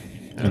good.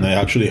 Yeah. And I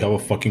actually have a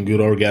fucking good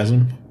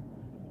orgasm.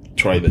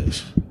 Try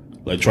this.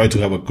 Like, try to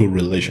have a good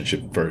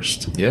relationship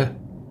first. Yeah.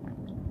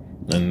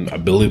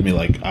 And believe me,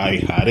 like, I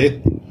had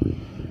it.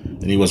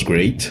 And it was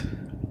great.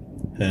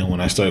 And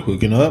when I started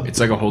hooking up, it's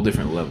like a whole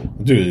different level.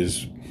 Dude,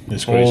 it's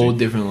crazy. Whole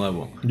different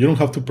level. You don't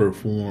have to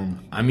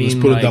perform. I mean,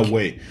 let's put it that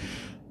way.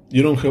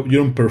 You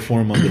don't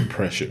perform under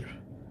pressure.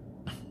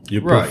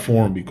 You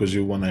perform because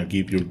you want to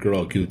give your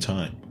girl a good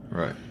time.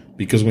 Right.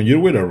 Because when you're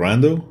with a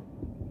rando,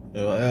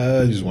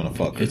 I just want to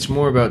fuck her. It's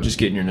more about just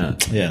getting your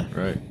nut. Yeah.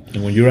 Right.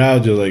 And when you're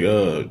out, you're like,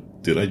 oh,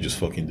 did I just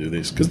fucking do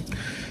this? Because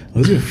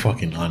let's be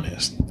fucking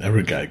honest.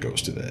 Every guy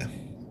goes to that.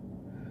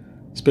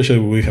 Especially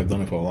when we have done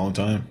it for a long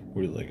time.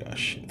 We're like, oh,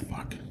 shit,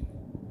 fuck.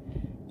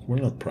 We're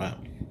not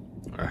proud.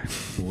 All right.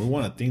 We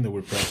want to think that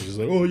we're proud. It's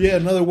like, oh, yeah,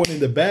 another one in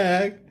the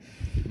bag.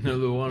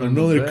 Another one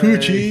Another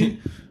coochie.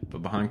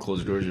 But behind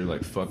closed doors, you're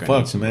like, fuck, I fuck,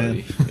 need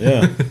somebody. Man.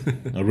 Yeah.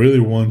 I really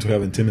want to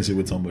have intimacy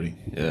with somebody.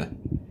 Yeah.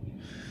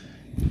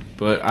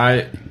 But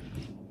I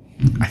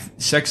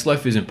sex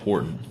life is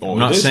important. Oh, I'm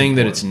not it is saying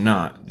that important. it's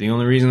not. The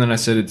only reason that I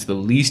said it's the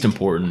least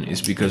important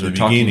is because At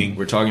the beginning.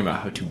 we're talking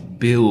about how to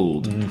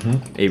build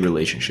a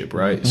relationship,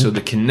 right? So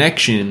the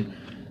connection,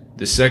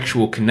 the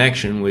sexual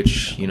connection,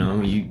 which you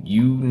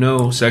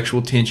know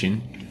sexual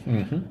tension,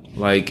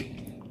 like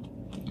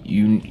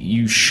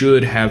you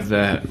should have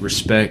that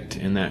respect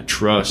and that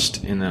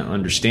trust and that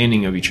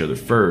understanding of each other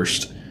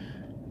first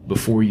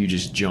before you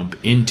just jump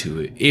into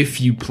it.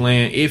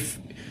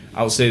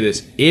 I'll say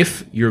this,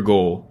 if your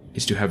goal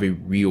is to have a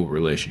real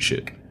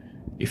relationship,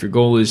 if your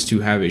goal is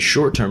to have a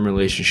short-term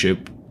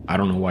relationship, I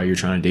don't know why you're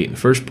trying to date in the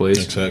first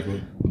place.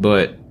 Exactly.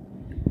 But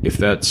if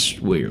that's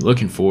what you're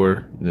looking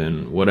for,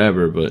 then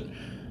whatever. But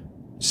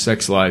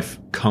sex life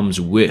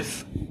comes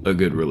with a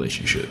good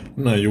relationship.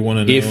 No, you want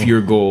to know. If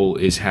your goal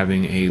is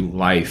having a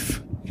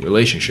life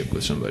relationship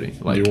with somebody,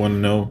 like, you want to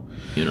know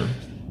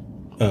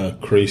a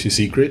crazy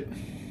secret?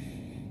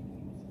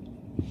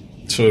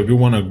 So if you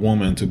want a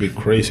woman to be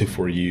crazy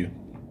for you,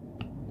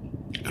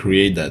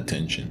 create that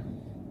tension.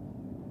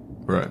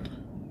 right?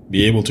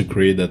 Be able to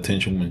create that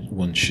tension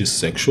when she's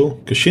sexual,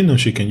 because she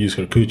knows she can use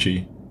her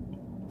coochie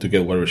to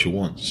get whatever she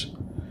wants,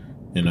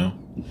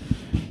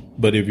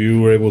 But if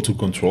you were able to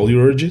control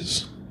your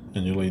urges,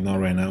 and you're like, not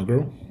right now,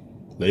 girl,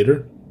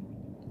 later,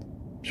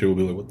 she will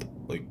be like, what the,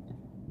 like,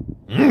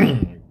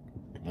 come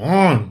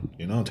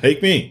on,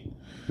 take me.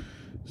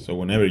 So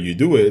whenever you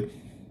do it,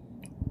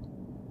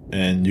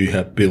 and you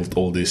have built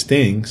all these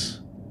things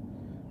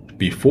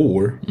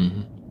before,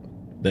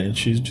 then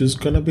she's just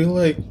gonna be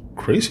like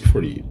crazy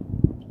for you.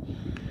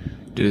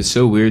 Dude, it's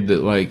so weird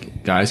that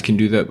like guys can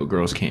do that, but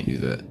girls can't do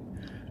that.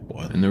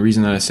 What? And the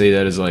reason that I say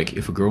that is like,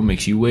 if a girl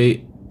makes you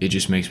wait, it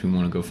just makes me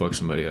want to go fuck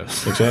somebody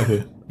else.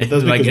 Exactly. It's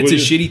like, it's a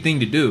shitty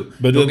thing to do.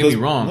 But don't get me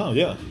wrong. No,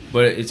 yeah.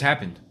 But it's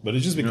happened. But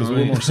it's just because what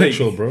I we're mean? more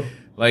sexual, bro.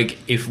 Like,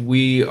 if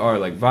we are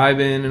like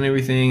vibing and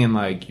everything, and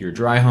like you're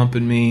dry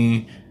humping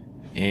me,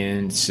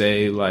 and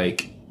say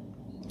like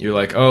you're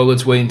like, oh,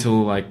 let's wait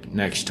until like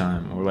next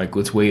time, or like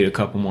let's wait a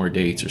couple more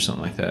dates or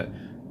something like that.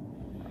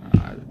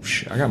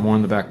 I got more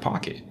in the back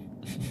pocket.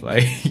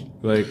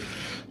 like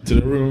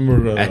Did I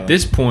remember? at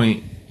this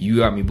point, you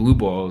got me blue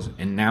balls,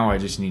 and now I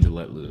just need to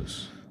let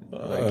loose.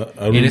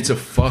 And it's a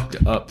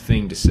fucked up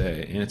thing to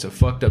say, and it's a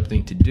fucked up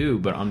thing to do.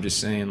 But I'm just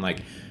saying,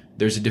 like,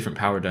 there's a different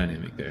power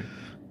dynamic there.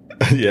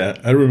 Yeah,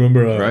 I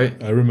remember.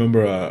 Right? I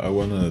remember I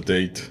went on a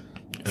date.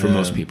 For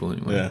most people,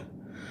 anyway. Yeah,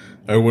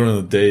 I went on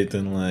a date,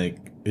 and like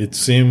it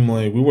seemed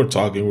like we were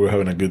talking, we were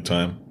having a good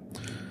time,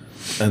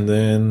 and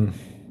then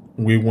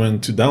we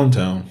went to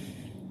downtown,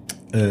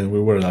 and we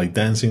were like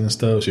dancing and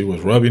stuff. She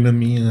was rubbing on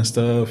me and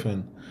stuff,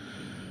 and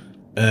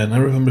I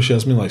remember she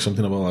asked me like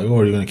something about like, oh,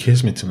 are you gonna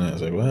kiss me tonight? I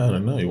was like, well, I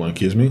don't know. You want to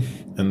kiss me?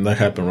 And that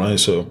happened, right?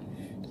 So,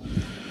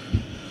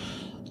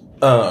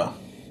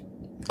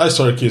 I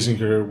started kissing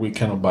her. We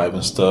kind of vibed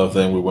and stuff.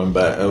 Then we went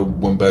back. I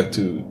went back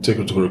to take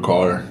her to her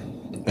car,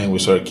 and we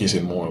started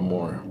kissing more and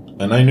more.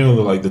 And I knew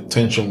that like the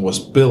tension was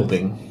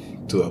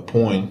building to that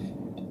point,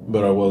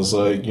 but I was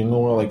like, you know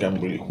what? Like I'm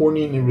really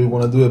horny and I really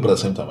want to do it, but at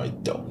the same time I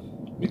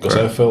don't, because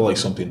I felt like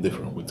something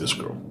different with this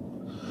girl.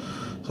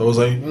 So I was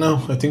like,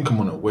 no, I think I'm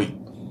gonna wait.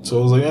 So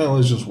I was like, yeah,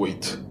 let's just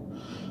wait.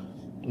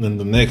 And then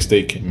the next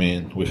day came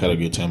in. We had a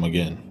good time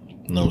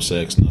again. No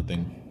sex,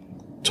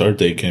 nothing. Third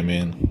day came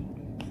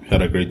in.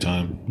 Had a great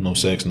time. No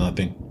sex,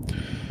 nothing.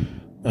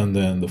 And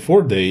then the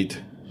fourth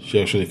date,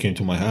 she actually came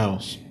to my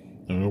house.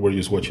 And we were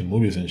just watching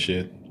movies and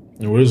shit.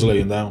 And we were just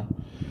laying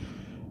down.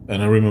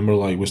 And I remember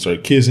like we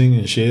started kissing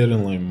and shit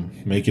and like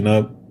making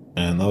up.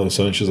 And all of a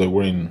sudden she's like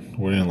wearing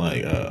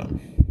like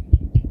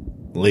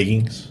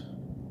leggings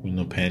with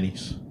no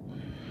panties.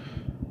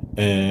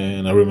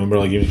 And I remember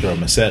like giving her a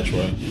massage,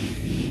 right?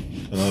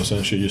 And all of a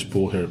sudden she just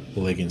pulled her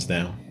leggings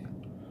down.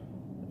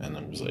 And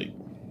I was like,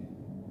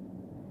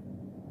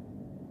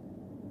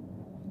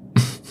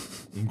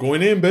 I'm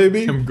going in,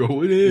 baby. I'm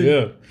going in.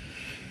 Yeah.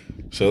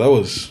 So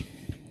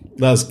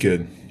that's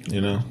good,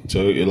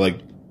 So it like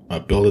I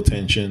built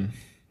attention,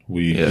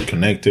 we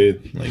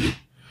connected, like,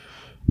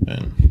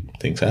 and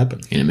things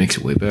happen. And it makes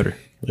it way better.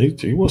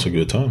 It was a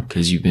good time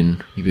because you've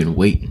been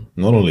waiting.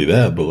 Not only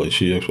that, but like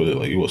she actually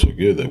like it was so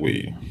good that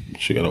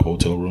she got a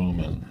hotel room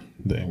and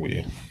then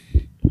it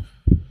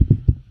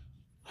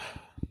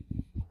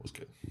was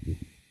good.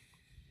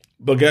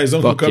 But guys,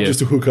 don't hook up just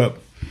to hook up.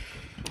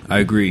 I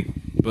agree,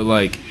 but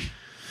like,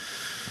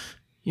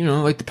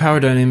 like the power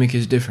dynamic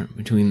is different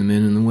between the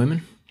men and the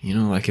women.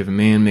 Like if a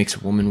man makes a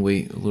woman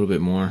wait a little bit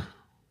more,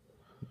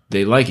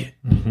 they like it,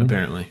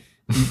 apparently.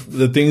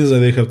 The thing is that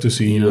they have to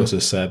see you as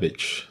a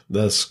savage.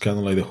 That's kind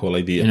of like the whole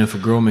idea. And if a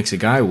girl makes a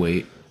guy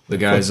wait, the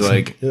guy's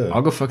like,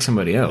 I'll go fuck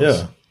somebody else.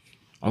 Yeah.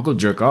 I'll go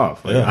jerk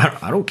off. Like,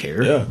 I don't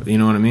care. Yeah. You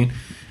know what I mean?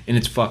 And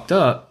it's fucked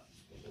up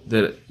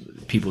that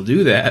people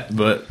do that,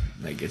 but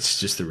like it's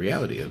just the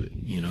reality of it,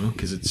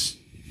 because it's...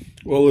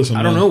 Well, listen,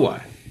 I don't know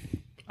why.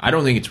 I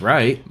don't think it's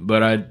right,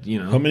 but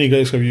How many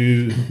guys do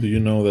you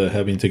know that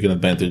have been taken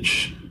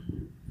advantage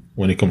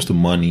when it comes to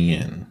money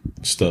and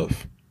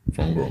stuff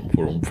from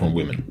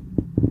women?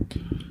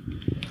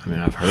 I mean,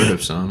 I've heard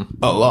of some.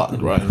 A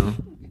lot, right?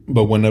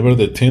 But whenever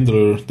the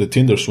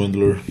Tinder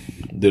swindler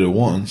did it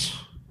once,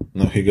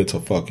 now he gets a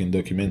fucking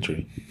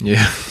documentary.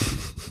 Yeah.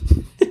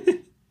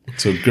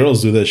 So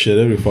girls do that shit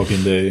every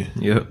fucking day.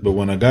 Yep. But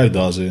when a guy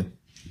does it,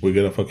 we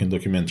get a fucking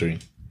documentary.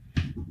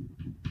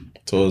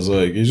 So it's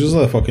like, it's just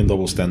like fucking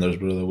double standards,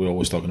 bro, that we're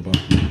always talking about.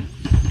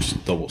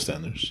 Just double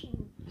standards.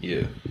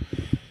 Yeah.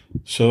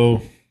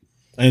 So,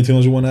 anything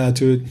else you want to add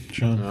to it,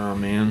 Sean? Oh,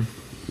 man.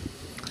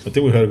 I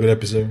think we had a good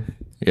episode.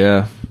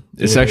 Yeah.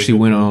 This actually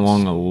went on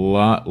along a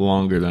lot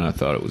longer than I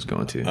thought it was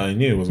going to. I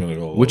knew it was going to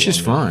go a lot Which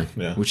is longer.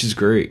 fine. Yeah. Which is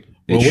great.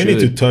 Well, we need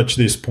to touch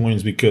these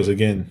points because,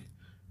 again,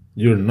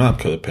 you're not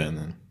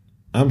codependent.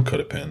 I'm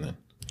codependent.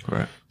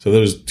 Right. So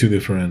there's two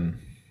different...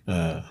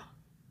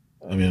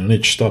 on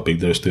each topic,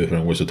 there's two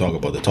different ways to talk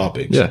about the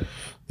topics. Yeah.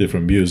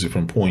 Different views,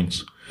 different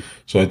points.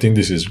 So I think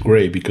this is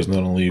great because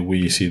not only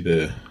we see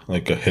the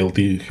a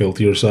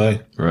healthier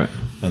side, right,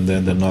 and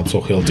then the not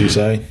so healthy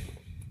side,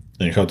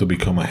 and how to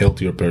become a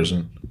healthier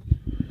person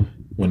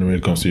when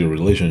it comes to your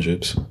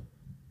relationships.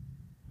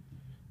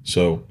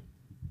 So,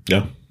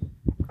 yeah.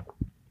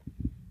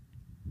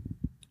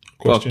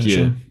 Fuck yeah.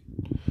 Sean?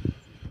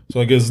 So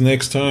I guess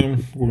next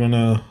time we're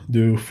gonna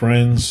do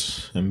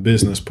friends and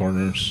business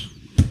partners.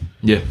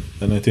 Yeah.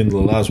 And I think the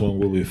last one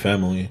will be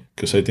family,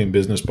 because I think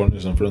business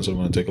partners and friends are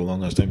going to take a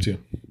long ass time too.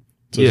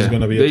 So yeah, it's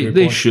going to be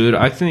they should.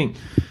 I think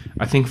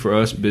for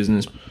us,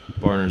 business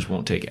partners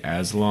won't take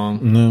as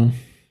long. No.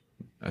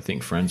 I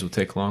think friends will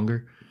take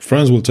longer.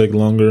 Friends will take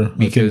longer.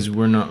 Because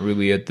we're not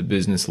really at the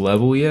business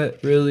level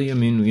yet, really. I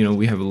mean,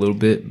 we have a little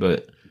bit,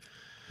 but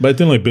I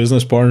think like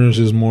business partners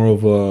is more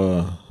of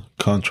a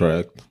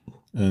contract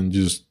and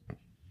just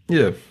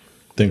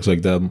things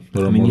like that.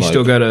 I mean, you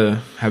still got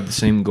to have the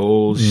same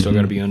goals. You still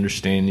got to be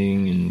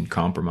understanding and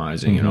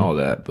compromising and all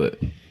that, but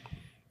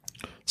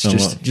it's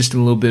just a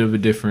little bit of a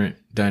different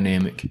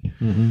dynamic.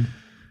 And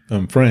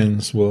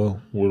friends,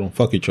 well, we don't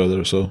fuck each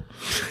other, so.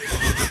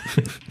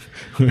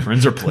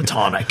 Friends are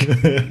platonic.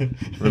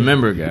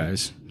 Remember,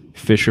 guys,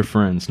 fish are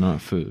friends,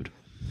 not food.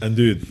 And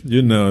dude,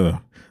 you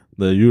know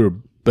that you're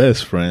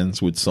best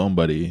friends with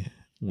somebody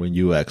when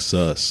you act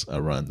sus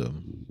around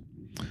them.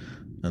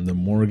 And the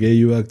more gay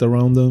you act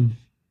around them,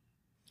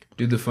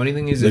 dude, the funny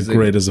thing is the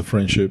greater is a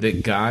friendship.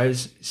 That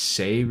guys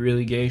say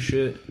really gay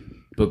shit,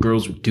 but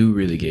girls do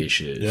really gay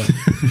shit. Yeah.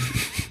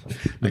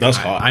 That's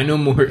hot. I know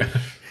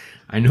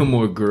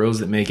more girls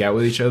that make out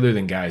with each other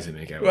than guys that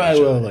make out with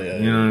each other. Like,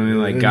 you know what I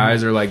mean? Like,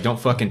 guys are like, don't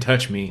fucking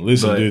touch me.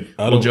 Listen, dude.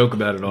 We'll joke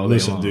about it all day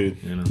long. Listen,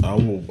 dude. I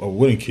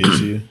wouldn't kiss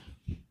you.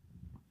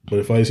 But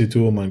if I see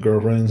two of my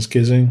girlfriends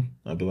kissing,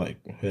 I'd be like,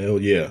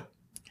 hell yeah.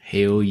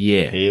 Hell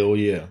yeah. Hell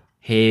yeah.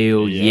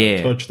 Hell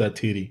yeah. Touch that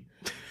titty.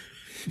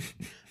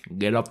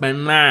 Get up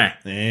in there.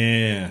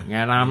 Yeah.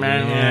 Get up in there.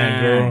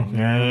 Yeah, girl.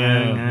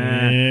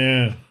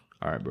 Yeah.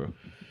 All right, bro.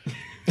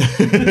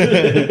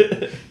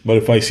 But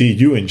if I see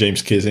you and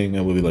James kissing,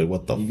 I will be like,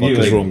 what the fuck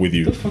is wrong with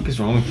you? What the fuck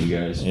is wrong with you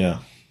guys? Yeah.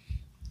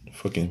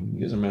 Fucking.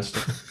 You guys are messed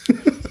up.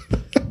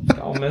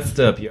 All messed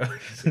up, yo.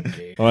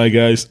 All right,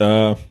 guys.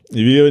 If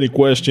you have any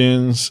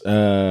questions,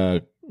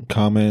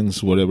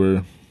 comments,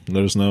 whatever,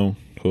 let us know.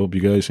 Hope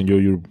you guys enjoy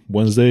your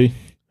Wednesday.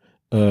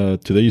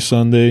 Today is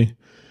Sunday.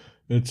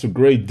 It's a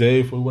great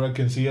day for what I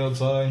can see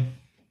outside.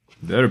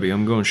 Better be.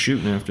 I'm going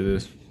shooting after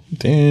this.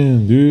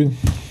 Damn, dude.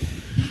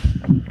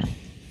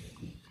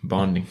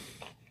 Bonding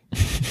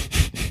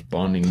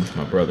with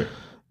my brother.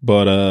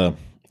 But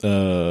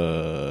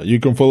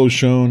you can follow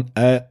Sean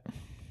at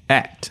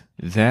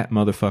that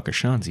motherfucker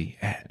Shanzi,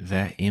 at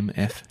that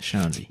MF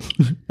Shanzi.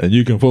 And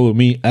you can follow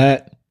me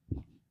at.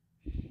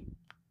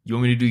 You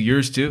want me to do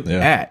yours too? Yeah.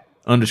 At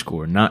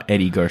 _, not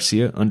Eddie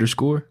Garcia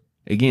 _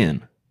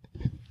 again.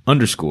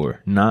 _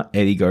 not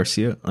Eddie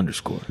Garcia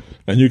 _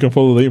 And you can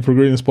follow the In for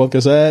Greatness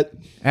podcast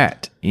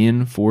at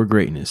In for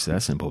Greatness.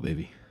 That's simple,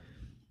 baby.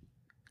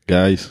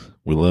 Guys,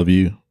 we love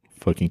you.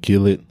 Fucking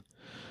kill it.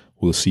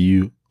 We'll see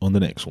you on the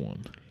next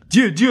one.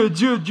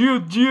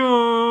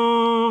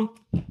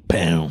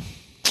 Bam.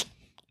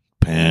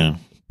 Pam.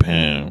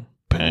 Pam.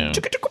 Pam.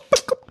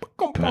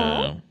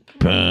 Pam.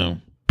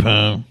 Pam.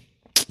 Pam.